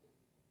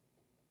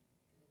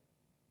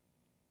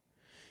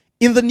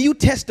 In the New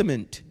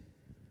Testament,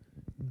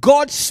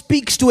 God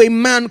speaks to a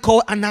man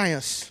called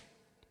Ananias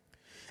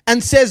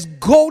and says,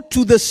 go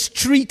to the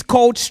street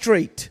called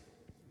Straight.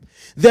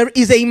 There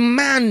is a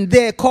man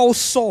there called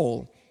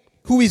Saul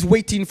who is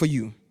waiting for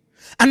you.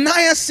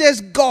 Ananias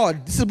says,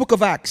 God, this is the book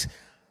of Acts.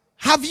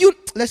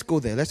 Let's go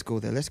there.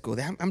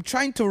 I'm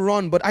trying to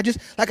run, but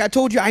like I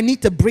told you, I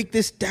need to break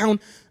this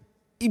down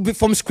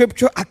from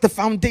scripture at the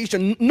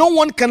foundation. No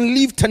one can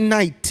leave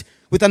tonight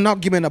with an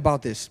argument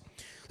about this.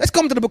 Let's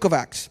come to the book of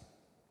Acts.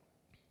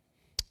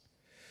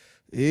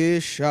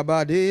 Acts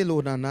chapter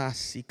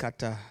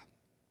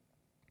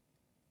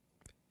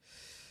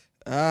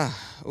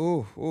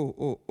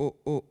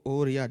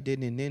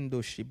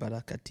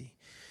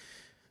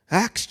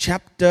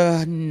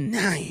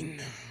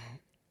 9.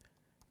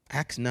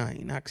 Acts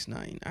 9.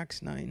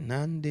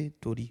 Nande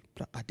tori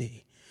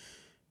praade.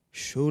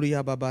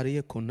 Shoria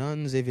babaria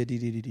konanze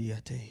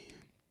vedididiate.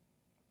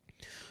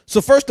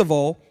 So first of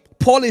all,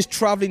 Paul is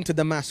traveling to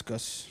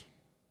Damascus.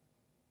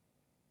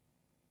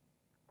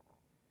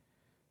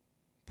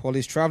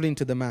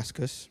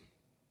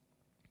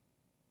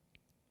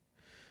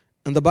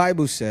 And the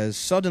Bible says,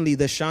 suddenly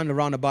there shined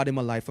around about him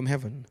a light from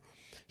heaven.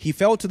 He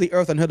fell to the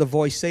earth and heard a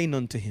voice saying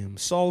unto him,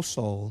 Saul,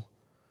 Saul,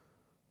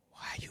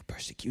 why are you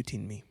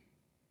persecuting me?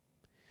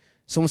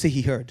 Someone say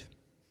he heard.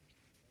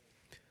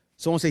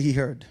 Someone say he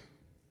heard.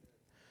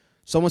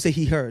 Someone say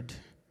he heard.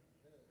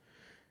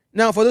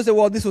 Now, for those that say,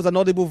 well, this was an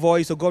audible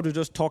voice, so God was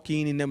just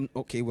talking in them.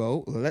 Okay,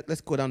 well, let's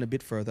go down a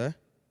bit further.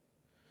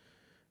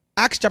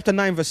 Acts chapter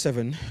 9, verse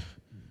 7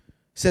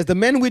 says, the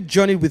men which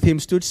journeyed with him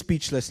stood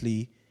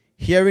speechlessly,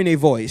 hearing a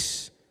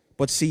voice,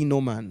 but seeing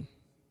no man.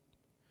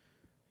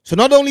 So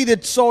not only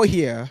did Saul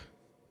hear,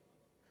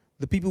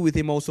 the people with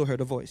him also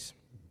heard a voice.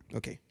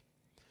 Okay.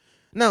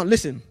 Now,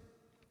 listen.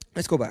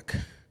 Let's go back.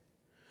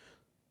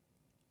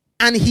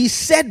 And he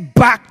said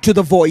back to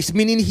the voice,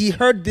 meaning he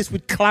heard this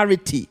with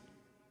clarity.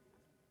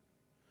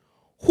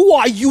 Who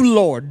are you,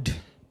 Lord?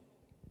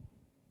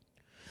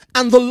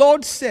 And the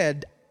Lord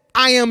said,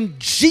 I am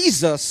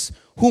Jesus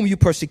whom you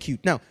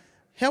persecute. Now,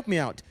 help me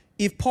out.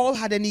 If Paul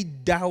had any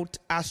doubt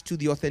as to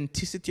the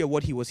authenticity of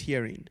what he was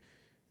hearing,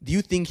 do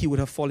you think he would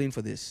have fallen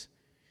for this?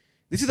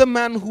 This is a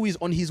man who is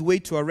on his way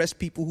to arrest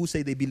people who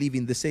say they believe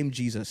in the same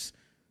Jesus.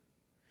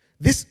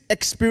 This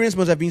experience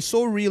must have been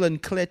so real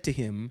and clear to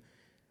him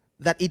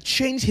that it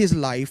changed his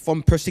life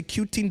from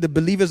persecuting the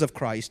believers of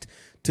Christ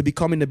to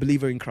becoming a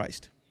believer in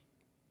Christ.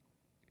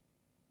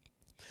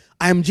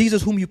 I am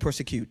Jesus whom you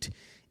persecute.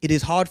 It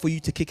is hard for you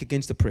to kick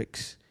against the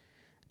pricks.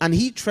 And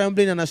he,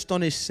 trembling and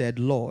astonished, said,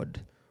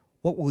 Lord,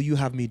 what will you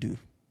have me do?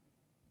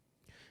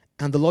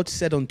 And the Lord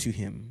said unto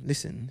him,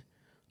 listen,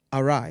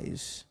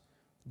 arise,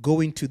 go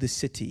into the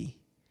city,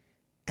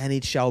 and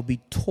it shall be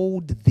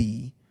told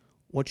thee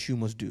what you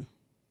must do.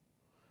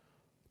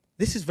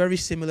 This is very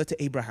similar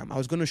to Abraham. I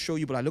was going to show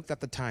you, but I looked at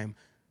the time,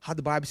 how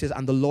the Bible says,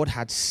 and the Lord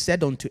had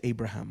said unto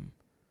Abraham,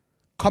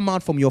 come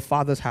out from your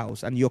father's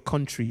house and your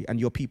country and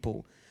your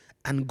people,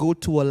 and go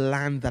to a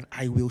land that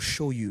I will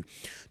show you.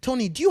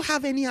 Tony, do you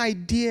have any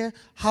idea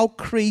how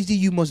crazy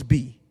you must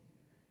be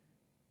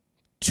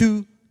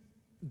to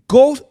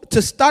go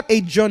to start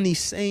a journey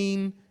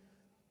saying,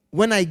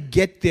 when I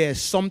get there,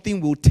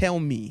 something will tell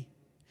me,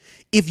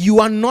 if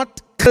you are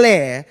not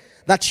clear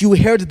that you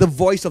heard the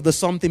voice of the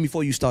something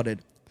before you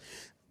started?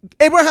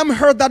 Abraham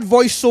heard that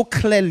voice so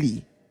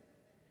clearly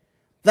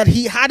that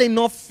he had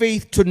enough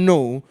faith to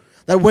know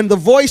that when the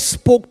voice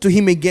spoke to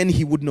him again,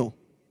 he would know.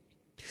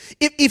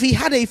 If he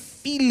had a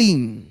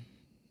feeling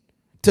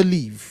to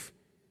leave,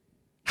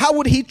 how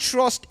would he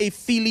trust a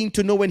feeling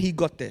to know when he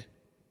got there?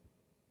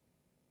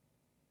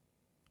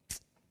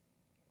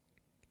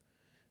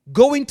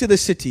 Go into the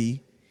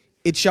city,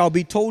 it shall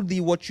be told thee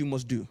what you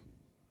must do.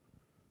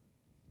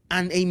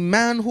 And a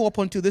man who up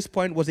until this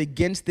point was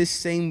against this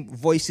same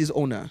voice's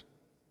owner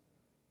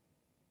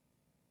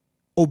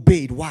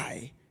obeyed.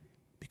 Why?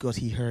 Because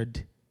he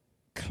heard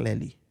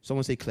clearly.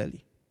 Someone say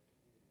clearly.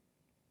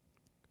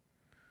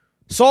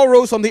 Saul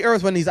rose from the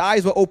earth. When his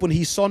eyes were opened,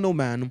 he saw no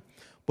man,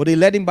 but they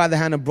led him by the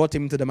hand and brought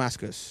him to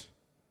Damascus.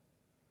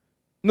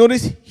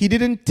 Notice, he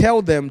didn't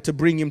tell them to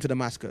bring him to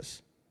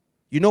Damascus.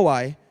 You know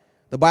why?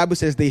 The Bible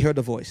says they heard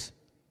a voice.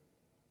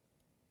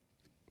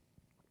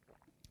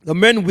 The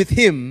men with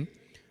him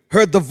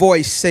heard the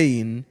voice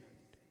saying,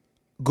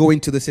 go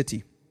into the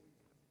city.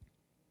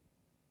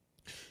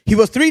 He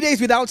was 3 days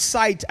without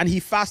sight, and he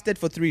fasted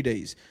for 3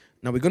 days.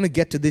 Now we're going to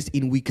get to this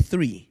in week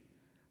 3.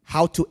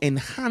 How to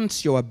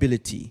enhance your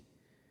ability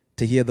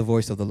to hear the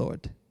voice of the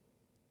Lord.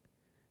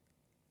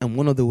 And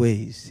one of the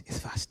ways is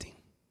fasting.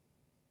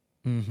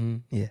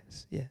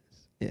 Yes.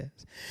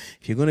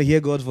 If you're going to hear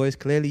God's voice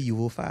clearly, you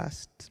will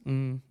fast.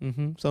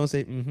 Someone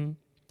say,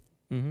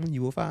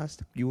 you will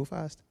fast. You will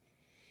fast.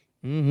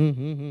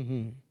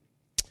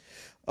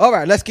 All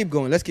right, let's keep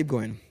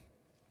going.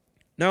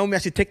 Now, I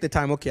should take the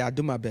time. Okay, I'll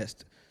do my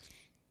best.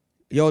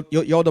 Y'all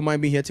don't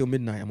mind being here till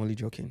midnight. I'm only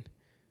joking.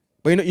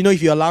 But you know,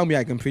 if you allow me,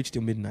 I can preach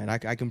till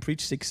midnight. I can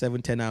preach 6,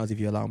 7, 10 hours if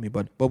you allow me.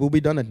 But we'll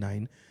be done at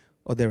 9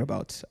 or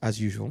thereabouts,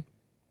 as usual.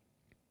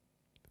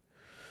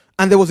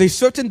 And there was a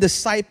certain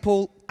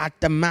disciple at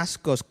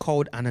Damascus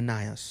called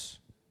Ananias.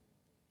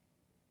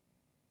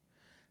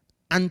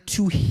 And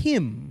to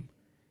him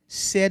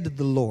said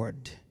the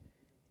Lord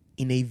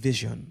in a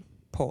vision.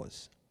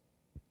 Pause.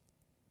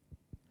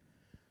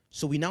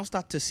 So we now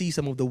start to see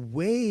some of the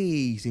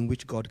ways in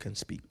which God can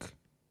speak.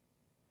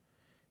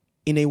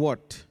 In a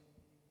what?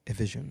 A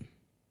vision.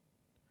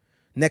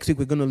 Next week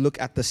we're going to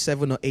look at the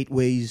 7 or 8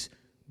 ways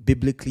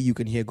biblically you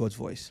can hear God's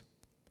voice.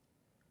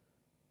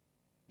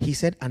 He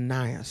said,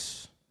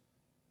 Ananias.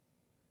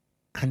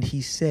 And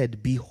he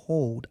said,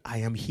 behold, I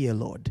am here,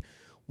 Lord.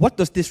 What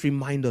does this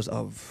remind us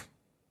of?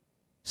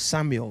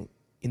 Samuel,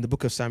 in the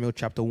book of Samuel,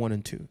 chapter 1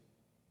 and 2.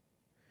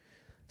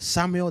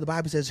 Samuel, the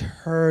Bible says,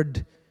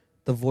 heard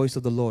the voice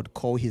of the Lord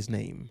call his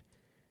name.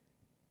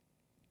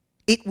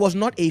 It was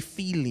not a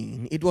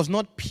feeling. It was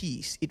not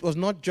peace. It was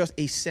not just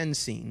a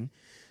sensing.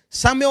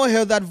 Samuel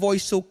heard that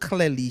voice so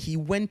clearly, he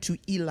went to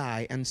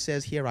Eli and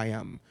says, here I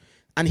am.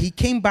 And he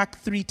came back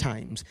 3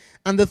 times.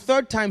 And the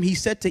 3rd time he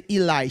said to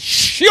Eli,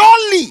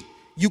 surely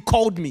you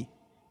called me.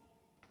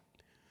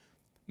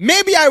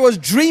 Maybe I was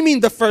dreaming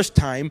the first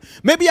time.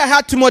 Maybe I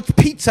had too much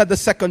pizza the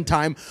second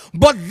time.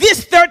 But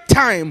this third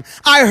time,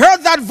 I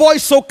heard that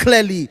voice so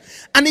clearly.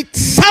 And it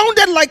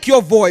sounded like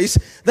your voice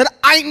that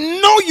I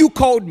know you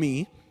called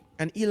me.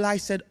 And Eli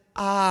said,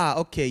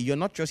 okay, you're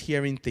not just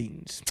hearing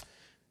things.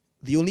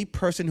 The only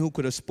person who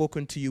could have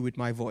spoken to you with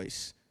my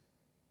voice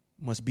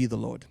must be the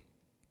Lord.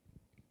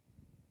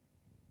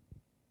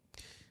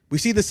 We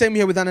see the same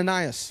here with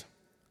Ananias.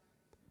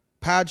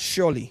 Pad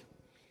surely.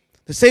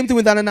 The same thing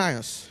with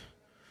Ananias.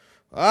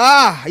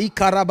 I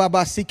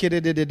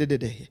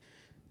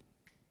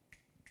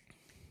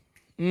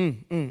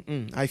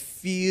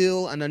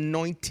feel an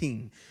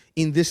anointing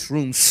in this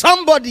room.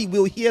 Somebody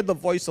will hear the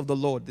voice of the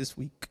Lord this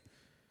week.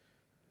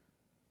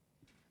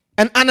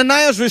 And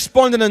Ananias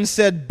responded and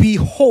said,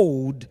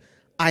 behold,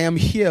 I am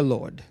here,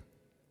 Lord.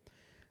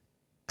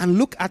 And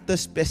look at the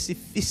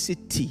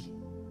specificity.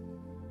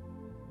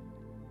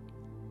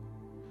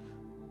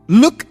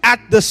 Look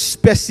at the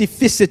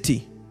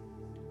specificity.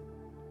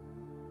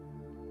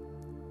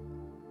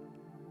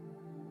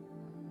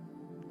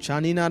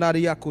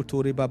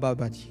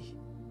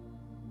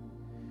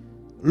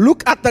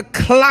 Look at the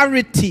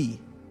clarity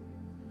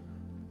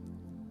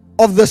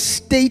of the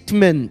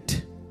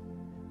statement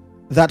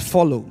that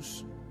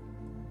follows.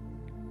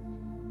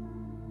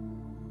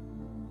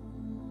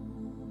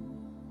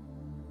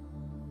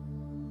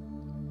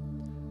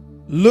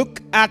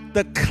 Look at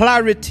the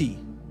clarity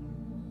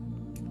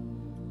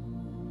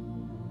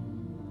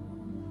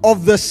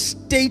of the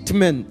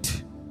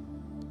statement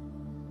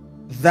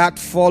that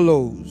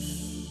follows.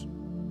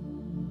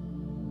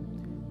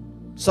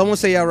 Someone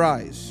say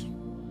arise.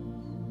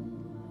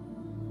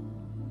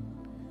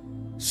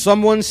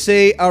 Someone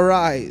say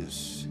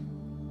arise.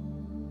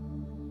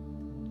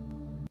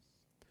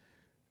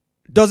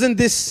 Doesn't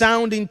this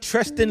sound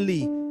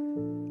interestingly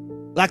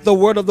like the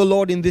word of the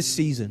Lord in this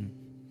season?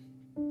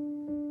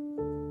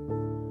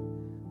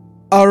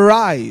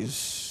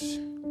 Arise.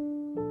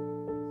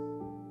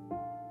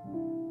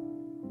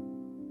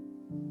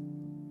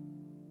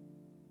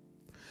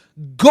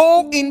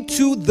 Go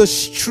into the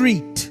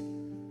street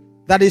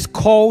that is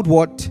called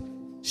what?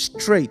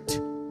 Straight.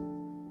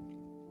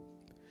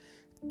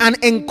 And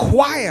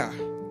inquire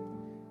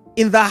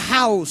in the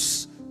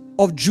house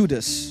of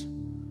Judas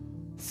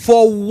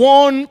for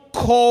one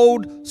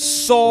called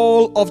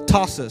Saul of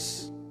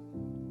Tarsus.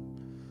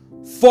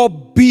 For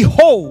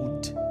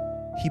behold,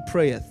 he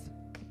prayeth.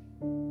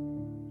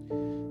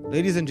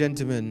 Ladies and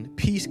gentlemen,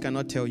 peace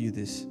cannot tell you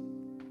this.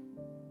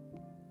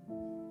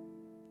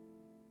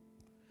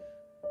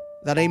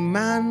 That a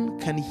man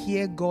can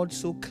hear God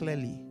so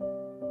clearly.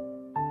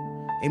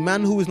 A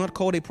man who is not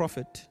called a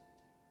prophet.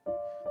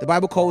 The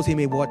Bible calls him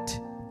a what?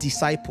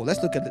 Disciple.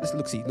 Let's look at it.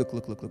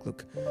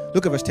 Look.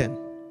 Look at verse 10.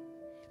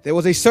 There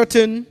was a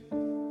certain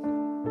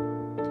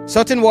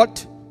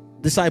what?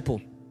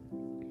 Disciple.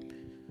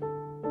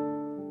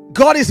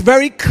 God is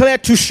very clear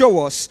to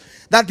show us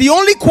that the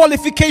only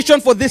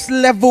qualification for this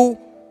level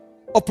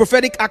of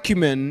prophetic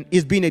acumen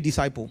is being a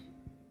disciple.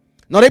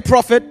 Not a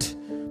prophet,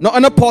 not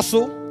an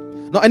apostle,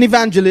 not an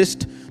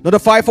evangelist, not a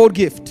fivefold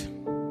gift.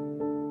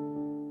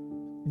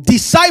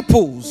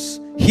 Disciples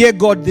hear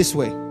God this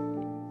way.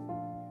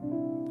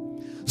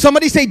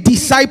 Somebody say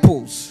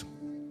disciples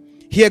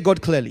hear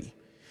God clearly.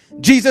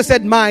 Jesus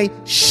said, my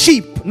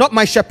sheep, not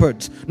my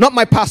shepherds, not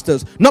my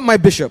pastors, not my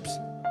bishops.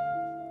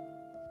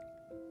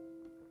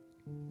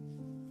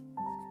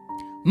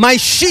 My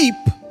sheep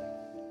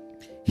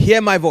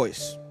hear my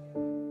voice.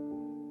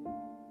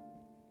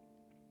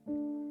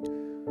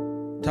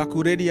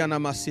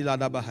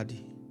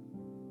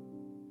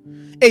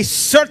 A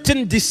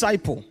certain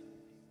disciple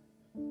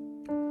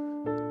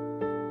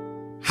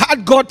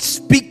had God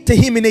speak to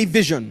him in a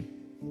vision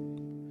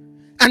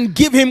and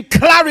give him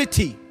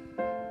clarity.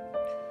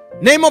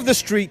 Name of the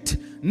street,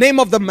 name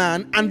of the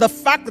man, and the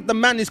fact that the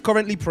man is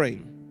currently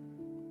praying.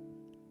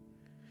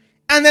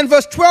 And then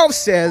verse 12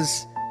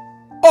 says,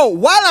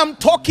 while I'm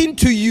talking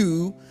to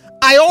you,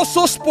 I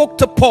also spoke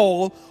to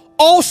Paul,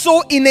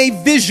 also in a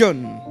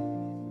vision.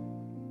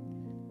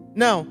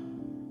 Now,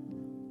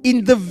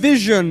 in the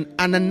vision,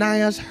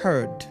 Ananias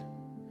heard.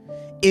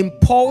 In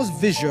Paul's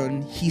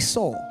vision, he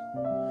saw.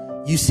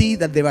 You see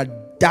that there are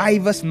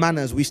diverse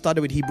manners. We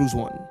started with Hebrews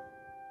 1.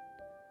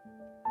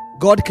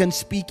 God can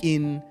speak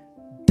in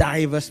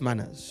diverse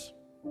manners.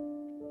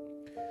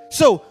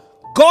 So,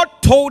 God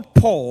told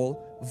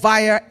Paul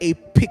via a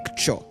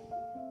picture.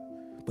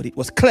 But it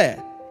was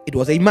clear. It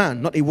was a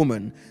man, not a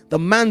woman. The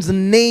man's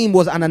name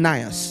was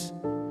Ananias.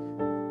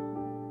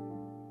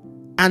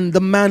 And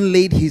the man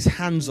laid his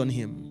hands on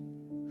him.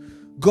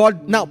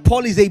 Now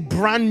Paul is a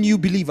brand new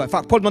believer. In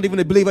fact, Paul's not even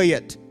a believer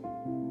yet.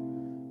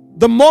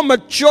 The more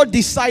mature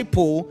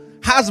disciple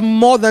has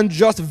more than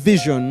just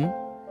vision.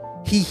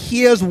 He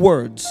hears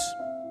words.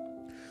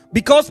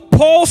 Because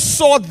Paul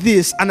saw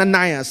this,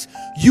 Ananias,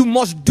 you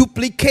must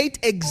duplicate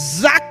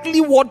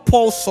exactly what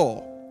Paul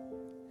saw.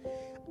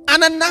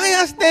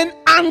 Ananias then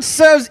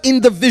answers in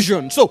the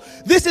vision. So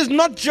this is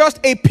not just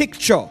a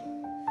picture.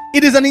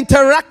 It is an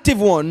interactive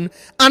one.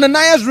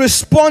 Ananias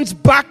responds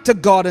back to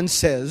God and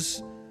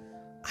says,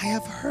 I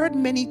have heard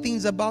many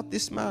things about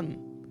this man.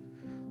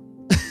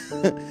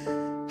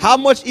 How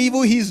much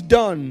evil he's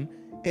done,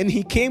 and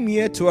he came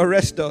here to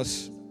arrest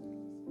us.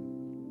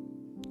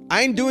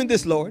 I ain't doing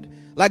this, Lord.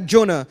 Like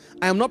Jonah,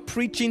 I am not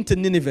preaching to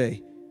Nineveh.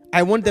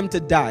 I want them to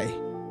die.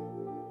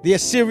 The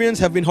Assyrians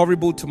have been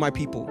horrible to my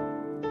people.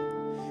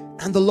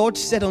 And the Lord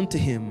said unto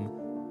him,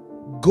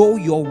 go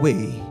your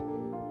way,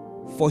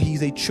 for he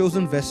is a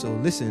chosen vessel,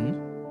 listen,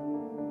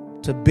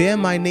 to bear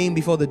my name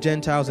before the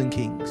Gentiles and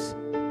kings.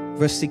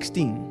 Verse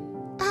 16.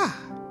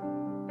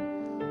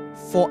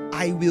 For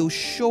I will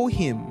show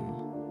him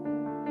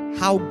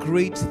how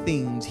great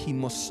things he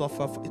must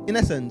suffer. In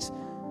essence,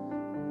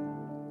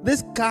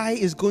 this guy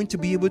is going to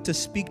be able to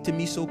speak to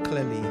me so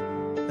clearly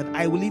that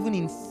I will even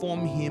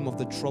inform him of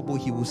the trouble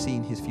he will see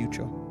in his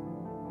future.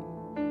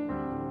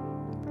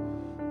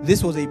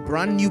 This was a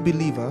brand new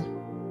believer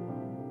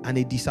and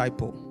a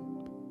disciple.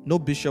 No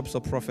bishops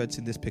or prophets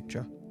in this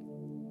picture.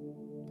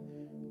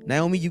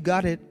 Naomi, you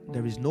got it.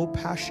 There is no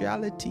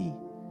partiality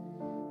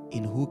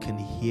in who can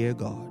hear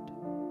God.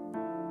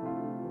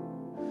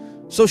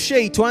 So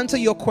Shay, to answer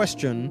your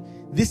question,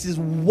 this is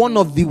one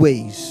of the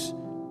ways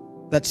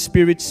that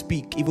spirits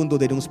speak, even though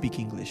they don't speak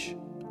English.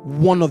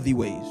 One of the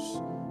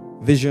ways.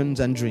 Visions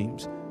and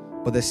dreams.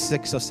 But there's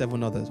 6 or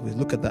 7 others. We'll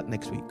look at that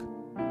next week.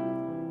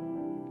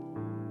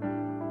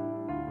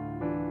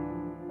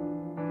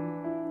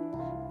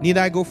 Need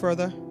I go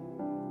further?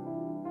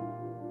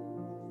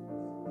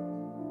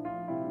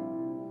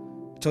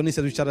 Tony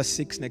said we start at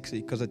 6 next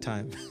week because of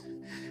time.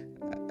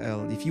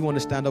 If you want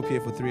to stand up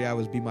here for 3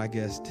 hours, be my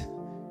guest.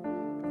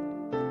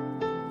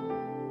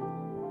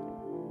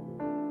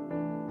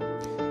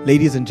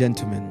 Ladies and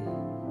gentlemen,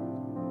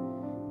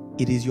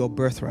 it is your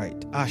birthright.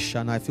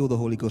 Asha, and I feel the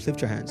Holy Ghost.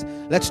 Lift your hands.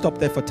 Let's stop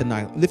there for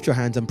tonight. Lift your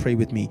hands and pray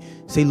with me.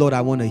 Say, Lord,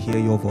 I want to hear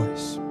your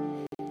voice.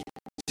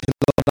 Say,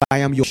 Lord, I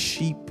am your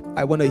sheep.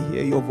 I want to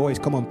hear your voice.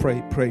 Come on,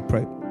 pray, pray,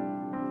 pray.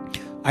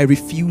 I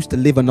refuse to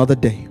live another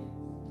day.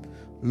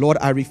 Lord,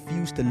 I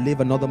refuse to live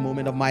another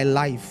moment of my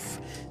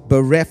life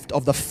bereft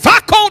of the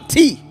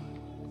faculty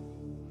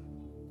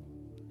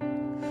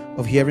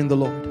of hearing the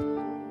Lord.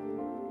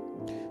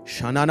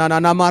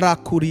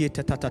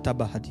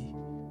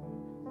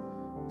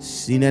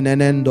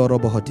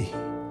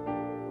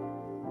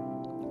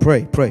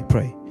 Pray, pray,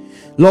 pray.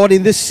 Lord,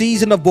 in this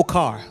season of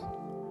Bokar,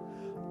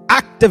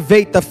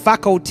 activate the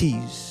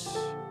faculties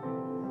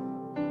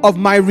of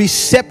my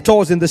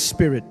receptors in the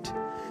spirit,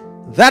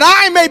 that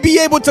I may be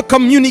able to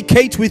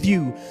communicate with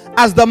you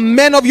as the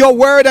men of your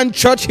word and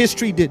church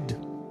history did.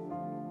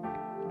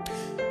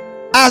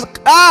 As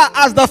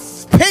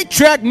the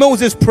patriarch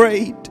Moses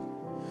prayed,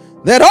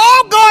 that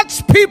all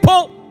God's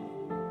people,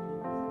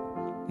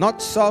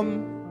 not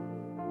some,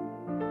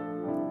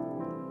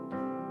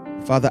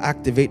 Father,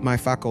 activate my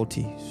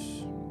faculties.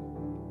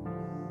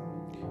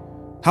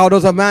 How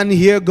does a man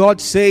hear God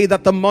say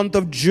that the month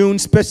of June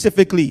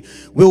specifically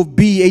will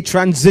be a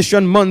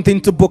transition month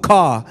into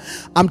Bokar?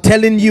 I'm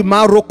telling you,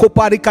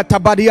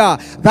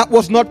 that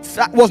was not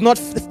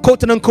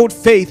quote unquote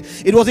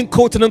faith. It wasn't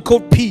quote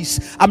unquote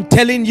peace. I'm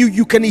telling you,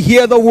 you can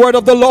hear the word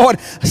of the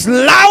Lord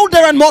louder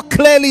and more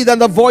clearly than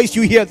the voice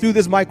you hear through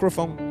this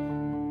microphone.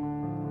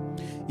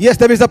 Yes,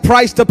 there is a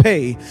price to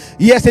pay.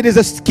 Yes, it is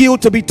a skill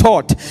to be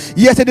taught.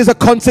 Yes, it is a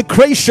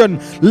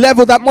consecration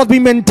level that must be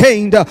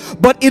maintained.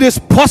 But it is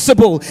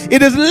possible.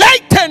 It is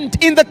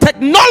latent in the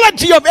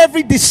technology of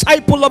every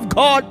disciple of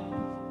God.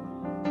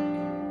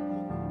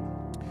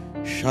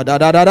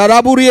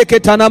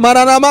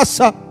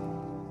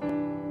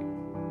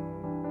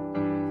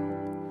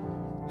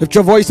 Lift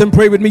your voice and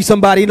pray with me,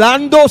 somebody.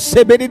 Father,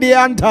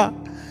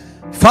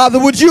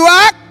 would you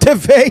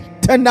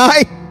activate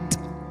tonight?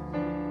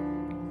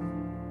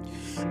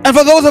 And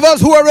for those of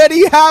us who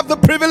already have the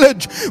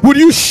privilege, would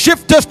you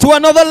shift us to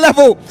another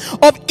level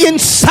of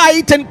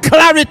insight and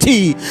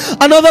clarity,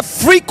 another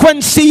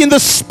frequency in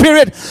the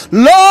spirit?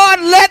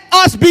 Lord, let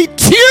us be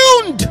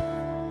tuned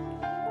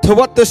to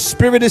what the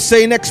Spirit is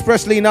saying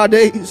expressly in our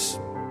days.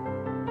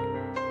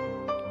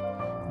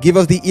 Give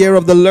us the ear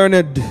of the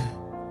learned.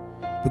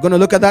 We're going to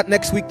look at that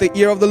next week, the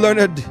ear of the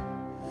learned.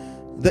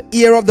 The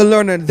ear of the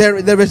learned.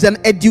 There is an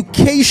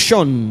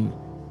education,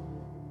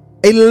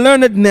 a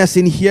learnedness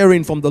in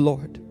hearing from the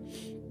Lord.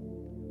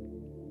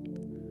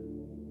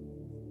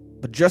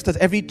 But just as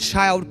every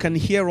child can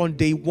hear on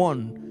day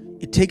one,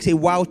 it takes a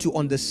while to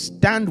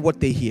understand what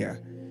they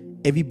hear.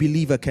 Every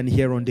believer can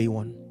hear on day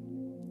one.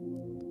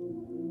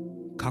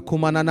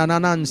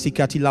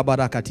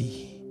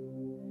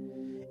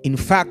 In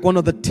fact, one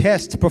of the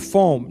tests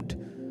performed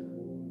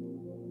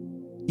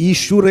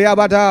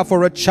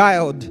for a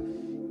child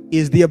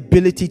is the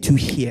ability to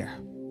hear.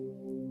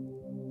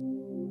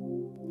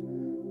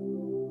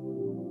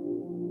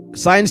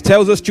 Science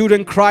tells us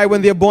children cry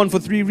when they're born for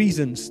 3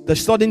 reasons: the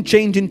sudden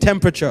change in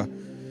temperature,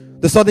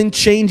 the sudden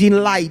change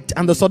in light,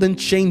 and the sudden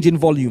change in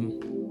volume.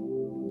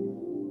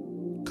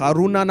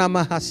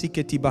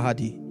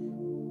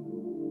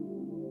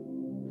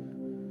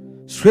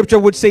 Scripture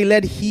would say,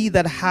 let he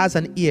that has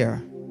an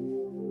ear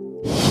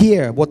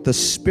hear what the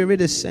Spirit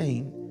is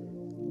saying.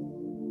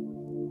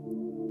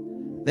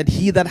 Let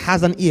he that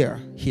has an ear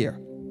hear.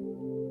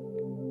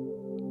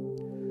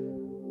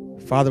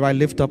 Father, I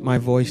lift up my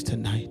voice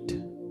tonight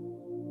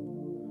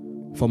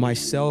for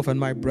myself and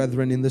my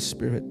brethren in the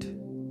Spirit.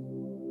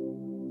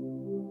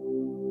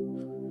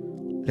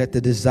 Let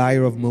the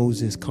desire of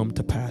Moses come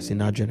to pass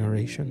in our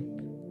generation.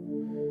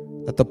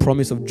 Let the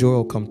promise of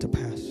Joel come to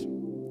pass.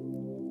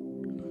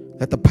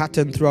 Let the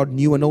pattern throughout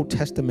New and Old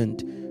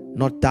Testament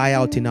not die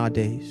out in our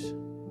days.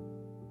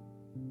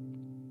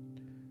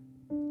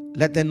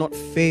 Let there not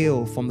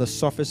fail from the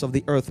surface of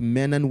the earth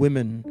men and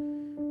women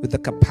with the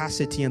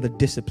capacity and the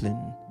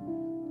discipline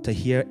to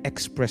hear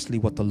expressly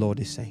what the Lord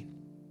is saying.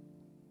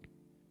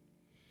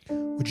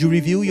 Would you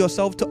reveal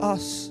yourself to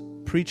us,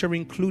 preacher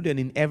included,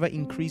 in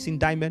ever-increasing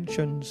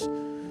dimensions?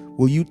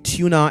 Will you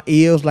tune our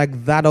ears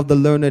like that of the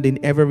learned in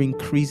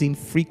ever-increasing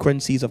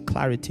frequencies of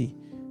clarity?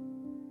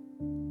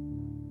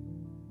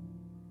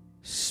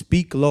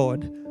 Speak,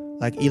 Lord,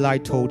 like Eli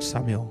told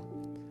Samuel,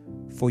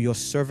 for your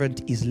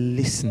servant is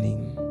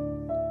listening.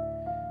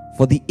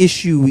 For the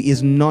issue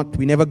is not,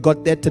 we never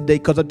got there today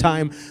because of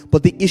time,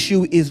 but the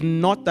issue is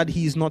not that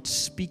he is not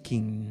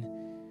speaking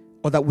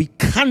or that we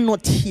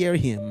cannot hear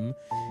him.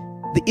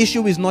 The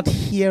issue is not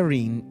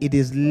hearing, it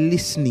is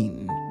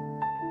listening.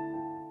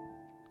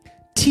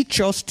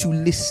 Teach us to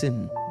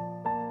listen,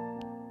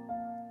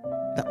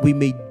 that we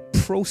may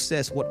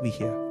process what we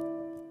hear.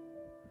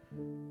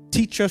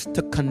 Teach us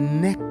to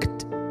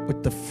connect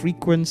with the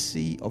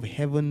frequency of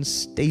heaven's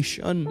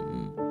station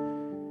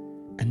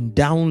and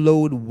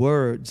download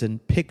words and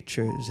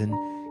pictures and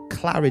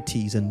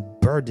clarities and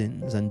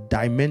burdens and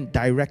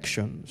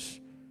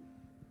directions.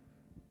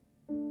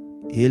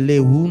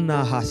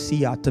 Elehuna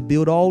hasia, to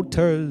build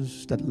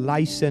altars that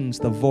license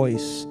the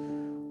voice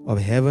of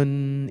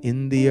heaven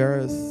in the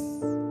earth.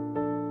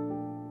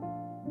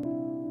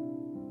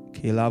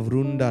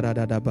 Kilavrunda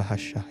radada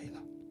bahashayla.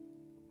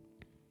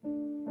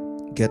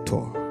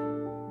 Getor.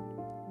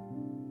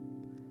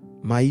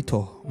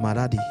 Maito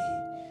maradi.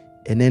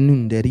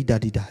 Enenunderi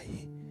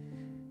dadidai.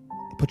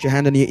 Put your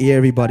hand on your ear,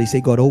 everybody. Say,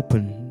 God,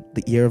 open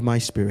the ear of my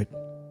spirit.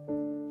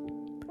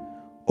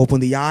 Open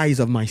the eyes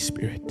of my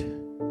spirit.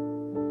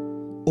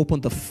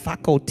 Open the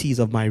faculties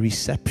of my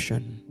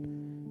reception.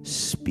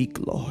 Speak,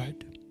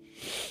 Lord.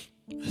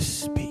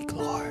 Speak,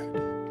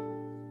 Lord.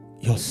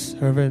 Your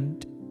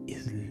servant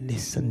is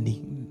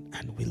listening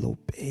and will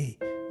obey.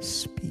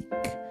 Speak,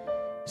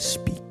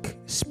 speak,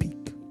 speak.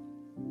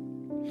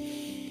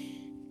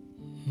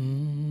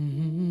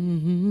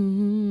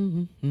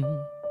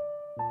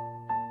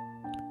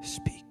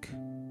 Speak.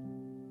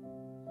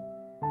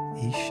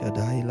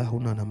 Ishadai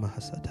lahunana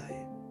mahasadai.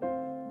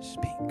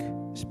 Speak,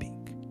 speak.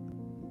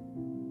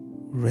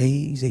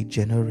 Raise a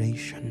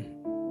generation.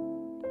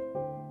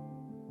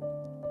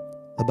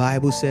 The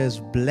Bible says,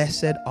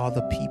 blessed are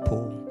the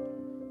people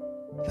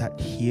that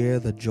hear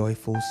the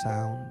joyful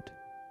sound.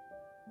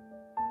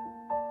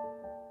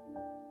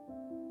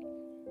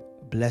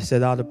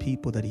 Blessed are the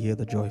people that hear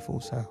the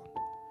joyful sound.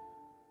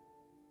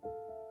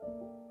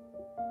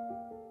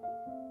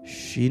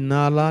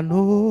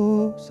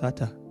 Shinalano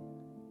sata.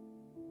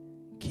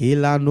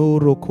 Kilano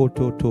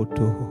rokoto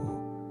toto.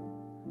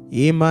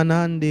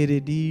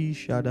 Imanandiridi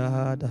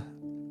shadahada.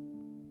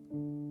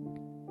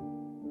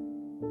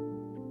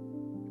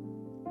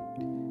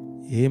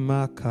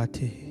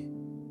 Emakate.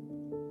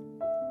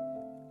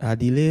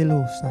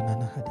 Adilelo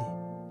sananahadi.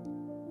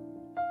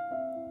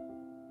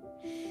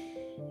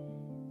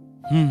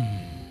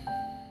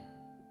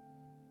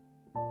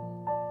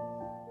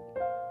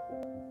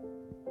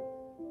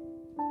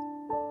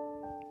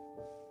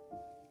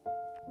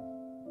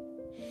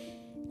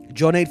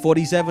 John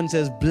 8:47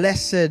 says,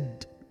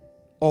 blessed,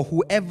 or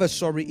whoever,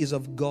 is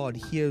of God,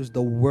 hears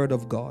the word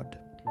of God.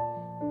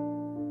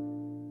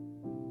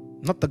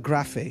 Not the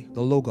graphe,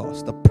 the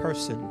logos, the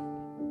person.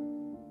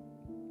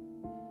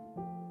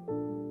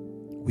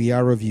 We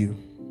are of you.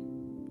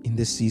 In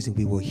this season,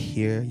 we will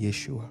hear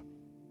Yeshua.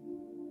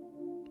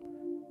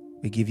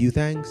 We give you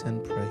thanks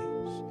and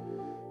praise.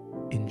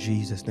 In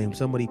Jesus' name.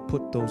 Somebody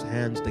put those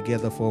hands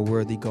together for a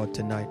worthy God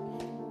tonight.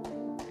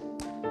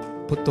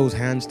 Put those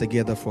hands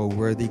together for a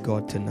worthy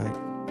God tonight.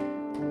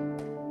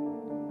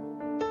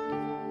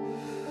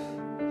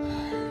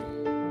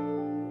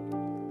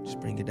 Just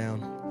bring it down.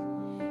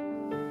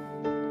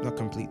 Not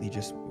completely,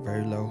 just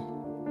very low.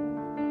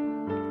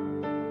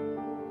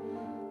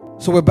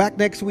 So we're back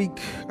next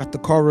week at the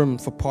Quorum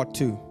for part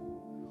 2.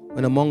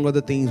 When among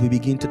other things, we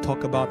begin to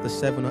talk about the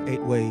 7 or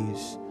 8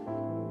 ways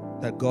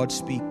that God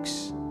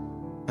speaks.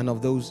 And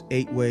of those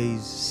 8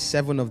 ways,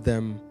 7 of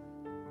them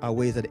are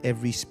ways that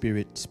every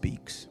spirit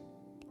speaks.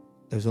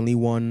 There's only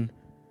one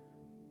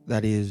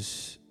that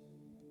is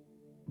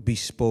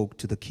bespoke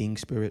to the King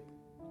Spirit.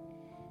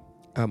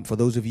 For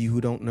those of you who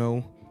don't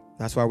know,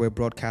 that's why we're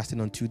broadcasting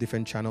on 2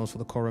 different channels for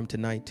the Quorum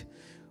tonight.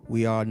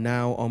 We are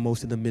now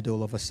almost in the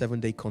middle of a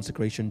 7-day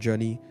consecration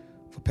journey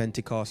for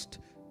Pentecost,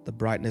 the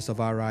brightness of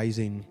our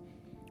rising.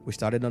 We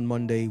started on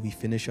Monday. We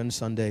finish on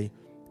Sunday.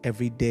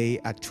 Every day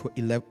at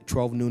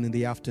 12 noon in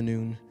the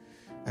afternoon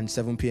and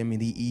 7 p.m. in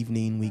the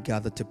evening, we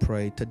gather to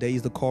pray. Today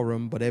is the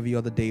quorum, but every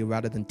other day,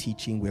 rather than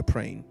teaching, we're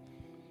praying.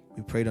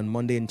 We prayed on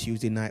Monday and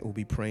Tuesday night. We'll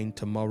be praying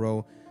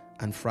tomorrow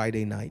and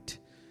Friday night.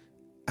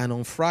 And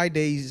on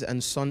Fridays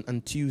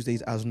and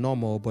Tuesdays as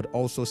normal, but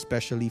also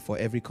specially for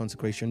every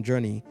consecration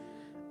journey,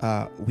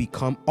 we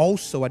come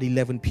also at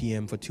 11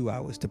 p.m. for 2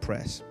 hours to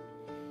press.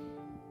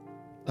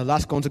 The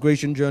last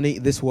consecration journey,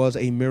 this was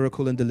a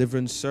miracle and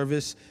deliverance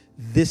service.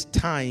 This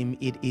time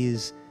it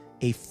is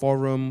a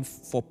forum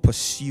for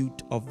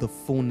pursuit of the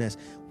fullness.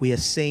 We are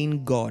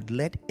saying, God,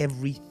 let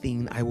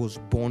everything I was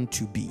born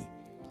to be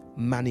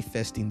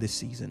manifest in this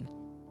season.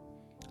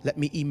 Let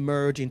me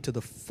emerge into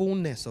the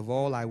fullness of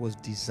all I was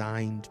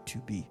designed to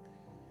be.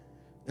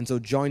 And so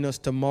join us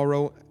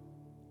tomorrow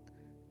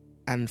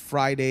and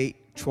Friday,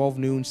 12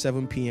 noon,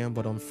 7 p.m.,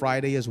 but on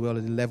Friday as well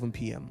at 11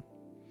 p.m.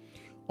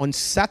 On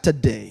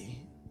Saturday,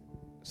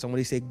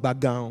 somebody say,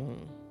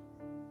 Bagang.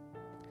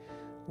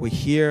 We're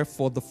here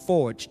for the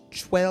Forge,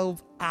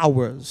 12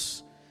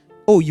 hours.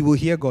 Oh, you will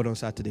hear God on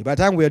Saturday. By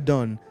the time we're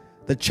done,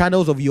 the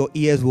channels of your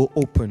ears will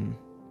open.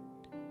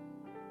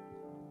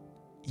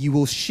 You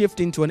will shift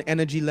into an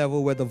energy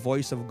level where the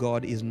voice of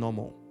God is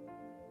normal.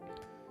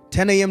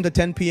 10 a.m. to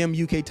 10 p.m.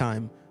 UK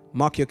time.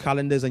 Mark your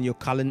calendars and your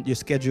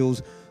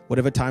schedules,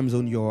 whatever time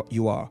zone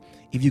you are.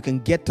 If you can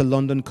get to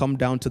London, come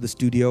down to the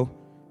studio.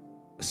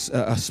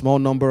 A small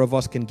number of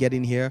us can get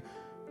in here.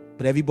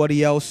 But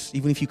everybody else,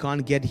 even if you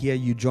can't get here,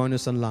 you join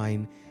us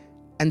online.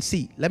 And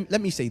see,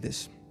 let me say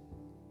this.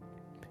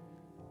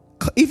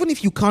 Even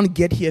if you can't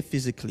get here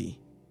physically,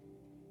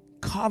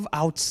 carve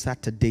out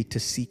Saturday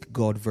to seek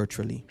God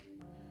virtually.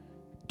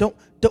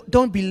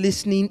 Don't be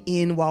listening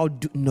in while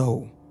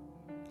no.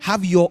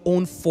 Have your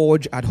own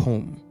Forge at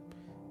home.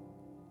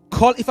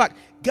 In fact,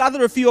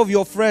 gather a few of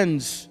your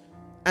friends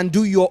and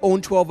do your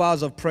own 12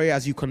 hours of prayer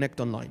as you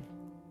connect online.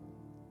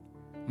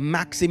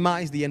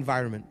 Maximize the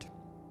environment.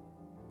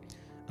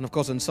 And of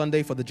course, on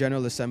Sunday for the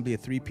General Assembly at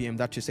 3 p.m.,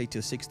 that should say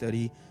till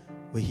 6:30,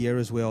 we're here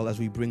as well as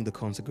we bring the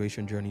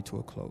consecration journey to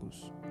a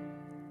close.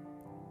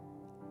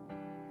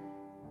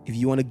 If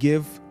you want to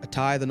give a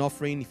tithe and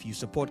offering, if you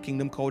support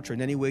Kingdom Culture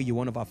in any way, you're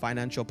one of our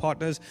financial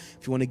partners.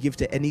 If you want to give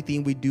to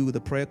anything we do,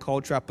 the Prayer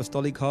Culture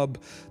Apostolic Hub,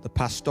 the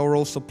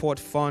Pastoral Support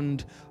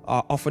Fund,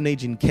 our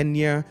orphanage in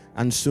Kenya,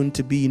 and soon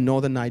to be in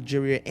northern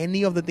Nigeria,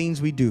 any of the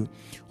things we do,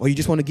 or you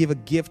just want to give a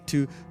gift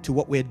to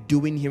what we're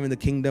doing here in the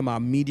kingdom,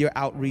 our media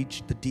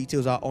outreach, the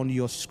details are on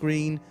your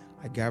screen.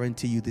 I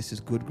guarantee you this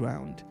is good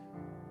ground.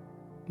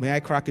 May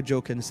I crack a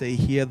joke and say,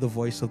 hear the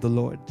voice of the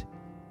Lord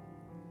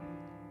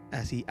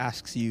as he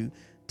asks you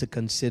to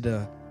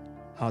consider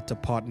how to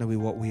partner with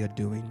what we are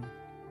doing.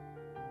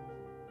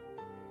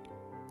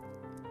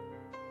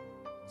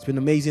 It's been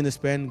amazing to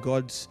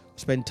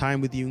spend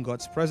time with you in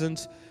God's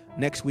presence.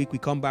 Next week we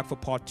come back for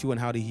part 2 on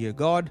how to hear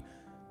God.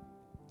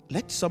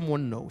 Let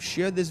someone know.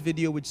 Share this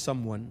video with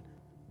someone.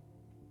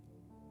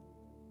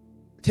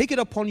 Take it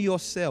upon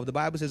yourself. The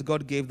Bible says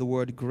God gave the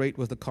word. Great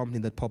was the company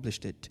that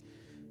published it.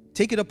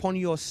 Take it upon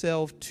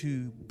yourself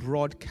to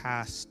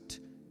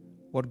broadcast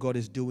what God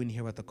is doing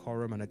here at the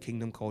Quorum and at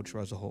Kingdom Culture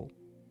as a whole.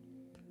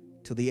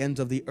 To the ends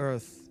of the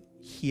earth,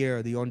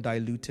 hear the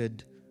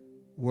undiluted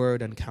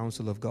word and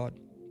counsel of God.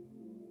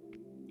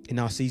 In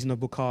our season of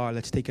Bukhar,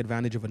 let's take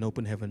advantage of an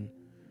open heaven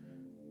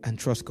and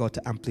trust God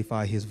to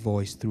amplify his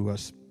voice through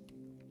us.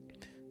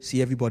 See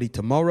everybody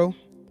tomorrow.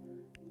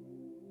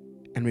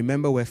 And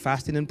remember, we're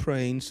fasting and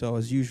praying, so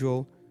as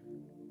usual,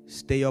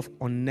 stay off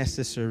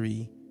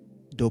unnecessary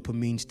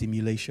dopamine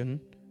stimulation,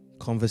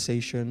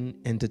 conversation,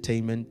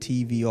 entertainment,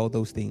 TV, all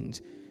those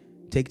things.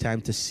 Take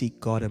time to seek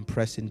God and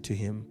press into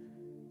him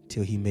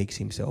till he makes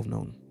himself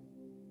known.